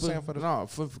No, put I'm up just saying for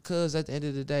the- because at the end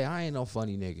of the day, I ain't no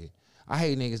funny nigga. I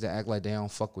hate niggas that act like they don't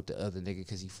fuck with the other nigga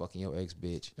because he fucking your ex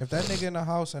bitch. If that nigga in the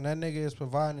house and that nigga is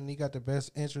providing and he got the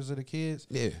best interests of the kids,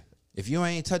 Yeah. If you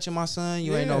ain't touching my son,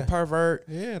 you ain't no Yeah. pervert.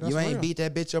 Yeah, that's you ain't real. beat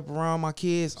that bitch up around my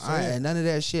kids. And none of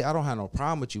that shit. I don't have no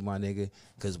problem with you, my nigga.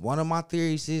 Because one of my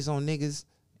theories is on niggas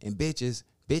and bitches.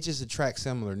 Bitches attract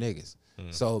similar niggas.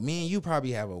 So me and you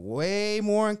probably have a way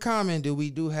more in common than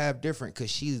we do have different, because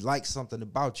she likes something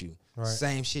about you. Right.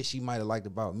 Same shit she might have liked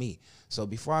about me. So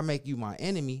before I make you my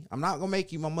enemy, I'm not gonna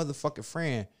make you my motherfucking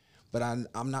friend, but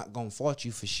I'm not gonna fault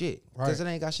you for shit, because Right.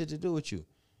 it ain't got shit to do with you.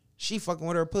 She fucking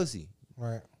with her pussy.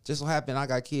 Right. Just so happen I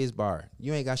got kids by her.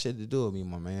 You ain't got shit to do with me,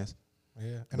 my man. Yeah.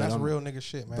 And But that's I'm- real nigga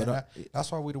shit, man. but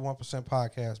That's why we the 1%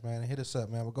 podcast, man. Hit us up,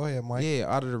 man. But go ahead, Mike.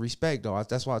 Yeah, out of the respect though.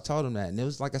 That's why I told him that. And it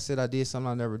was like I said, I did something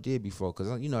I never did before.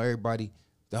 Cause you know, everybody,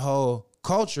 the whole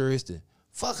culture is to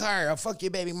fuck her or fuck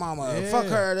your baby mama. Or fuck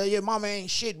Yeah. her. Your mama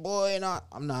ain't shit, boy. And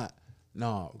I'm not.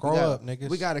 No. Grow up, niggas.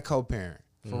 We got a co-parent.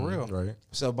 For real. Right.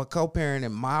 So, but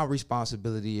co-parenting, my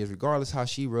responsibility is, regardless how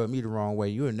she rubbed me the wrong way,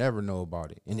 you'll never know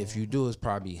about it. And if you do, it's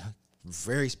probably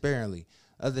very sparingly.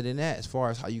 Other than that, as far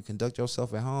as how you conduct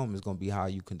yourself at home, is going to be how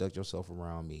you conduct yourself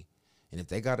around me. And if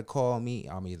they got to call me,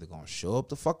 I'm either going to show up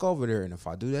the fuck over there. And if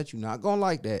I do that, you're not going to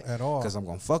like that. At all. Because I'm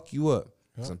going to fuck you up.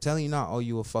 Because Yep. I'm telling you now, I owe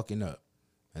you a fucking up.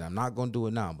 And I'm not going to do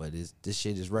it now, but this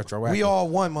shit is retroactive. We all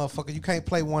one, motherfucker. You can't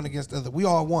play one against the other. We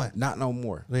all one. Not no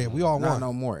more. Yeah, we all Not one.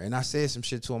 no more. And I said some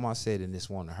shit to him. I said, in this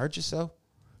one, to hurt yourself?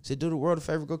 I said, do the world a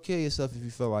favor, go kill yourself if you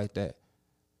feel like that.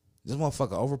 This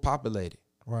motherfucker overpopulated.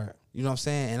 Right. You know what I'm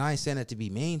saying? And I ain't saying that to be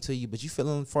mean to you, but you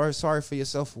feeling sorry for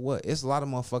yourself for what? It's a lot of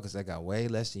motherfuckers that got way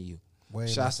less than you. Way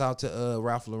Shouts out to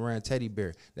Ralph Lauren Teddy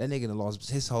Bear. That nigga done lost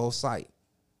his whole sight.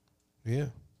 Yeah.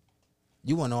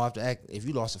 You want to know after act if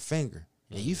you lost a finger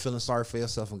and you feeling sorry for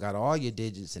yourself and got all your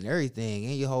digits and everything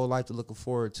and your whole life to looking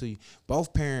forward to you.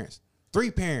 Both parents,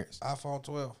 3 parents. iPhone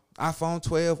 12. iPhone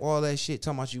 12, all that shit,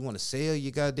 talking about you want to sell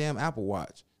your goddamn Apple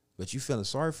Watch. But you feeling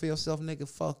sorry for yourself, nigga?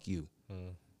 Fuck you.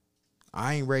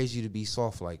 I ain't raised you to be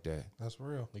soft like that. That's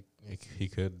real. He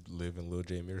could live in Lil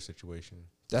J Mirror situation.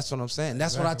 That's what I'm saying.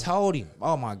 That's what I told him.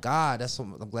 Oh, my God. That's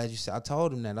what I'm glad you said. I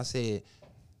told him that. I said,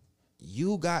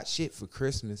 you got shit for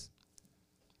Christmas.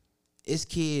 It's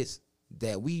kids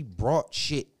that we brought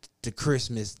shit to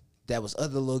Christmas that was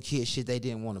other little kid shit they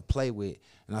didn't want to play with.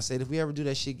 And I said, if we ever do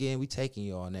that shit again, we taking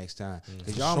y'all next time.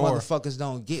 Because y'all sure. motherfuckers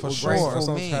don't get For what sure. I'm grateful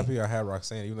so mean. happy I had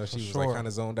Roxanne, even though she was sure. like kind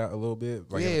of zoned out a little bit,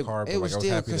 like in Yeah, the car. But it was like, I was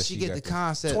still happy because that she she get got the this.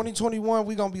 concept. 2021,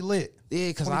 we gonna be lit. Yeah,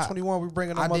 because 2021, we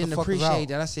bringing them I didn't motherfuckers appreciate out.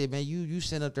 that. I said, man, you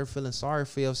sitting up there feeling sorry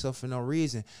for yourself for no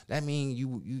reason. That means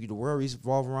you the world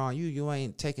revolve around you. You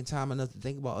ain't taking time enough to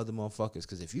think about other motherfuckers.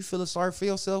 Because if you feeling sorry for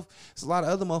yourself, there's a lot of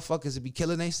other motherfuckers that be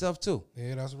killing themselves too.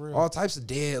 Yeah, that's real. All types of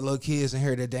dead little kids in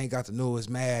here that they ain't got to know is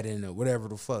mad and whatever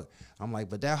the fuck. I'm like,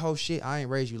 but that whole shit, I ain't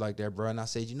raised you like that, bro. And I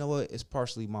said, you know what? It's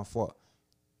partially my fault.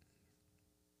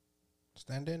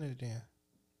 Stand in it then.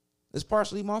 It's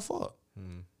partially my fault.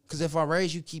 Because if I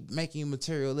raise you, keep making you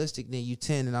materialistic, then you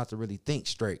tend not to really think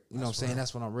straight. You know what I'm saying?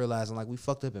 That's when I'm realizing, like, we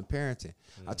fucked up in parenting.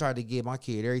 I tried to give my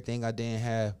kid everything I didn't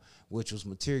have, which was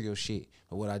material shit.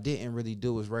 But what I didn't really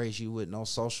do was raise you with no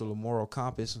social or moral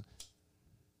compass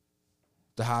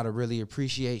to how to really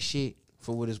appreciate shit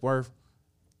for what it's worth.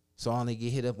 So I only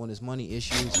get hit up on his money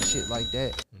issues and shit like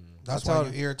that. That's I why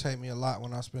told you irritate me a lot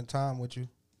when I spend time with you.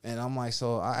 And I'm like,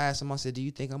 so I asked him, I said, do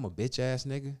you think I'm a bitch ass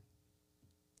nigga?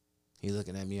 He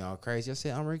looking at me all crazy. I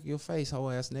said, I'm wrecking your face, hoe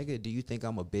ass nigga. Do you think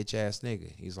I'm a bitch ass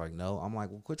nigga? He's like, no. I'm like,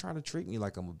 well, quit trying to treat me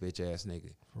like I'm a bitch ass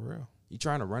nigga. For real. You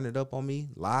trying to run it up on me?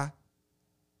 Lie?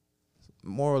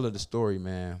 Moral of the story,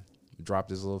 man. Dropped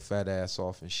his little fat ass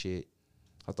off and shit.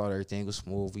 I thought everything was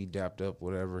smooth. We dapped up,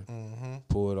 whatever.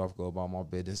 Pull it off, go about my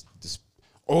business. Just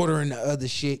ordering the other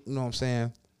shit, you know what I'm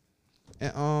saying?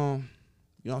 And, you know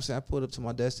what I'm saying? I pulled up to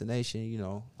my destination, you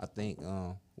know. I think,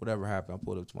 whatever happened, I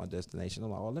pulled up to my destination.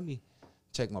 I'm like, oh, let me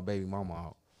check my baby mama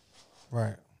out.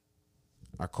 Right.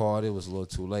 I called. It was a little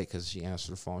too late because she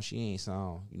answered the phone. She ain't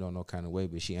sound, you know, no kind of way,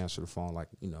 but she answered the phone like,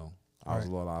 you know, I was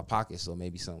a little out of pocket, so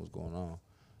maybe something was going on.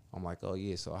 I'm like, oh,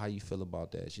 yeah, so how you feel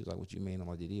about that? She was like, what you mean? I'm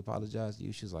like, did he apologize to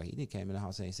you? She was like, he didn't came in the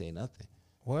house and ain't say nothing.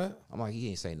 What? I'm like, he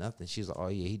ain't say nothing. She was like, oh,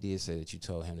 yeah, he did say that you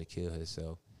told him to kill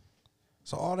himself.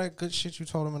 So all that good shit you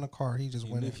told him in the car, he just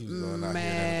went in. If he was going out here,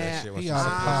 none of that shit. Once he you out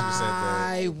said of that, you said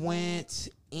that. I went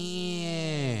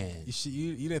in.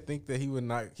 You didn't think that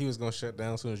he was gonna shut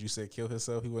down as soon as you said kill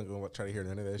himself. He wasn't gonna try to hear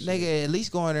none of that shit. Nigga, at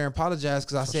least go in there and apologize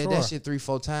because I said sure. that shit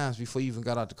 3-4 times before you even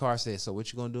got out the car. I said, so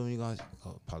what you gonna do when you gonna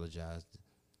apologize?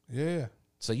 Yeah.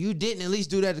 So you didn't at least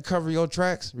do that to cover your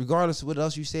tracks, regardless of what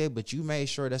else you said, but you made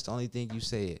sure that's the only thing you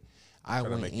said. I Trying to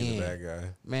went make you the in. bad guy.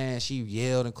 Man, she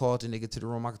yelled and called the nigga to the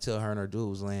room. I could tell her and her dude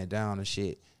was laying down and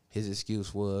shit. His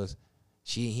excuse was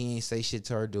he ain't say shit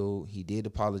to her dude. He did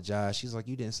apologize. She's like,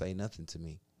 you didn't say nothing to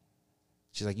me.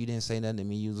 She's like, you didn't say nothing to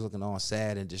me. You was looking all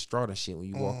sad and distraught and shit when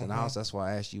you walked in the house. That's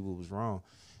why I asked you what was wrong.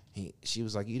 She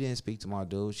was like, you didn't speak to my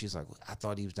dude. She's like, I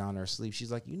thought he was down there asleep.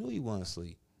 She's like, you knew he wasn't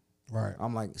asleep. Right.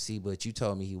 I'm like, see, but you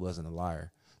told me he wasn't a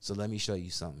liar. So let me show you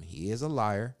something. He is a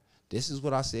liar. This is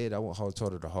what I said. I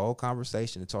told her the whole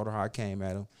conversation and told her how I came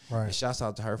at him. Right. And shouts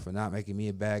out to her for not making me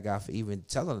a bad guy for even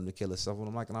telling him to kill himself. And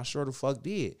I'm like, and I sure the fuck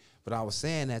did. But I was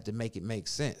saying that to make it make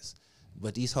sense.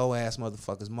 But these whole ass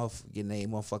motherfuckers getting their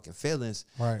motherfucking feelings.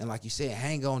 Right. And like you said,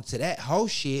 hang on to that whole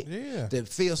shit. Yeah. To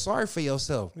feel sorry for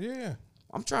yourself. Yeah.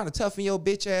 I'm trying to toughen your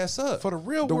bitch ass up. For the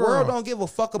real the world. world don't give a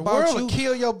fuck The about world you. will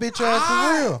kill your bitch ass for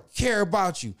I real. care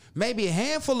about you. Maybe a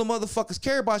handful of motherfuckers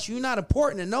care about you. You're not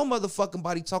important to no motherfucking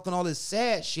body talking all this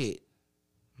sad shit.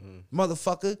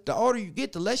 Motherfucker, the older you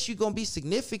get, the less you gonna be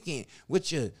significant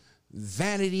with your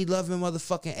vanity loving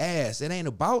motherfucking ass. It ain't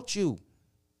about you.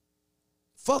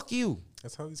 Fuck you.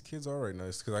 That's how these kids are right now.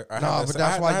 It's because I No, have but that,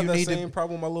 that's why I have you that need to same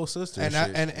problem with my little sister. And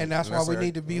shit. that's why we like,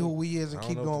 need to be who we is and I don't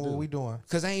keep know doing to what do. we doing.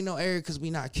 Cause ain't no area cause we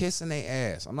not kissing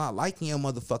their ass. I'm not liking your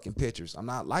motherfucking pictures. I'm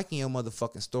not liking your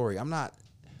motherfucking story. I'm not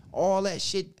all that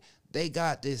shit. They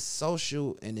got this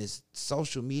social and this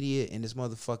social media and this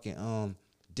motherfucking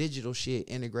digital shit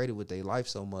integrated with their life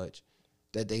so much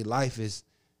that their life is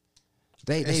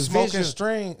It's smoking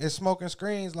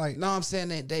screens like No, I'm saying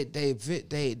that they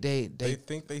They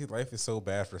think their life is so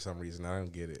bad for some reason. I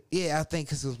don't get it. yeah, I think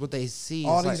because it's what they see.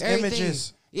 All It's these everything-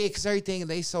 images. Yeah, because everything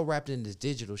they so wrapped in this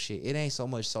digital shit. It ain't so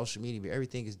much social media, but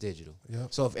everything is digital.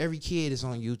 Yep. So if every kid is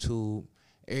on YouTube,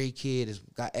 every kid has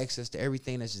got access to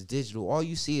everything that's just digital. All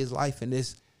you see is life in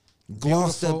this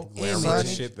glossed up Beautiful, image.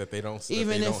 Glamorous shit that they don't. Even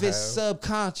that they if don't it's have.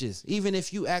 subconscious, even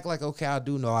if you act like, okay, I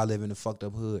do know I live in a fucked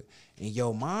up hood, and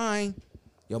your mind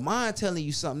telling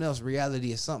you something else,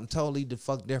 reality is something totally the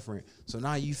fuck different. So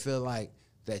now you feel like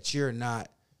that you're not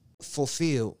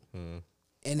fulfilled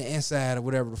in the inside of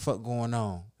whatever the fuck going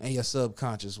on, and your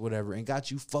subconscious, whatever, and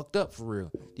got you fucked up for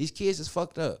real. These kids is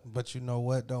fucked up. But you know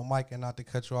what though, Mike, and not to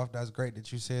cut you off, that's great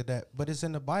that you said that. But it's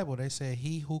in the Bible. They say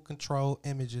he who control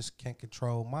images can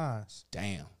control minds.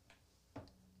 Damn.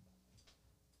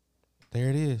 There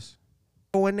it is.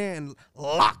 Go in there and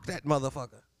lock that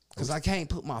motherfucker. Cause I can't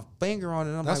put my finger on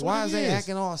it. I'm That's like, why what is it they is.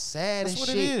 acting all sad That's and what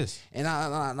shit? it is. And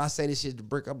I say this shit to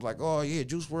Brick. I'm like, oh yeah,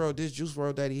 Juice WRLD this, Juice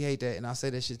WRLD that, he hate that. And I say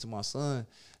that shit to my son.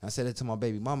 I said it to my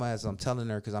baby mama as I'm telling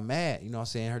her because I'm mad. You know what I'm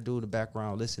saying? Her dude in the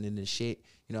background listening and shit.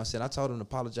 You know what I'm saying? I told him to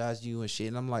apologize to you and shit.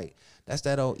 And I'm like, that's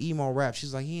that old emo rap.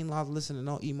 She's like, he ain't allowed to listen to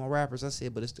no emo rappers. I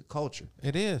said, but it's the culture.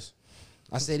 It is.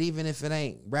 I said, even if it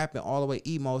ain't rapping all the way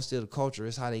emo, it's still the culture.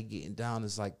 It's how they getting down.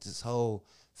 It's like this whole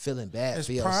feeling bad It's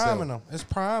for yourself. priming them. It's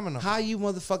priming them. How you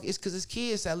motherfucker? It's because it's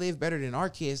kids that live better than our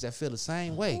kids that feel the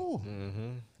same way.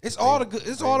 It's all the good.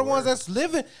 It's all the ones that's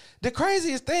living. The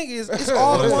craziest thing is, it's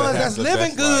all the ones that's The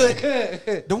living best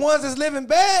good. The ones that's living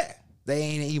bad. They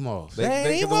ain't emos. They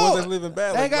ain't the emo. ones that's living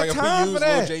bad. They Like, ain't got like if time we for use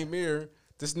Lil that. J Mir,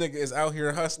 this nigga is out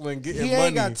here hustling, getting He money.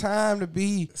 ain't got time to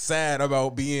be. Sad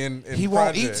about being in He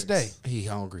won't eat projects. today. He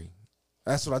hungry.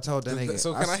 That's what I told that nigga.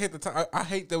 So can I hit the time? I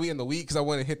hate that we in the week because I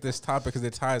want to hit this topic because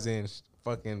it ties in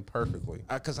fucking perfectly.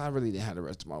 Because I really didn't have the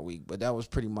rest of my week, but that was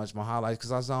pretty much my highlights.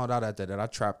 Because I zoned out after that. I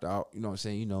trapped out. You know what I'm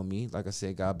saying? You know me. Like I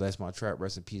said, God bless my trap.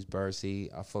 Rest in peace, Birdseed.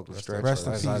 I fuck with Stretch. Rest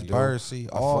in as I peace, do. Birdseed.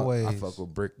 I Always. I fuck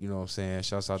with Brick. You know what I'm saying?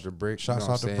 Shouts out to Brick. Shouts you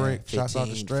know out to what I'm saying? Brick. Shouts out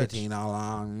to 15, Stretch. 15 all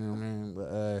long. You know what I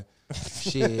mean? But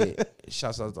shit.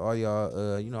 Shouts out to all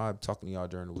y'all. You know I'm talking to y'all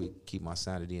during the week. Keep my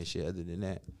sanity and shit. Other than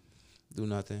that, do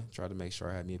nothing. Try to make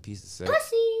sure I have me a piece of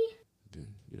sex. Dude,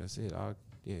 that's it.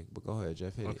 Yeah, but go ahead,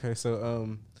 Jeff. Hit it. Okay,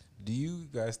 so do you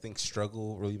guys think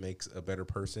struggle really makes a better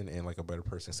person and like a better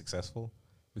person successful?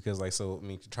 Because like, so I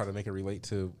mean, to try to make it relate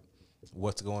to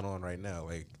what's going on right now.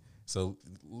 Like, so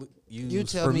You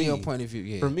tell me your point of view.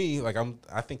 Yeah. For me, like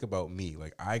I think about me.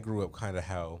 Like I grew up kind of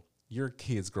how your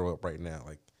kids grow up right now,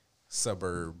 like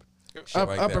suburb, shit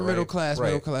like upper that, middle right? class, Right.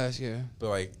 middle class. Yeah. But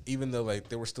like, even though like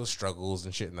there were still struggles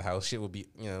and shit in the house, shit would be,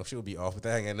 shit would be off. But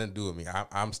that ain't got nothing to do with me.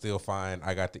 I'm still fine.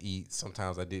 I got to eat.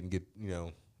 Sometimes I didn't get,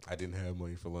 I didn't have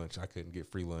money for lunch. I couldn't get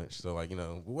free lunch. So like,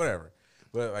 whatever.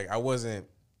 But like, I wasn't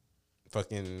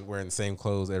fucking wearing the same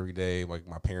clothes every day. Like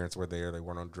my parents were there. They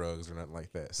weren't on drugs or nothing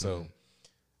like that. So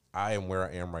I am where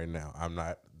I am right now. I'm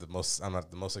not the most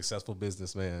successful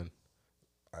businessman.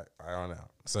 I don't know.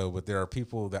 So, but there are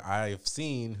people that I've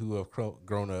seen who have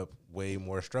grown up way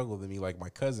more struggle than me, like my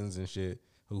cousins and shit,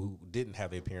 who didn't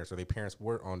have their parents or their parents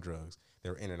were on drugs. They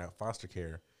were in and out foster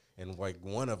care. And like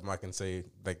one of them, I can say,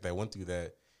 like that went through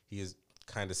that, he is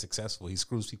kind of successful. He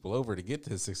screws people over to get to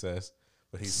his success,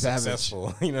 but he's Savage.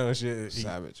 successful. Shit.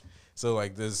 Savage. So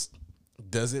like does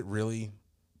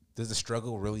the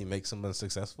struggle really make someone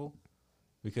successful?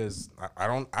 Because I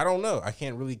don't know. I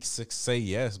can't really say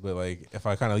yes, but like if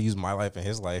I kind of use my life and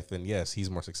his life, then yes,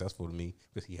 he's more successful than me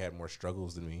because he had more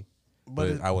struggles than me.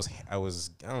 But I was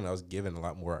given a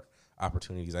lot more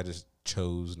opportunities. I just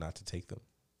chose not to take them.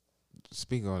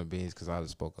 Speaking on the beans, because I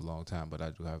just spoke a long time, but I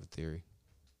do have a theory.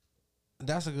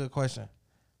 That's a good question.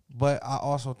 But I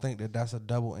also think that that's a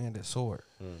double-ended sword.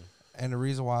 And the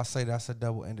reason why I say that's a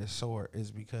double-ended sword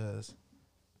is because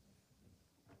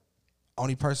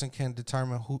only person can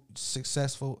determine who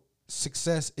success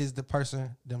is the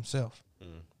person themselves.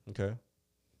 Okay.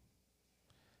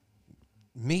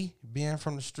 Me being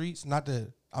from the streets,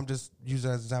 I'm just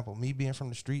using as an example, me being from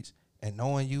the streets and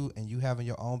knowing you and you having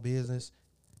your own business,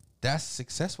 that's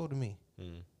successful to me.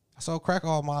 I sold crack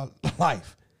all my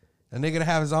life. A nigga to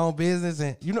have his own business,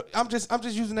 and I'm just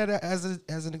using that as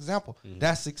an example.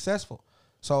 That's successful.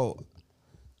 So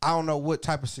I don't know what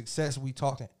type of success we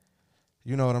talking.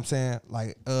 You know what I'm saying?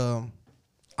 Like,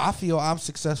 I feel I'm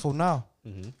successful now,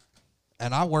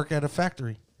 and I work at a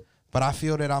factory, but I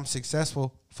feel that I'm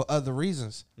successful for other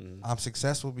reasons. I'm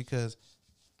successful because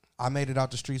I made it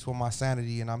out the streets with my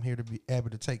sanity, and I'm here to be able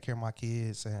to take care of my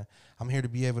kids, and I'm here to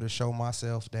be able to show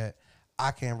myself that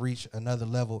I can reach another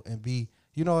level and be,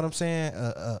 you know what I'm saying,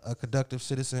 a productive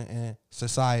citizen in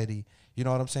society. You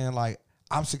know what I'm saying? Like,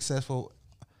 I'm successful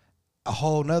a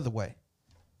whole nother way.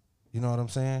 You know what I'm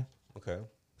saying? Okay.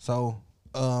 So,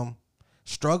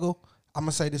 struggle, I'm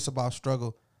going to say this about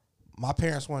struggle. My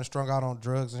parents weren't strung out on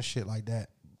drugs and shit like that.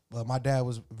 But my dad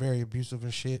was very abusive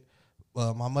and shit.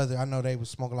 My mother, I know they was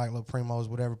smoking like little primos,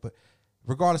 whatever. But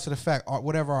regardless of the fact,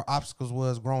 whatever our obstacles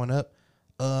was growing up,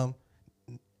 I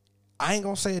ain't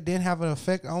going to say it didn't have an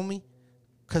effect on me,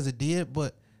 because it did,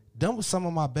 but them was some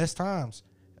of my best times.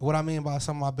 What I mean by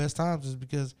some of my best times is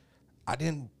because I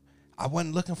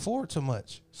wasn't looking forward to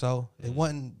much. So it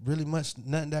wasn't really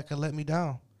nothing that could let me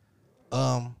down.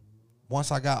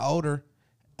 Once I got older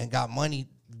and got money,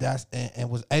 and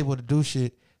was able to do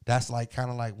shit, that's like kind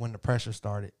of like when the pressure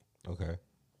started. Okay.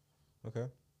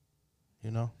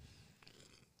 You know?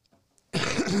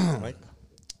 Mike?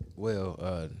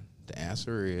 Well, the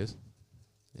answer is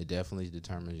it definitely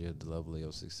determines the level of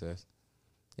your success.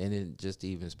 And then just to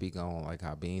even speak on like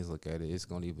how Beans look at it, it's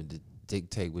going to even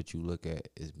dictate what you look at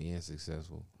as being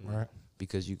successful. Right.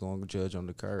 Because you're going to judge on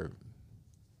the curve.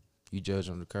 You judge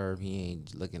on the curve, he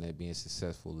ain't looking at being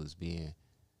successful as being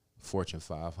Fortune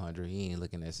 500. He ain't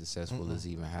looking at successful as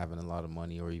even having a lot of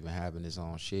money or even having his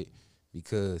own shit.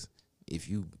 Because if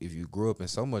you grew up in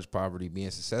so much poverty,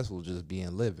 being successful is just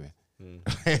being living.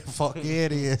 Fuck yeah,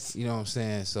 it is. You know what I'm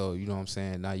saying? So, you know what I'm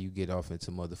saying? Now you get off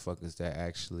into motherfuckers that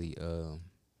actually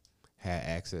had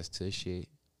access to shit.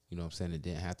 You know what I'm saying? That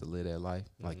didn't have to live that life.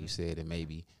 Like you said, it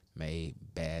maybe made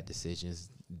bad decisions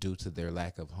due to their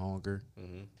lack of hunger.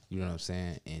 You know what I'm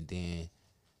saying? And then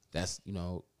that's,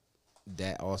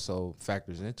 that also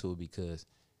factors into it because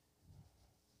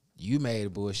you made a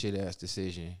bullshit ass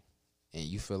decision and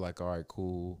you feel like, all right,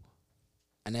 cool.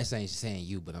 And that's ain't saying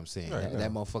you, but I'm saying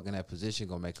that motherfucker in that position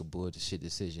gonna make a bullshit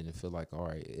decision and feel like, all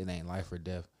right, it ain't life or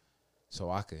death, so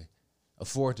I can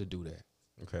afford to do that.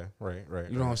 Okay,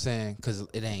 right. You know what I'm saying? Because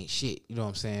it ain't shit. You know what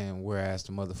I'm saying? Whereas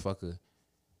the motherfucker,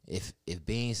 if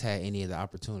Beans had any of the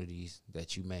opportunities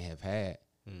that you may have had,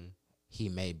 he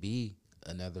may be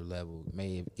another level,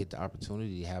 may get the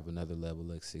opportunity to have another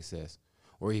level of success,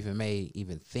 or may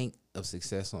even think of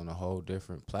success on a whole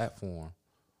different platform.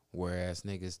 Whereas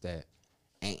niggas that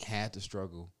ain't had to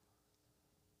struggle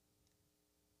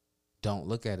don't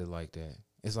look at it like that.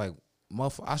 It's like,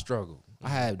 I struggled. I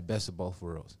had the best of both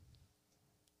worlds.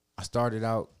 I started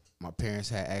out, my parents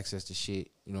had access to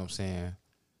shit, you know what I'm saying?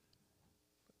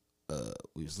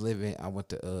 We was living, I went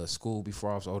to school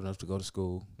before I was old enough to go to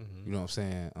school, you know what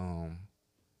I'm saying?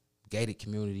 Gated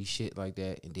community, shit like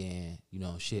that, and then,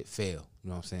 shit fell, you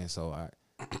know what I'm saying? So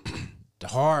the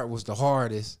hard was the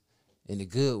hardest, and the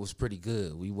good was pretty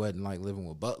good. We wasn't like living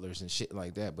with butlers and shit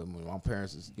like that, but when my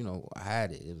parents was, I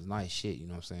had it. It was nice shit, you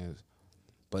know what I'm saying?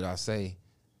 But I say,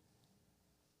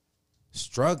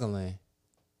 struggling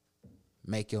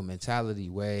make your mentality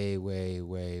way, way,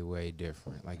 way, way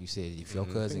different. Like you said, if your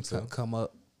cousin come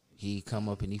up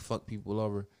and he fuck people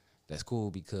over, that's cool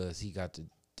because he got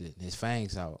his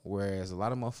fangs out. Whereas a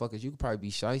lot of motherfuckers, you could probably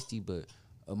be shiesty, but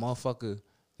a motherfucker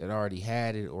that already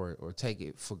had it or take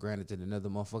it for granted that another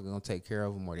motherfucker gonna take care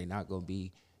of them, or they not gonna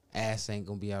be, ass ain't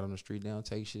gonna be out on the street, they don't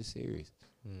take shit serious.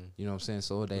 You know what I'm saying?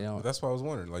 So they don't. But that's why I was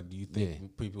wondering, like, do you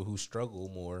think people who struggle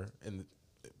more and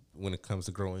when it comes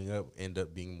to growing up end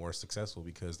up being more successful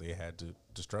because they had to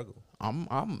struggle? I'm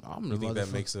You think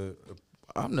that makes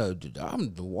I'm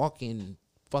the walking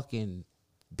fucking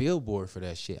billboard for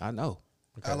that shit. I know.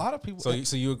 Okay. A lot of people.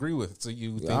 So you agree with? So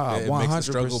you think that it makes the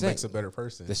struggle makes a better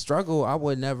person? The struggle, I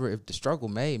would never. If the struggle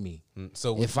made me,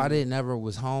 so if I didn't never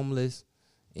was homeless,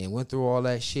 and went through all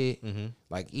that shit, Mm-hmm.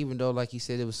 like even though like you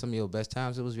said it was some of your best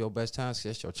times, it was your best times 'cause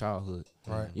that's your childhood.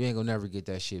 Right. You ain't gonna never get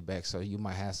that shit back. So you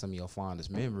might have some of your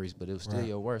fondest memories, but it was still Right.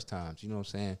 your worst times. You know what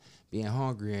I'm saying? Being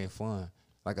hungry ain't fun.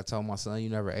 Like I told my son, you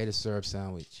never ate a syrup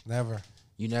sandwich. Never.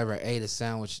 You never ate a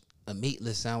sandwich, a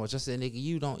meatless sandwich. I said, nigga,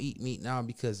 you don't eat meat now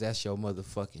because that's your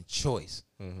motherfucking choice.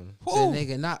 Mm-hmm. I said,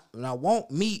 nigga, not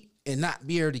want meat and not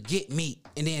be able to get meat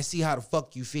and then see how the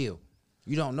fuck you feel.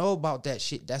 You don't know about that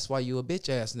shit. That's why you a bitch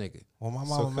ass nigga. When my So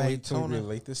mama can we, made can we tuna,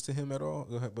 relate this to him at all?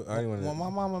 Go ahead, but I didn't when want my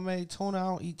mama made tuna, I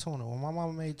don't eat tuna. When my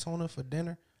mama made tuna for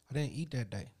dinner, I didn't eat that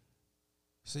day.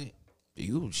 See,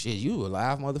 You a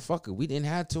live motherfucker. We didn't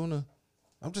have tuna.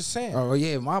 I'm just saying. Oh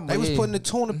yeah, my They was putting the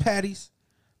tuna patties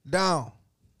down.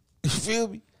 You feel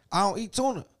me? I don't eat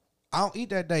tuna. I don't eat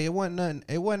that day. It wasn't nothing.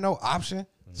 It wasn't no option.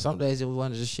 Some days it was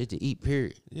one of just shit to eat.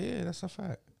 Period. Yeah, that's a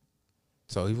fact.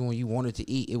 So even when you wanted to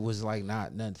eat, it was like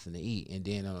not nothing to eat. And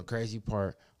then on the crazy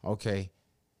part, okay,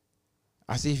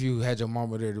 I see if you had your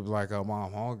mama there to be like, "Oh,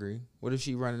 mom, hungry." What if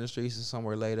she running the streets and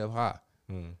somewhere laid up high?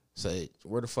 So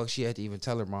where the fuck she had to even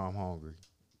tell her mom hungry?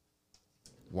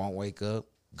 Won't wake up,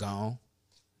 gone.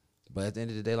 But at the end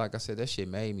of the day, like I said, that shit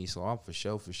made me. So I'm for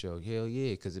sure. Hell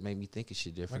yeah, because it made me think of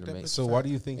shit different. Like that It So why do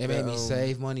you think made that, me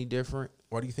save money different.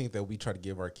 Why do you think that we try to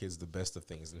give our kids the best of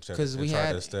things instead 'Cause we try had-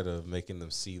 to, instead of making them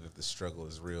see that the struggle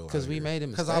is real? Because out we here? made a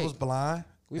mistake. Because I was blind.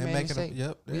 We and made a making mistake.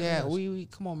 Yep. We there had it is. we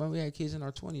come on, man. We had kids in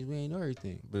our 20s. We ain't know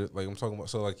everything. But like I'm talking about,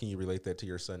 so like, can you relate that to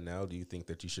your son now? Do you think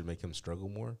that you should make him struggle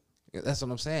more? That's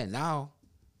what I'm saying. Now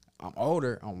I'm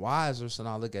older, I'm wiser, so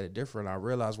now I look at it different. I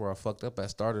realize where I fucked up. I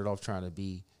started off trying to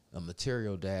be a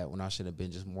material dad when I should have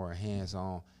been just more hands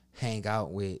on, hang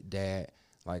out with dad.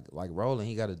 Like Roland,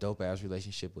 he got a dope ass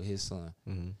relationship with his son.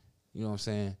 Mm-hmm. You know what I'm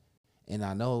saying? And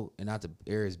I know, and not to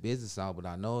air his business out, but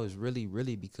I know it's really,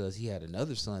 really because he had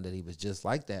another son that he was just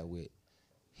like that with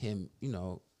him. You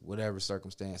know, whatever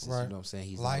circumstances. Right. You know what I'm saying?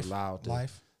 He's life, not allowed to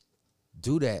life.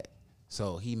 do that.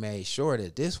 So he made sure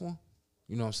that this one,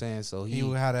 you know what I'm saying? So He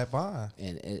would have that bond.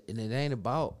 and it ain't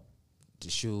about the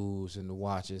shoes and the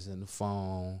watches and the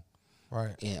phone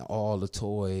Right. and all the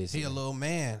toys. He a little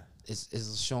man.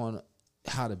 It's showing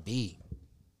how to be.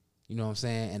 You know what I'm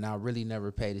saying? And I really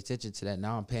never paid attention to that.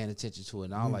 Now I'm paying attention to it.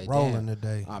 Now I'm We like, rolling damn,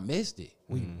 today. I missed it.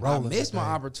 We I rolling missed my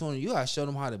today. opportunity. You gotta show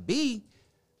them how to be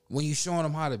when you showing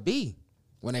them how to be.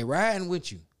 When they riding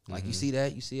with you. Like you see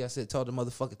that? You see I told the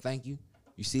motherfucker thank you.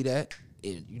 You see that?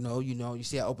 You know, you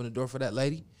see I opened the door for that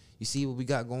lady. You see what we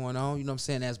got going on, you know what I'm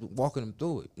saying, as we walking them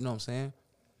through it. You know what I'm saying?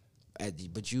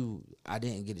 But I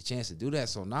didn't get a chance to do that.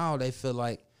 So now they feel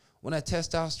like when that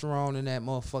testosterone and that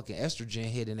motherfucking estrogen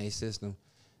hit in their system,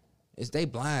 they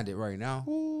blinded right now.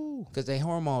 Because their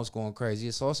hormones going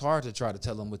crazy. So it's hard to try to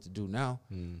tell them what to do now.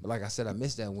 But like I said, I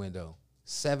missed that window.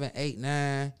 7, 8,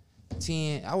 9,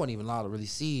 10. I wasn't even allowed to really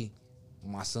see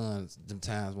my sons them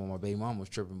times when my baby mama was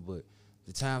tripping. But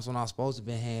the times when I was supposed to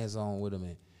be hands-on with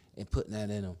them and putting that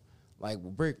in them. Like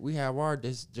Brick, we have our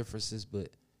differences, but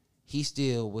he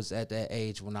still was at that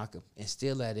age when I could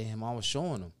instill that in him. I was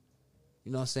showing him.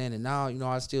 You know what I'm saying? And now,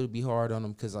 I still be hard on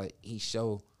him because like he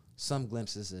showed some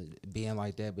glimpses of being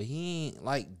like that, but he ain't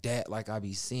like that like I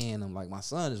be seeing him. Like my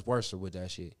son is worse with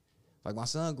that shit. Like my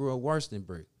son grew up worse than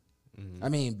Brick. I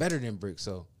mean, better than Brick.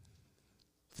 So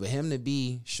for him to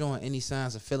be showing any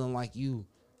signs of feeling like you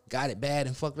got it bad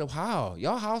and fucked up, how?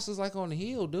 Y'all house is like on the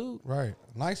hill, dude. Right.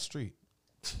 Nice street.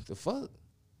 The fuck?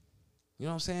 You know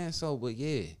what I'm saying? So, but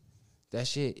yeah, that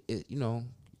shit,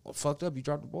 fucked up, you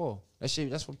dropped the ball. That shit,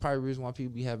 that's what probably the reason why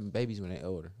people be having babies when they're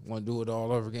older. Want to do it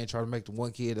all over again, try to make the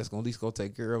one kid that's going to at least go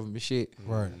take care of them and shit.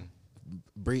 Right.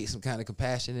 Breed some kind of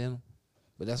compassion in them.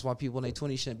 But that's why people in their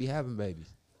 20s shouldn't be having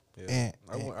babies. Yeah.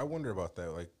 And- I wonder about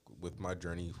that, like with my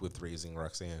journey with raising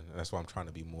Roxanne. And that's why I'm trying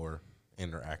to be more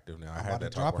interactive now. I I'm had about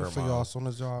that to talk drop with it her for mom. y'all as soon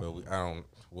as y'all. But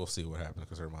we'll see what happens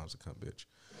because her mom's a cunt bitch.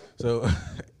 So,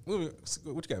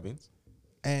 what you got, Beans?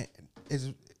 And it's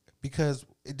because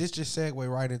this just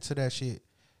segue right into that shit.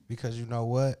 Because you know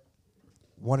what?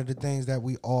 One of the things that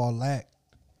we all lacked,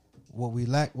 what we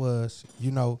lacked was,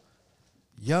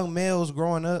 young males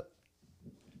growing up,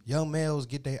 young males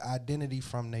get their identity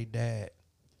from their dad.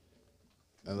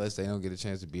 Unless they don't get a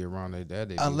chance to be around their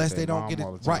dad. Unless they don't get it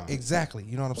right. Exactly.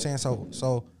 You know what I'm saying?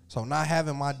 So not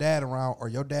having my dad around or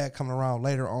your dad coming around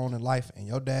later on in life and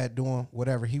your dad doing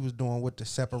whatever he was doing with the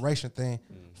separation thing,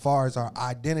 far as our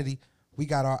identity, we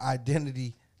got our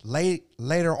identity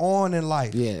later on in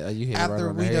life. Yeah, you hit it after right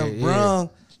on we the done head, brung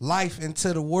life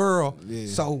into the world. Yeah.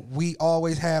 So we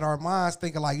always had our minds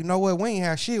thinking like, you know what, we ain't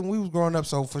have shit when we was growing up.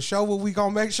 So for sure, what we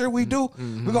gonna make sure we do,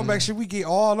 we gonna make sure we get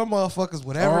all them motherfuckers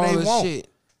whatever all they the want. shit.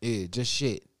 Yeah, just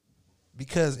shit.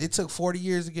 because it took 40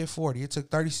 years to get 40. It took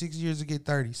 36 years to get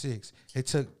 36. It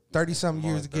took 30-something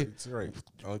years to get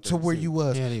to where you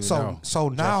was. So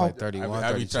now, like 31,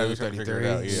 I be 32, trying to figure it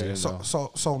out, 33. yeah.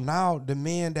 so now the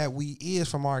men that we is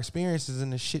from our experiences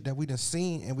and the shit that we done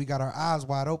seen, and we got our eyes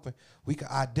wide open, we can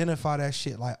identify that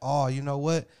shit like, oh, you know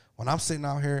what? When I'm sitting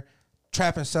out here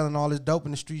trapping, selling all this dope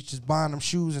in the streets, just buying them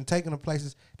shoes and taking them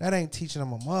places, that ain't teaching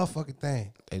them a motherfucking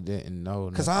thing. They didn't know.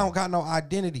 Because I don't got no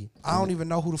identity. I don't even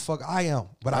know who the fuck I am,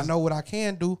 but I know what I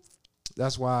can do.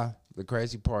 That's why the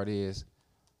crazy part is,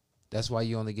 that's why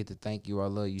you only get to thank you, I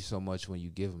love you so much when you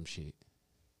give them shit.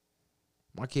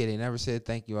 My kid ain't never said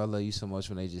thank you, I love you so much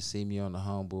when they just see me on the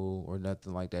humble or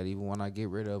nothing like that, even when I get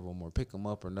rid of them or pick them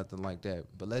up or nothing like that.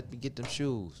 But let me get them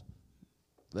shoes.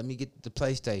 Let me get the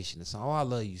PlayStation. It's oh, I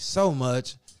love you so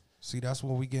much. See, that's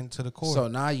when we get into the core. So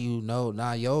now you know,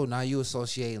 now you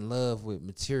associating love with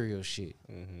material shit.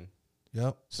 Mm-hmm.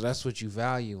 Yep. So that's what you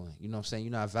valuing. You know what I'm saying?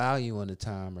 You're not valuing the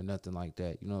time or nothing like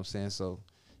that. You know what I'm saying? So,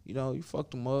 you know, you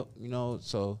fucked them up, you know.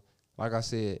 So, like I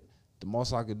said, the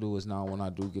most I could do is now when I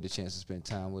do get a chance to spend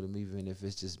time with them, even if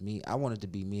it's just me, I want it to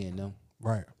be me and them.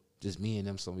 Right. Just me and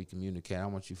them so we communicate. I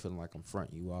don't want you feeling like I'm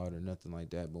fronting you out or nothing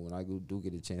like that. But when I do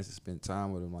get a chance to spend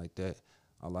time with them like that,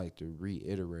 I like to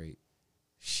reiterate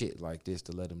shit like this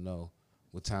to let them know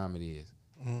what time it is.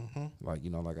 Mm-hmm. Like, you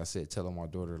know, like I said, telling my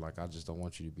daughter, like, I just don't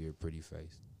want you to be a pretty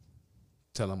face.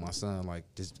 Telling my son, like,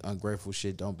 this ungrateful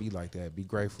shit, don't be like that. Be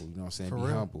grateful, you know what I'm saying? For be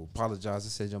real. humble. Apologize. I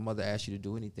said your mother asked you to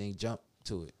do anything, jump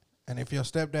to it. And if your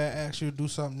stepdad asks you to do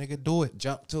something, nigga, do it.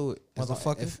 Jump to it. It's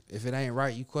Motherfucker. Like, if it ain't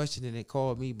right, you question it and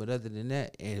call me. But other than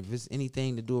that, and if it's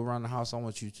anything to do around the house, I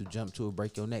want you to jump to it,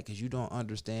 break your neck, because you don't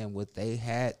understand what they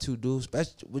had to do.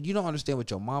 Especially, well, you don't understand what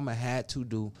your mama had to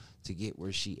do to get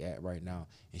where she at right now.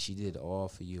 And she did it all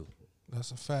for you.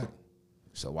 That's a fact.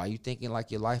 So why you thinking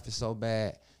like your life is so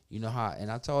bad? You know how,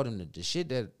 and I told him the shit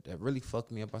that really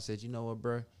fucked me up. I said, you know what,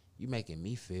 bro? You making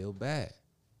me feel bad.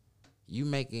 You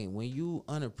making, when you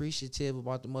unappreciative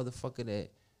about the motherfucker that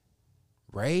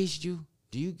raised you,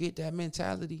 do you get that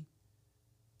mentality?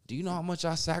 Do you know how much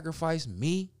I sacrificed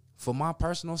me for my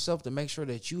personal self to make sure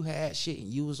that you had shit and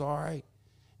you was all right?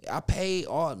 I paid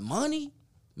all money,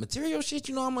 material shit.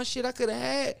 You know how much shit I could have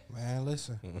had? Man,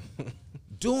 listen.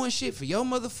 Doing shit for your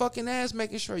motherfucking ass,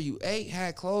 making sure you ate,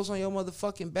 had clothes on your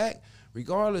motherfucking back,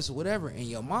 regardless of whatever. And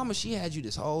your mama, she had you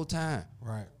this whole time.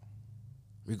 Right.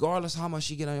 Regardless how much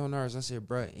she get on your nerves. I said,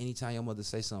 bruh, anytime your mother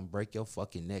say something, break your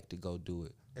fucking neck to go do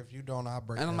it. If you don't, I'll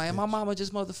break And I'm that like, bitch. my mama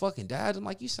just motherfucking died. I'm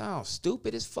like, you sound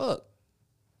stupid as fuck.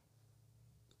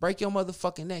 Break your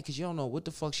motherfucking neck because you don't know what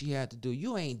the fuck she had to do.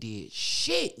 You ain't did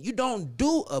shit. You don't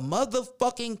do a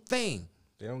motherfucking thing.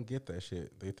 They don't get that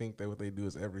shit. They think that what they do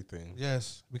is everything.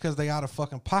 Yes, because they out of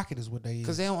fucking pocket is what they is.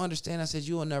 Because they don't understand. I said,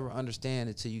 you will never understand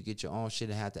until you get your own shit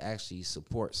and have to actually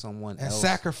support someone and else.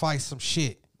 sacrifice some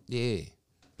shit. Yeah.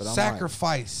 But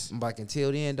Sacrifice. I'm like,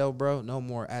 until then, though, bro, no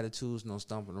more attitudes, no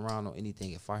stomping around, no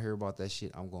anything. If I hear about that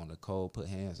shit, I'm going to cold, put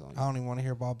hands on you. I don't even want to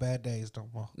hear about bad days no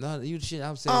more. No, you shit.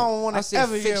 I'm saying. I don't want to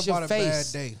ever hear fix your about a bad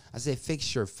face. day. I said,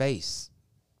 fix your face.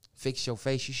 Fix your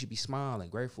face. You should be smiling,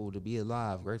 grateful to be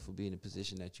alive, grateful to be in the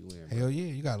position that you in. Bro. Hell yeah,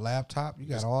 you got a laptop, you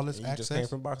got all this And you access. just came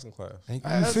from boxing class. And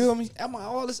you feel me? Am I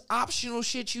all this optional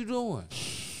shit you doing?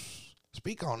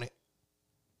 Speak on it.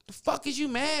 The fuck is you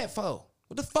mad for?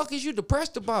 What the fuck is you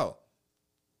depressed about?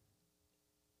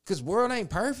 Cause world ain't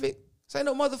perfect. This ain't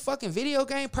no motherfucking video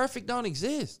game. Perfect don't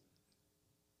exist.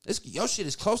 Your shit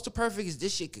is close to perfect as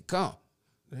this shit could come.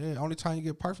 Yeah, only time you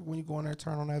get perfect when you go in there and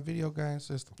turn on that video game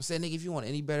system. I said, nigga, if you want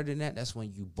any better than that, that's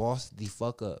when you boss the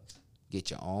fuck up. Get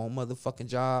your own motherfucking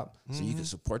job so you can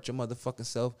support your motherfucking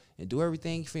self and do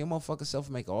everything for your motherfucking self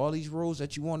and make all these rules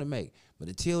that you want to make. But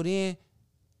until then,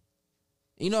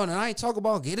 you know, and I ain't talking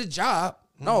about get a job.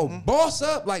 No, boss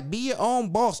up, like be your own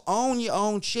boss. Own your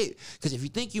own shit. Because if you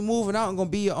think you moving out and going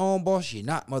to be your own boss, you're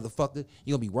not, motherfucker.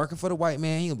 You're going to be working for the white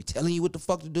man. He going to be telling you what the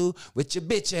fuck to do with your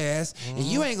bitch ass. And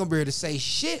you ain't going to be able to say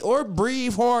shit or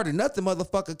breathe hard or nothing,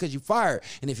 motherfucker, because you fired.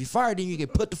 And if you fired, then you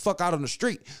get put the fuck out on the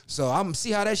street. So I'm going to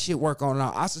see how that shit work on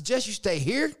now. I suggest you stay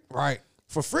here Right.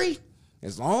 for free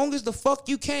as long as the fuck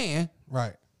you can.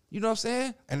 Right. You know what I'm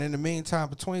saying? And in the meantime,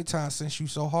 between time, since you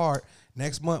so hard,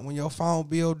 next month when your phone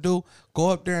bill due, go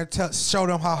up there and show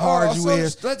them how hard you so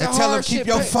is, let and the tell them hard keep shit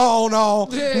your pay. phone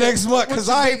on Yeah, next month with because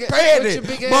your I ain't big- paying with it, your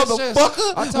big ass chest. I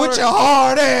motherfucker, told with her- your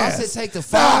hard I ass. said take the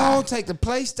phone, take the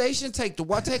PlayStation,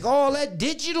 take all that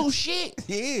digital shit.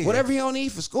 Yeah. Whatever he don't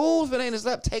need for school, if it ain't his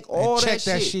lap, take all And that check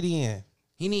shit. that shit in.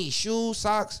 He needs shoes,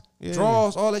 socks, Yeah.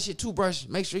 drawers, all that shit, toothbrush.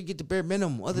 Make sure you get the bare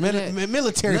minimum. Other than that,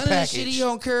 Military none of that shit package. he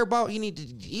don't care about.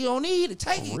 You don't need to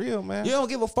take For it. real, man. You don't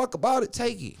give a fuck about it,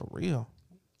 take it. For real.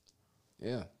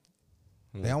 Yeah.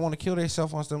 They don't want to kill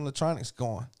themselves once them electronics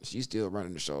going. She's still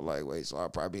running the show lightweight, so I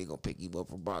probably ain't gonna pick you up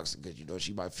for boxing because you know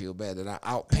she might feel bad that I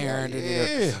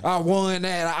out-parented her. I won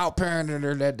that. I out-parented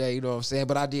her that day. You know what I'm saying?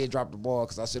 But I did drop the ball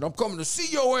because I said I'm coming to see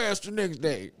your ass the next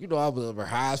day. You know I was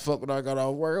high as fuck when I got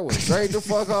off work. I went straight the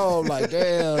fuck home. Like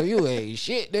damn, you ain't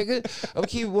shit, nigga. I'm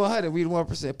keeping 100. We the 1%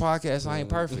 podcast. I ain't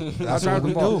perfect. That's I what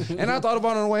we ball. do. And I thought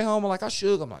about it on the way home. I'm like I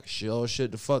should. I'm like sure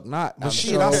should the fuck not. But I'm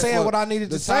shit, sure I the said fuck- what I needed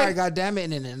to Sorry, say. goddamn it,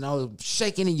 and I was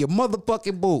shaking in your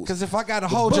motherfucking boots. Because if I got to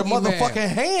hold your boogeyman. motherfucking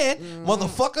hand,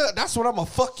 motherfucker, that's what I'm going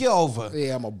to fuck you over.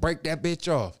 Yeah, I'm gonna break that bitch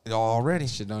off. Already.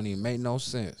 Shit don't even make no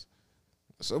sense.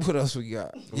 So what else we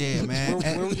got? Yeah, man.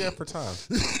 Where we got for time?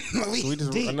 We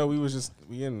just, I know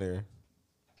we in there.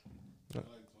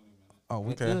 Oh,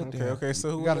 we Okay, good then. okay.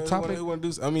 So who We got a topic? Who wanna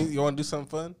do? I mean, you want to do something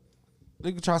fun?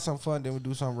 We can try something fun, then we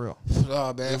do something real.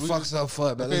 Oh man, we fuck just- some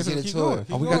fun, man. Okay, Let's so get keep into going, it.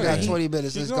 keep We going. got 20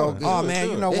 minutes. Keep Let's going. go. Oh, man,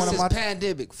 you know this one of is my...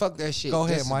 pandemic. Fuck that shit. Go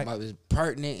ahead, This is Mike. It's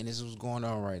pertinent, and this is what's going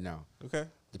on right now. Okay.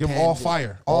 The Give 'em all pandemic.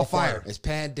 fire. All fire. It's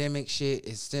pandemic shit.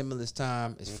 It's stimulus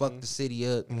time. It's fuck the city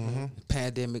up.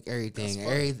 Pandemic, everything.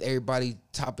 Everybody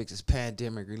topics is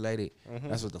pandemic related.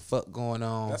 That's what the fuck going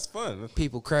on. That's fun.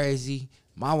 People crazy.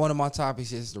 One of my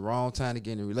topics is the wrong time to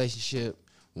get in a relationship.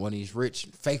 One of these rich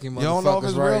faking motherfuckers. You don't know if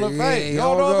it's right? real or fake. Yeah, You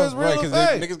don't know if it's real Right, or because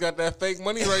fake. niggas got that fake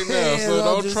money right now, Yeah, so I'm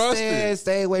don't just trust saying, it.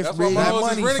 Stay away That's from why real my that hoes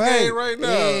money is renegade fake. right now.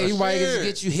 Yeah, you might Shit.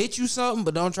 get you hit you something,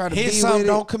 but don't try to Hit be something, with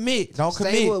don't it. commit. Don't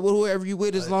Stay commit. with whoever you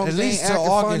with as long At as they least ain't till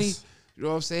acting funny. August. You know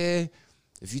what I'm saying?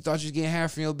 If you thought you was getting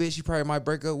half from your bitch, she probably might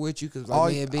break up with you because Oh,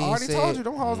 like me I and being already said, told you,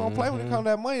 them hoes don't play when it comes to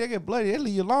that money. They get bloody. They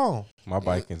leave you alone. My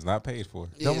bike is not paid for.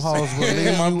 Them Yes. hoes will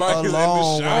leave My you bike is in the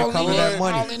alone when shop. it comes to that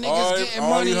money. All the niggas getting All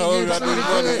money. you hoes and got getting this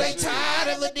money. money. They tired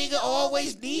of a nigga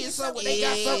always needing something. They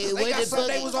got something. They got something.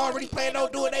 They was already planning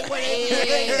on doing. They went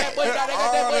that money. Now they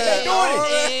got that money. They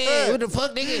doing it. What the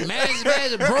fuck, nigga?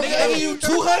 Man's broke. They give you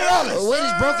 $200. When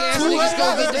these broke ass niggas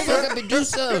go get the fuck up and do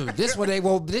something? This what they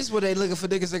want. This what they looking for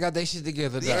niggas that got their shit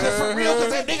together. For real,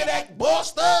 because that nigga that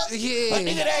bossed up. Yeah. A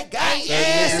nigga that got Ass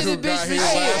ass. to the bitch for his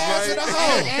shit. last Ass to the night.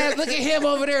 hoe. Ass, look at him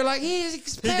over there like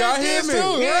he's He got his too.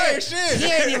 Yeah. Right, shit. He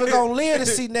ain't even gonna live to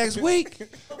see next week.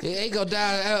 He ain't gonna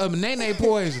die of nene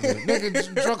poison.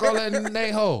 Nigga drunk all that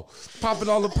nene hole. Popping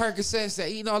all the Percocets, that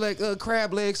eating all that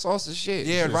crab leg sauce and shit.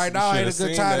 Yeah, right now ain't a should've good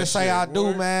seen time to that say shit, I do,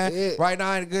 boy. man. Yeah. Right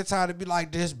now ain't a good time to be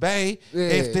like this, bae. Yeah.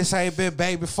 If this ain't been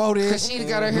bae before this. Cause she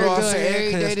got her You hair know what I'm done saying?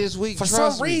 every 'Cause day this week. For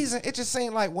trust some me. reason, it just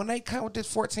seemed like when they come with this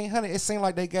 $1,400, it seemed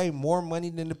like they gave more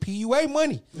money than the PUA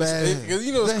money. Man. Because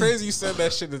you know it's crazy you said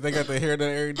that shit that they got their hair done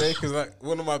every day. Because like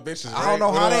one of my bitches, I don't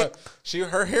know how they-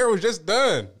 her hair was just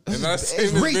done, and I seen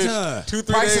this redone. bitch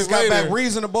 2-3 Prices days got later. back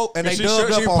reasonable, and they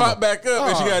dubbed she up on popped them. back up,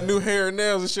 and she Oh. got new hair and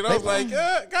nails and shit. I was like,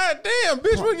 God damn,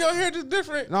 bitch, when your hair just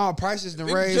different? No, prices done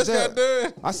Nigga raised just up. got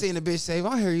done. I seen the bitch say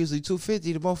my hair usually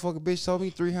 $250. The motherfucker bitch told me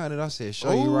 $300. I said,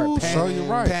 show you Ooh, right. show you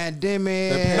right.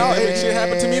 Pandemic. No, it shit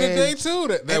happened to me today too.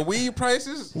 That weed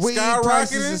prices Weed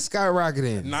prices is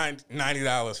skyrocketing. skyrocketing.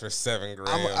 $90 for 7 grams.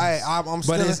 I'm But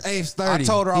stealing. it's Abe's 30. I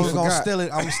told her I You was gonna forgot. steal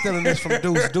it. I'm stealing this from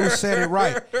Deuce. Deuce said it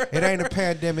right. It ain't a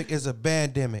pandemic. It's a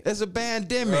bandemic. It's a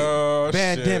pandemic. Oh,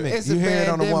 Bandemic. It's You a hear it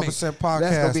on the pandemic. 1% podcast,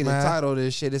 That's gonna be man. the title of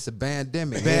this shit. It's a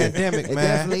pandemic. Bandemic, It man.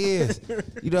 definitely is.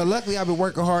 You know, luckily I've been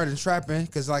working hard and trapping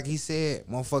because, like he said,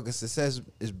 motherfucking success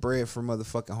is bred from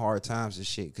motherfucking hard times and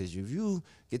shit. Because if you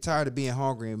get tired of being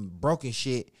hungry and broken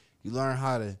shit, you learn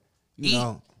how to, you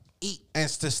know, eat And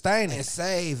sustain and it.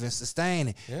 save and sustain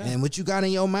it. Yeah. And what you got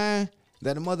in your mind,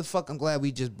 that a motherfucker, I'm glad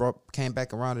we just came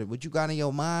back around it. What you got in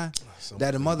your mind,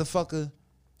 that a motherfucker.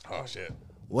 Oh shit.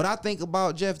 What I think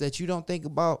about, Jeff, that you don't think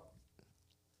about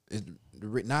is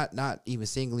not even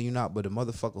singling you out, but a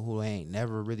motherfucker who ain't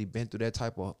never really been through that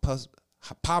type of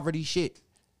poverty shit.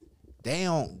 They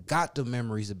don't got the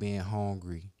memories of being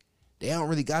hungry. They don't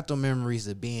really got the memories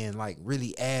of being like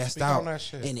really assed Speak out on that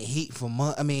shit. in the heat for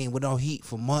months. I mean, with no heat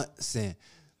for months and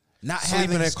not Sleeping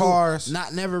having in school, cars.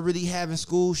 not never really having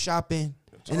school shopping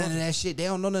and none of that shit. They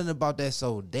don't know nothing about that,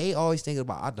 so they always think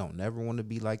about I don't never want to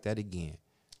be like that again.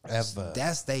 Ever.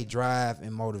 That's they drive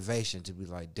and motivation to be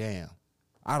like, damn,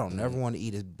 I don't never want to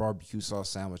eat a barbecue sauce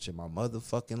sandwich in my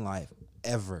motherfucking life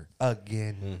ever,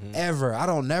 Again. ever. I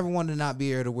don't never want to not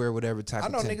be able to wear whatever type. I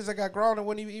know of niggas that got grown and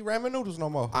wouldn't even eat ramen noodles no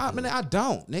more. I mean, I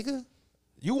don't, nigga.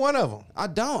 You one of them. I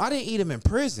don't. I didn't eat them in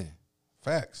prison.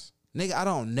 Facts. Nigga, I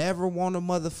don't never want to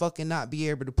motherfucking not be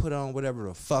able to put on whatever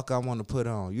the fuck I want to put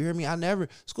on. You hear me? I never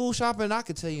school shopping. I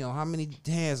could tell you on how many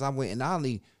hands I went and I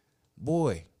only,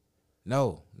 boy,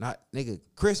 no, not nigga.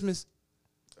 Christmas,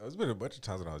 It's been a bunch of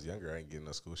times when I was younger. I ain't getting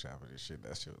no school shopping and shit.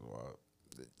 That shit was wild.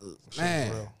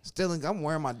 Man, real. still, I'm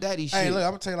wearing my daddy shit. Hey, look, I'm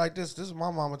gonna tell you like this. This is what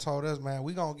my mama told us, man.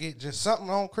 We gonna get just something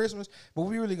on Christmas, but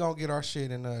we really gonna get our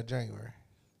shit in January.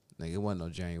 Nigga, it wasn't no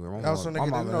January. That was when My nigga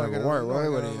mama do, no, never nigga worked. don't- Well, it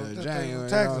no, wasn't nigga even don't- January. You know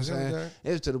what I'm taxes, saying? everything.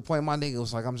 It was to the point my nigga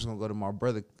was like, I'm just gonna go to my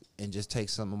brother and just take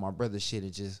some of my brother's shit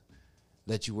and just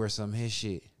let you wear some of his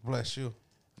shit. Bless you.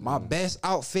 My best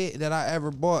outfit that I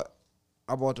ever bought,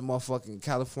 I bought the motherfucking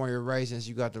California Raisins.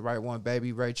 You got the right one,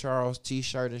 baby. Ray Charles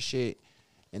t-shirt and shit.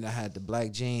 And I had the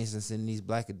black jeans and then these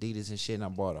black Adidas and shit. And I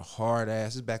bought a hard ass.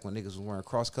 This is back when niggas was wearing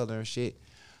cross color and shit.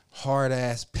 Hard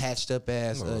ass, patched up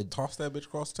ass Toss that bitch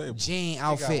across the table. jean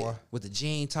got outfit one. with the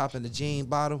jean top and the jean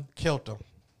bottom. Killed them.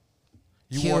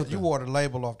 Killed You them. wore the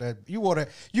label off that. You wore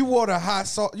the hot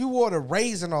salt. You wore the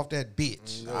raisin off that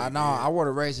bitch. I know. I wore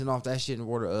the raisin off that shit and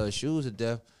wore the shoes to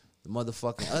death. The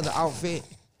motherfucking other outfit,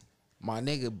 my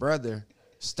nigga brother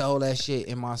stole that shit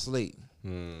in my sleep.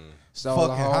 Stole the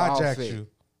Fucking whole hijacked outfit. you.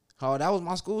 Oh, that was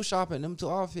my school shopping. Them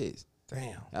two outfits.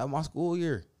 Damn. That was my school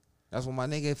year. That's when my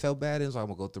nigga felt bad. It was like, I'm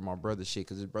gonna go through my brother's shit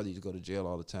because his brother used to go to jail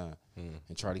all the time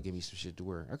and try to give me some shit to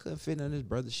wear. I couldn't fit in his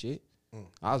brother's shit.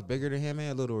 I was bigger than him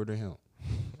and littler than him.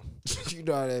 You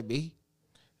know how that be.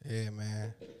 Yeah,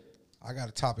 man. I got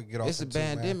a topic to get off. It's a into,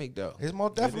 man. pandemic though. It's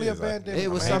most definitely a is. pandemic. It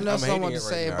was man. something else I hating wanted it to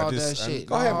right say now. about I that just- shit.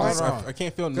 Go ahead, Mike. I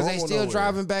can't feel Because normal they still nowhere.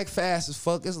 driving back fast as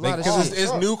fuck. It's a lot of Because shit.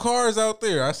 it's new cars out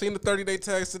there. I seen the 30-day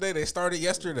tags today. They started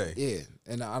yesterday. Yeah,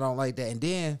 and I don't like that. And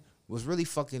then was really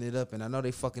fucking it up, and I know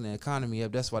they fucking the economy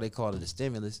up. That's why they call it a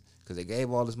stimulus, because they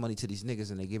gave all this money to these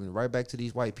niggas and they giving it right back to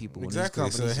these white people. and these Exactly.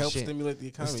 So companies it and helps shit. stimulate the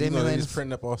economy. Stimulating- They just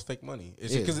printing up all this fake money.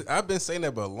 It's Yeah. because I've been saying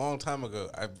that, but a long time ago.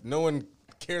 No one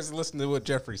cares to listen to what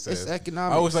Jeffrey says.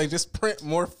 economics. I was like, just print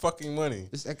more fucking money.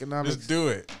 It's economics. Just do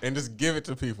it and just give it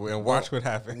to people and watch what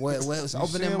happens. What was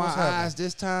opening seeing my what's happening? eyes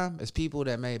this time is people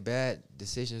that made bad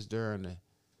decisions during the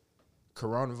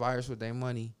coronavirus with their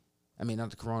money. I mean,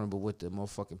 not the corona, but with the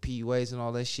motherfucking PUAs and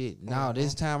all that shit. Now,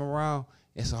 this time around,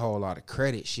 it's a whole lot of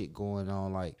credit shit going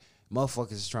on. Like,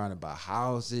 motherfuckers is trying to buy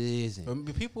houses. And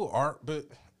But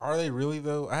are they really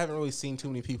though? I haven't really seen too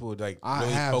many people like I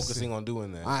really have focusing seen- on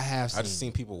doing that. I have I just seen.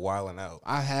 seen people wilding out.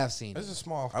 I have seen It's it. a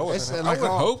small. I would, It's percentage. like I would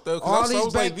all- hope though, all because I these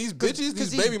was like bank- these 'cause- bitches, 'cause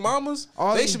these baby mamas,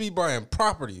 all they these- should be buying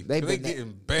property. They been-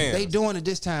 getting banned. They doing it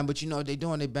this time, but you know what they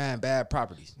doing? They buying bad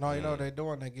properties. No, you know what they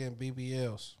doing? They getting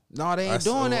BBLs. No, they I ain't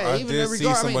doing saw- that. I Even did in see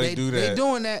regard, I mean, somebody they, do they that.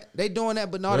 doing that. They doing that,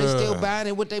 but no, they still Ugh. buying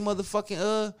it with they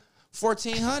motherfucking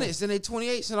 1400s and they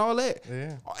 28s and all that.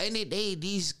 Yeah. And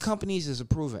these companies is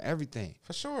approving everything.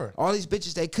 For sure. All these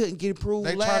bitches they couldn't get approved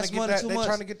They trying to last get month, that. 2 They months.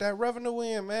 trying to get that revenue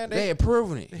in, man. They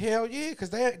approving it. Hell yeah, because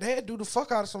they do the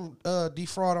fuck out of some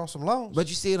defraud on some loans. But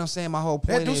you see what I'm saying? My whole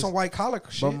they point do is, some white collar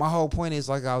shit. but my whole point is,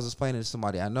 like I was explaining to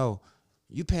somebody I know,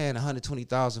 you paying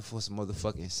 $120,000 for some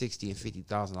motherfucking $60,000 and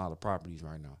 $50,000 properties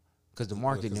right now, because the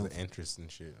market because didn't. of the interest and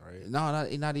shit, right? No,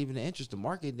 not even the interest. The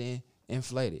market then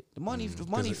inflated. The money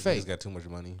Because fake. He's got too much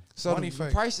money. So money the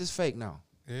fake. price is fake now.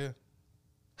 yeah.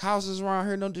 Houses around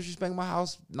here, no disrespect, my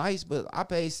house nice, but I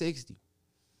paid 60.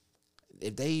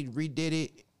 If they redid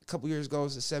it a couple years ago,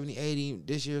 it's a 70, 80.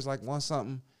 This year's like one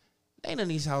something. Ain't none of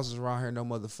these houses around here no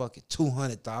motherfucking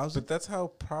 200,000. But that's how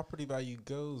property value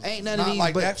goes. Ain't none Not of these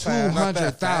like but that fast. Not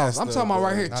that 200,000. I'm fast, talking about though,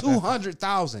 right here, not that fast.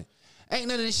 200,000. Ain't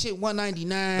none of this shit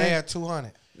 199. They had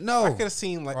 200. No. I could have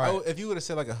seen like, Right. oh, if you would have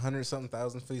said like 100-something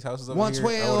thousand for these houses over here, I would have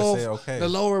 112, said okay. the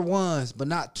lower ones, but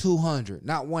not 200,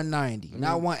 not 190,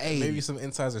 not 180. Maybe some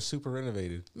insides are super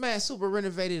renovated. Man, super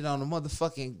renovated on the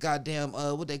motherfucking goddamn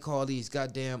what they call these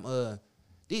goddamn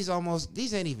these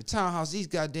ain't even townhouses. These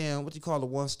goddamn what you call the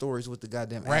one stories with the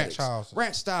goddamn Ranch attics. houses.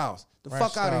 Ranch styles. The Ranch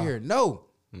fuck out of style. here. No.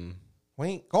 We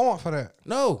ain't going for that.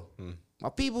 No. My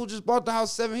people just bought the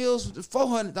house 7 Hills for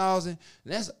 400,000.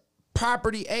 And that's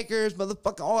property, acres,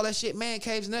 motherfucking all that shit, man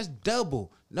caves, and that's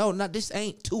double. No, not this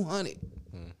ain't 200.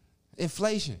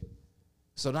 Inflation.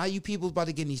 So now you people's about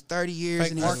to get in these 30 years Fake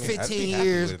and these market. I'd be 15 happy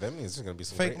years. with it. That means there's gonna be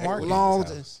some Fake great market. equity in Long- this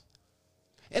house.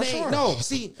 It For ain't sure. no.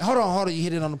 See, hold on. You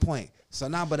hit it on the point. So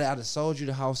now, but I'd have sold you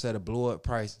the house at a blow up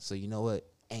price. So you know what?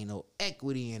 Ain't no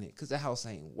equity in it because that house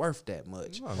ain't worth that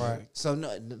much. Right. So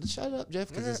no, shut up, Jeff,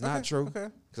 because Okay, it's not okay, true. okay.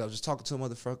 Because I was just talking to a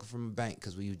motherfucker from a bank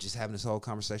because we were just having this whole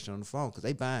conversation on the phone because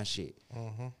they buying shit.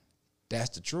 That's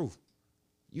the truth.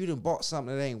 You done bought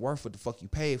something that ain't worth what the fuck you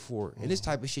paid for. And this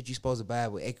type of shit you supposed to buy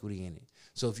with equity in it.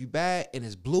 So if you buy it and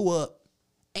it's blew up,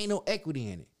 ain't no equity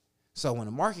in it. So when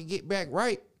the market get back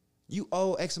right, You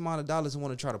owe X amount of dollars and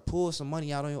want to try to pull some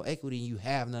money out on your equity, and you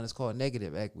have none. It's called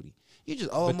negative equity. You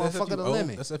just owe a But that's if motherfucker you the owe-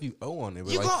 limit. That's if you owe on it.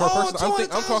 But You like gonna for a owe person, I'm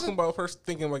 200,000? talking about a person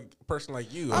thinking like a person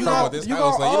like you. I'm You talking about gonna- this you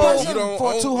house. gonna Like owe you don't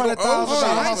for own $200,000 shit,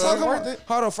 I ain't son. talking worth about. it.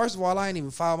 Hold on. First of all, I ain't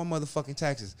even filed my motherfucking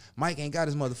taxes. Mike ain't got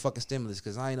his motherfucking stimulus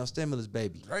because I ain't no stimulus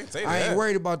baby. Right, say I ain't that.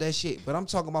 worried about that shit. But I'm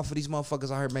talking about for these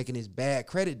motherfuckers out here making these bad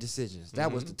credit decisions.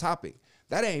 That was the topic.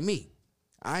 That ain't me.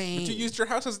 I ain't. But you used your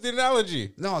house as the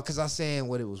analogy. No, because I'm saying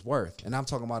what it was worth. And I'm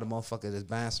talking about a motherfucker that's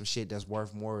buying some shit that's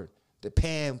worth more, they're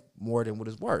paying more than what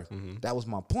it's worth. That was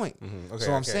my point. Okay,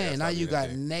 So I'm okay, saying that's now what I you mean, got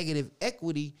okay. negative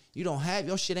equity. You don't have,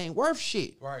 your shit ain't worth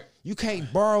shit. Right. You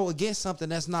can't borrow against something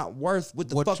that's not worth what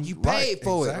the What fuck you- you paid right,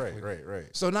 for exactly. it. Right.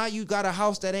 So now you got a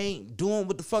house that ain't doing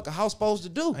what the fuck a house supposed to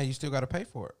do. And you still got to pay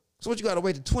for it. So what you got to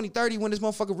wait to 2030 when this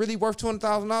motherfucker really worth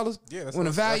 $200,000? Yeah, that's when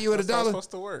the value of the that's how dollar. it's supposed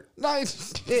to work. No, yeah,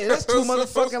 that's too That's supposed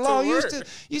motherfucking to long. work.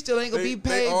 You still ain't gonna be They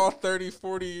paid. all 30,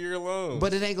 40-year loans.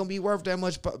 But it ain't gonna be worth that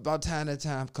much by the time that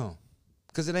time come.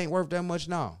 Cause it ain't worth that much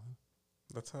now.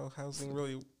 that's how housing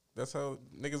really. That's how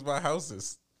niggas buy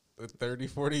houses. A 30,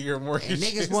 40-year mortgage. And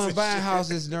niggas wasn't buying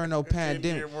houses during no 10-year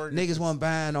pandemic. mortgages. Niggas wasn't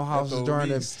buying no houses the during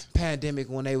the least. pandemic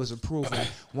when they was approving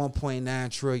 $1.9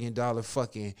 trillion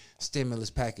fucking stimulus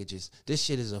packages. This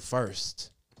shit is a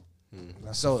first.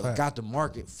 That's So a it fact. got the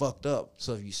market fucked up.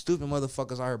 So if you stupid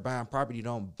motherfuckers out here buying property,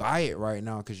 don't buy it right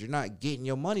now because you're not getting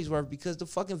your money's worth because the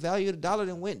fucking value of the dollar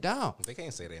then went down. They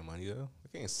can't say that money though.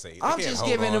 They can't say. I'm just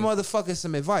giving the motherfuckers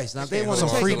some advice. Now if they can't want to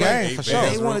hold take on free it, to, like, game, 8 for sure.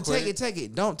 bands they real want to quick. take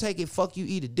it. Don't take it. Fuck you,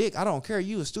 eat a dick. I don't care.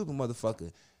 You a stupid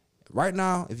motherfucker. Right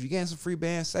now, if you getting some free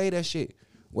bands, say that shit.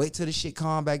 Wait till the shit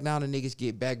calm back down and niggas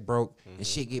get back broke and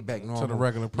shit get back normal. the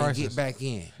regular then prices. Get back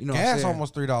in. You know what I'm Gas saying?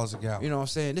 almost $3 a gallon. You know what I'm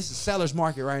saying? This is seller's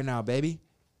market right now, baby.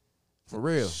 For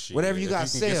real. Shit, Whatever you if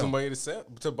got, you can get sell. somebody to sell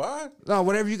to buy. No,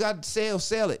 whatever you got to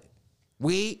sell it.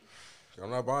 Weed, I'm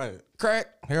not buying it. crack,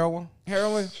 Heroin,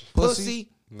 heroin, Pussy. pussy,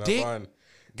 I'm not dick, buying it.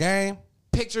 game.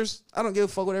 pictures. I don't give a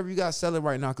fuck whatever you got selling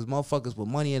right now because motherfuckers with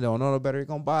money and don't know no better, they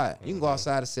gonna buy it. You can go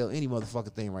outside and sell any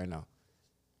motherfucking thing right now.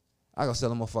 I go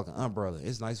sell a motherfucking umbrella.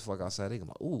 It's nice as fuck outside. They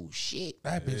go, ooh, shit.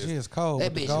 That bitch is cold.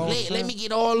 That with the bitch gold lit. Let shit. me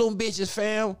get all them bitches,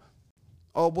 fam.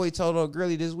 Old boy told old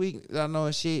girlie this week that I know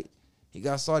and shit. He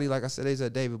got salty, like I said, they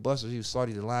said David Buster's. He was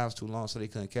salty, the line was too long, so they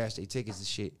couldn't cash their tickets and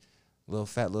shit. Little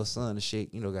fat little son and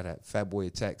shit, you know, got that fat boy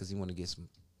attack because he want to get some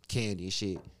candy and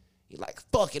shit. He like,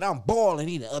 fuck it, I'm balling.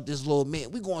 He done up this little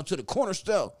man. We going to the corner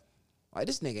store. Like,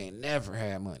 this nigga ain't never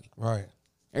had money. Right.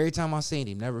 Every time I seen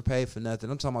him, never paid for nothing.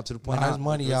 I'm talking about to the point. When his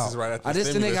money This out. is right after This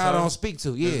the stimulus, nigga I huh? don't speak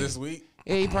to. Yeah. This week.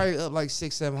 Yeah, he probably up like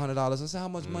 $600-$700. I said, how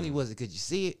much money was it? Could you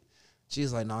see it? She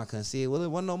was like, no, I couldn't see it. Well, it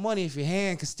wasn't no money if your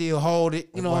hand could still hold it.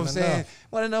 You It know what I'm wasn't saying? enough.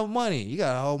 Wasn't enough money. You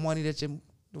got to hold money that you,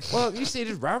 the fuck? You see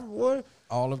this rapper, boy?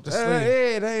 All of the Yeah,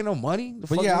 sleeve. there ain't no money. The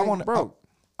But fuck yeah, I nigga want broke.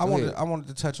 I Go wanted ahead. I wanted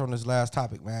to touch on this last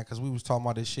topic, man, because we was talking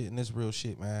about this shit and this real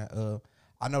shit, man.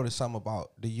 I noticed something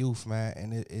about the youth, man,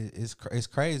 and it's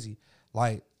crazy.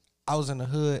 Like, I was in the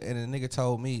hood and a nigga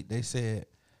told me, they said,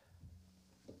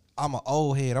 I'm an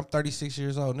old head. I'm 36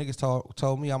 years old. Niggas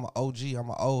told me I'm an OG. I'm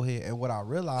an old head. And what I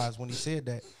realized when he said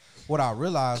that, what I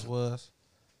realized was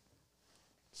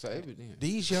Save it then.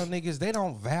 these young niggas, they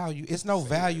don't value. It's no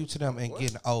value to them in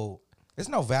getting old. There's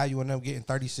no value in them getting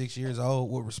 36 years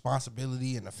old with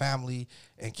responsibility and a family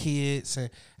and kids. And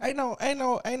ain't no.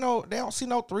 They don't see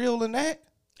no thrill in that.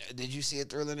 Did you see a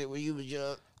thrill in it when you was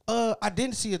young? I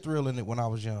didn't see a thrill in it when I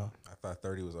was young. I thought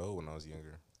 30 was old when I was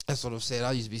younger. That's what I'm saying.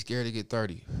 I used to be scared to get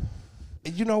 30.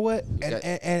 And you know what? And That-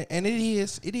 and it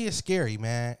is scary,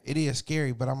 man. It is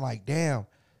scary. But I'm like, damn.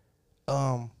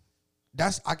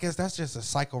 I guess that's just a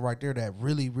cycle right there that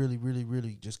really, really, really,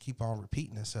 really just keep on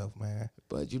repeating itself, man.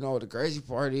 But you know what the crazy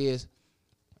part is?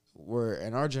 Where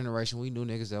in our generation, we knew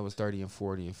niggas that was 30 and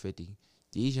 40 and 50.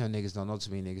 These young niggas don't know too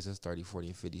many niggas that's 30, 40,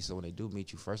 and 50. So when they do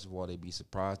meet you, first of all, they be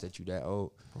surprised that you that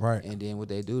old. Right. And then what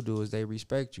they do is they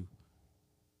respect you.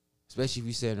 Especially if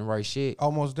you saying the right shit.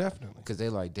 Almost definitely. Because they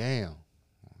like, damn.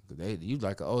 You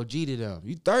like an OG to them.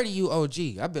 You 30, you OG.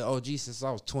 I've been OG since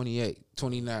I was 28,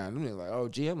 29. I'm like,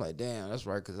 OG. I'm like, damn, that's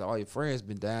right. Because all your friends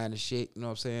been dying and shit. You know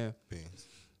what I'm saying? Beans.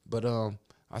 But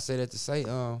I say that to say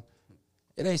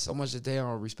it ain't so much that they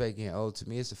don't respect getting old. To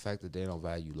me, it's the fact that they don't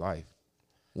value life.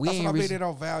 We That's ain't what I mean. They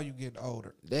don't value getting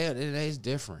older. it's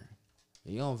different.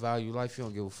 You don't value life. You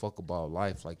don't give a fuck about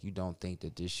life. Like you don't think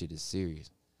that this shit is serious.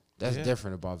 That's Yeah.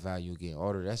 different about value getting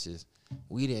older. That's just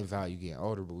we didn't value getting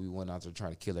older, but we went out there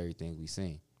trying to kill everything we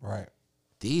seen. Right.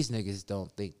 These niggas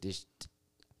don't think this.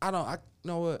 I you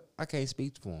know what? I can't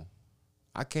speak for them.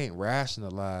 I can't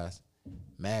rationalize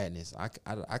madness.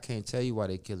 I can't tell you why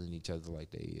they killing each other like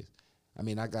they is. I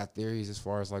mean, I got theories as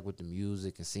far as like with the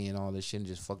music and seeing all this shit and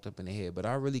just fucked up in the head. But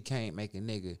I really can't make a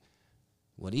nigga.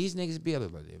 When these niggas be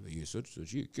like, you're such a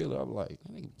killer, I'm like,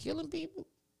 nigga killing people?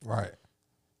 Right.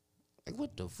 Like,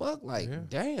 what the fuck? Like, Yeah.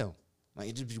 damn. Like,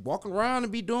 you just be walking around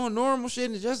and be doing normal shit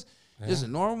and just a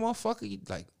normal motherfucker. You,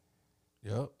 like,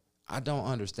 Yep. I don't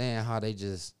understand how they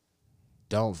just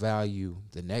don't value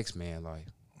the next man life.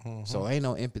 So ain't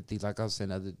no empathy, like I was saying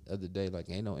the other day, like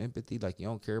ain't no empathy, like you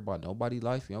don't care about nobody's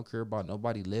life, you don't care about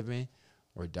nobody living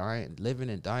or dying. Living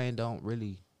and dying don't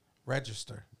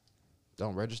Register.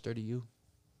 register to you.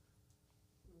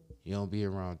 You don't be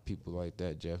around people like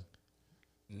that, Jeff.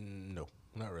 No,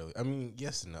 not really. I mean,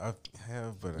 yes and no. I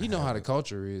have, but You know how the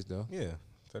culture is though. Yeah,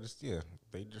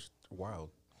 they just wild.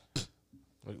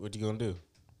 What you gonna do?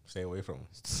 Stay away from them.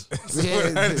 Yeah,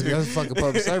 that's a fucking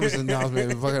public service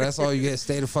announcement. Motherfucker. That's all you get.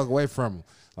 Stay the fuck away from them.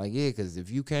 Like, yeah, because if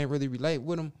you can't really relate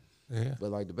with them, Yeah.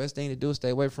 but like the best thing to do is stay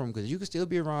away from them because you can still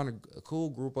be around a cool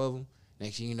group of them.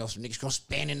 Next thing you know, some niggas gonna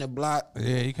span in the block.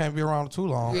 Yeah, you can't be around too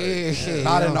long. Yeah,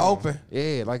 Not you in the know. open.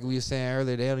 Yeah, like we were saying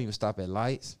earlier, they don't even stop at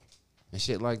lights and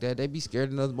shit like that. They be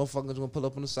scared another motherfuckers gonna pull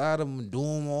up on the side of them and do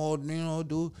them all,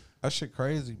 do. That shit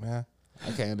crazy, man.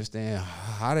 I can't understand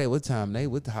how they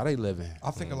living.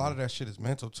 I think a lot of that shit is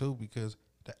mental too, because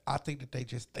I think that they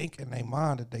just think in their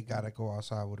mind that they gotta go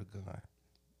outside with a gun.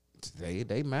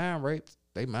 They mind raped.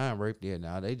 They mind raped. Yeah,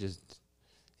 now they just.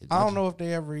 I don't know if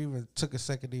they ever even took a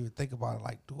second to even think about it.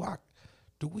 Like,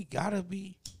 do we gotta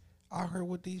be out here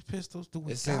with these pistols? Do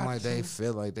we? It seems like to? they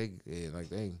feel like they Like,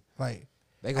 they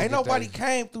gonna ain't get nobody that-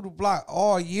 came through the block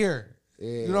all year. Yeah.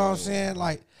 You know what I'm saying?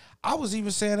 Like, I was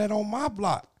even saying that on my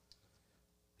block.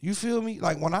 You feel me?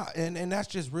 Like when and that's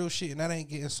just real shit, and that ain't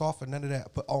getting soft or none of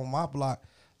that. But on my block,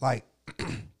 like,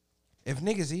 if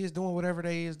niggas is doing whatever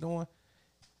they is doing,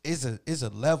 is a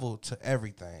level to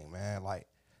everything, man. Like,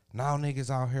 now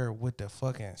niggas out here with the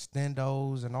fucking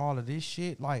stendos and all of this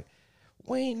shit. Like,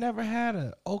 we ain't never had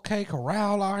a OK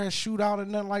Corral out here shootout or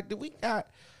nothing like that. We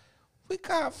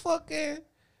got fucking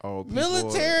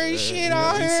military shit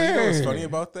out here. So you know what's funny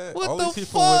about that? What All the these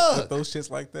people fuck? with those shits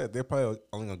like that, they're probably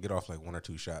only gonna get off like 1 or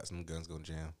 2 shots, and them guns gonna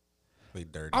jam. They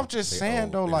dirty. I'm just They saying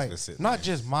old. though, They like, just sitting not there.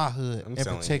 just my hood I'm in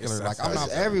telling you, particular. it's- Like, I'm it's not.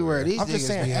 It's everywhere. These I'm just niggas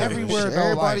saying be having everywhere, shit. though,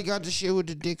 Everybody like- got the shit with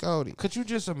the dick Cody. Could you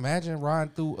just imagine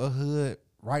riding through a hood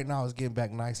right now? It's getting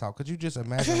back nice out. Could you just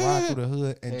imagine riding through the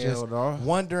hood and Hell just no.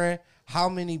 wondering how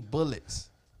many bullets,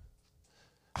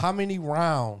 how many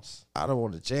rounds I don't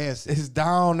want to chance it. is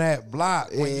down that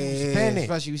block when you spin it?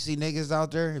 Especially you see niggas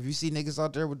out there. If you see niggas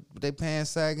out there with their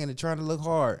pants sagging and trying to look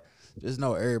hard, just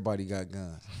know everybody got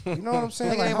guns. You know what I'm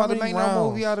saying? Nigga Like, ain't how about to many make no rounds?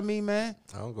 movie out of me, man.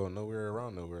 I don't go nowhere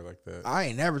around nowhere like that. I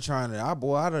ain't never trying to. I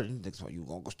don't think so. You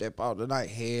gonna go step out tonight?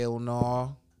 Hell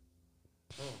no.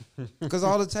 Cause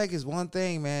all it take is one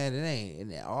thing, man. It ain't.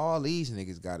 And all these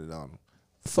niggas got it on them.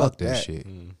 Fuck that shit,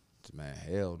 man.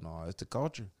 Hell no. It's the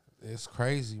culture. It's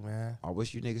crazy, man. I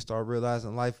wish you niggas start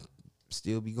realizing life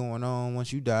still be going on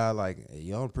once you die. Like,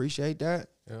 you don't appreciate that.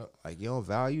 Yeah. Like, you don't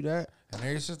value that. And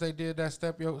ever since they did that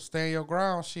stand your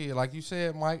ground shit, like you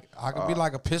said, Mike, I could be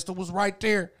like, a pistol was right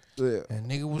there, Yeah. and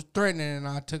nigga was threatening, and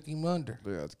I took him under.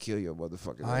 Yeah, to kill your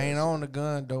motherfucking I ain't ass. on the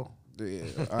gun though. Yeah,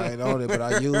 I ain't on it, but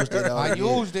I used it. I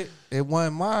used it. It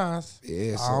wasn't mine.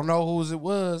 Yeah, I so- don't know whose it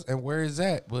was and where it's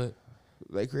at, but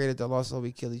They created the law so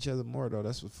we kill each other more, though.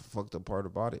 That's what fucked up part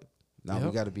about it. Now we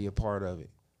Yep. got to be a part of it.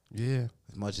 yeah.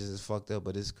 As much as it's fucked up,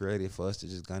 but it's created for us to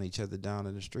just gun each other down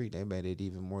in the street. They made it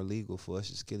even more legal for us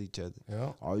to just kill each other.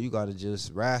 Yeah. All you got to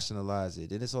just rationalize it.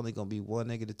 Then it's only going to be one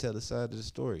nigga to tell the side of the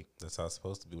story. That's how it's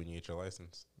supposed to be when you get your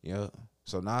license. Yeah.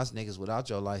 So now it's niggas without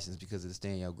your license because of the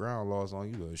stand your ground laws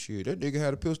on you. Like, shit, that nigga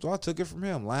had a pistol. I took it from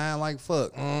him. Lying like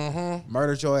fuck. Mm-hmm.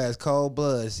 Murdered your ass cold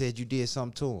blood. Said you did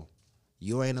something to him.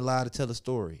 You ain't allowed to tell the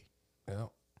story. Yeah.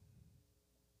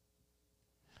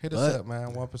 Hit us But- up,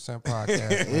 man. 1%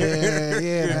 podcast. Yeah,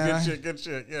 yeah, man. Good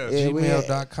shit. Yeah. Yeah, we-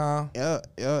 Gmail.com. Yeah.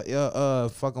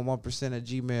 Fucking 1% at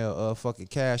Gmail. Fucking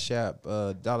Cash App.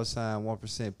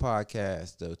 $1%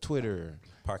 podcast. Twitter.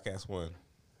 Podcast 1.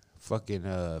 Fucking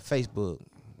Facebook.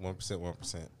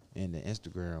 1%. And the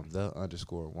Instagram.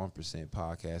 _1%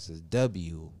 podcast is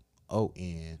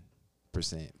WON%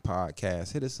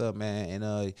 podcast. Hit us up, man.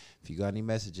 And if you got any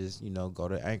messages, go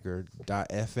to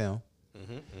anchor.fm.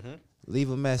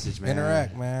 Leave a message, man.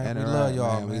 Interact, man. We love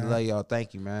y'all, We man. love y'all.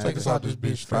 Thank you, man. Take us out this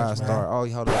bitch 5 stretch, star.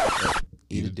 man. Oh, hold up.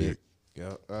 Eat a dick.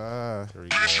 Yep. There you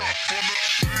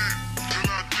go.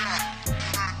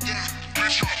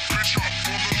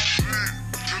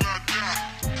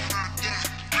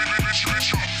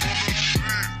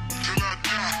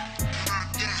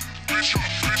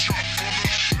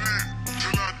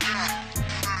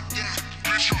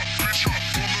 Bitch,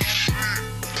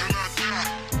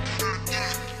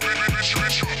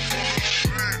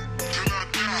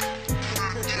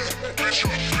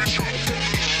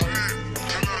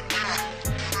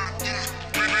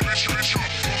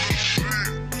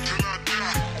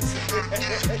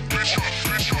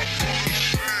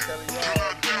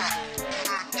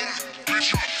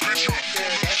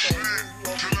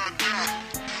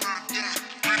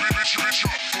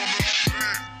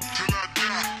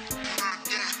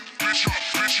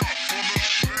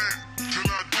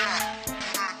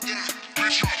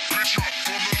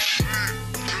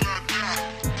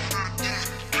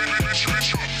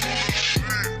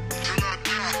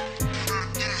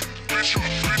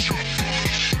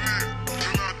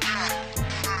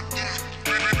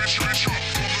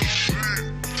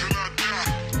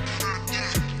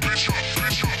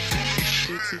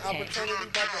 Opportunity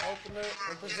about to open up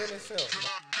and present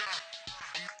itself.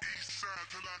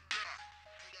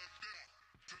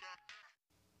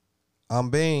 I'm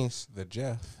Beans, The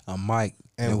Jeff. I'm Mike,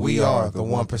 and we are the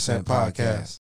 1% Podcast.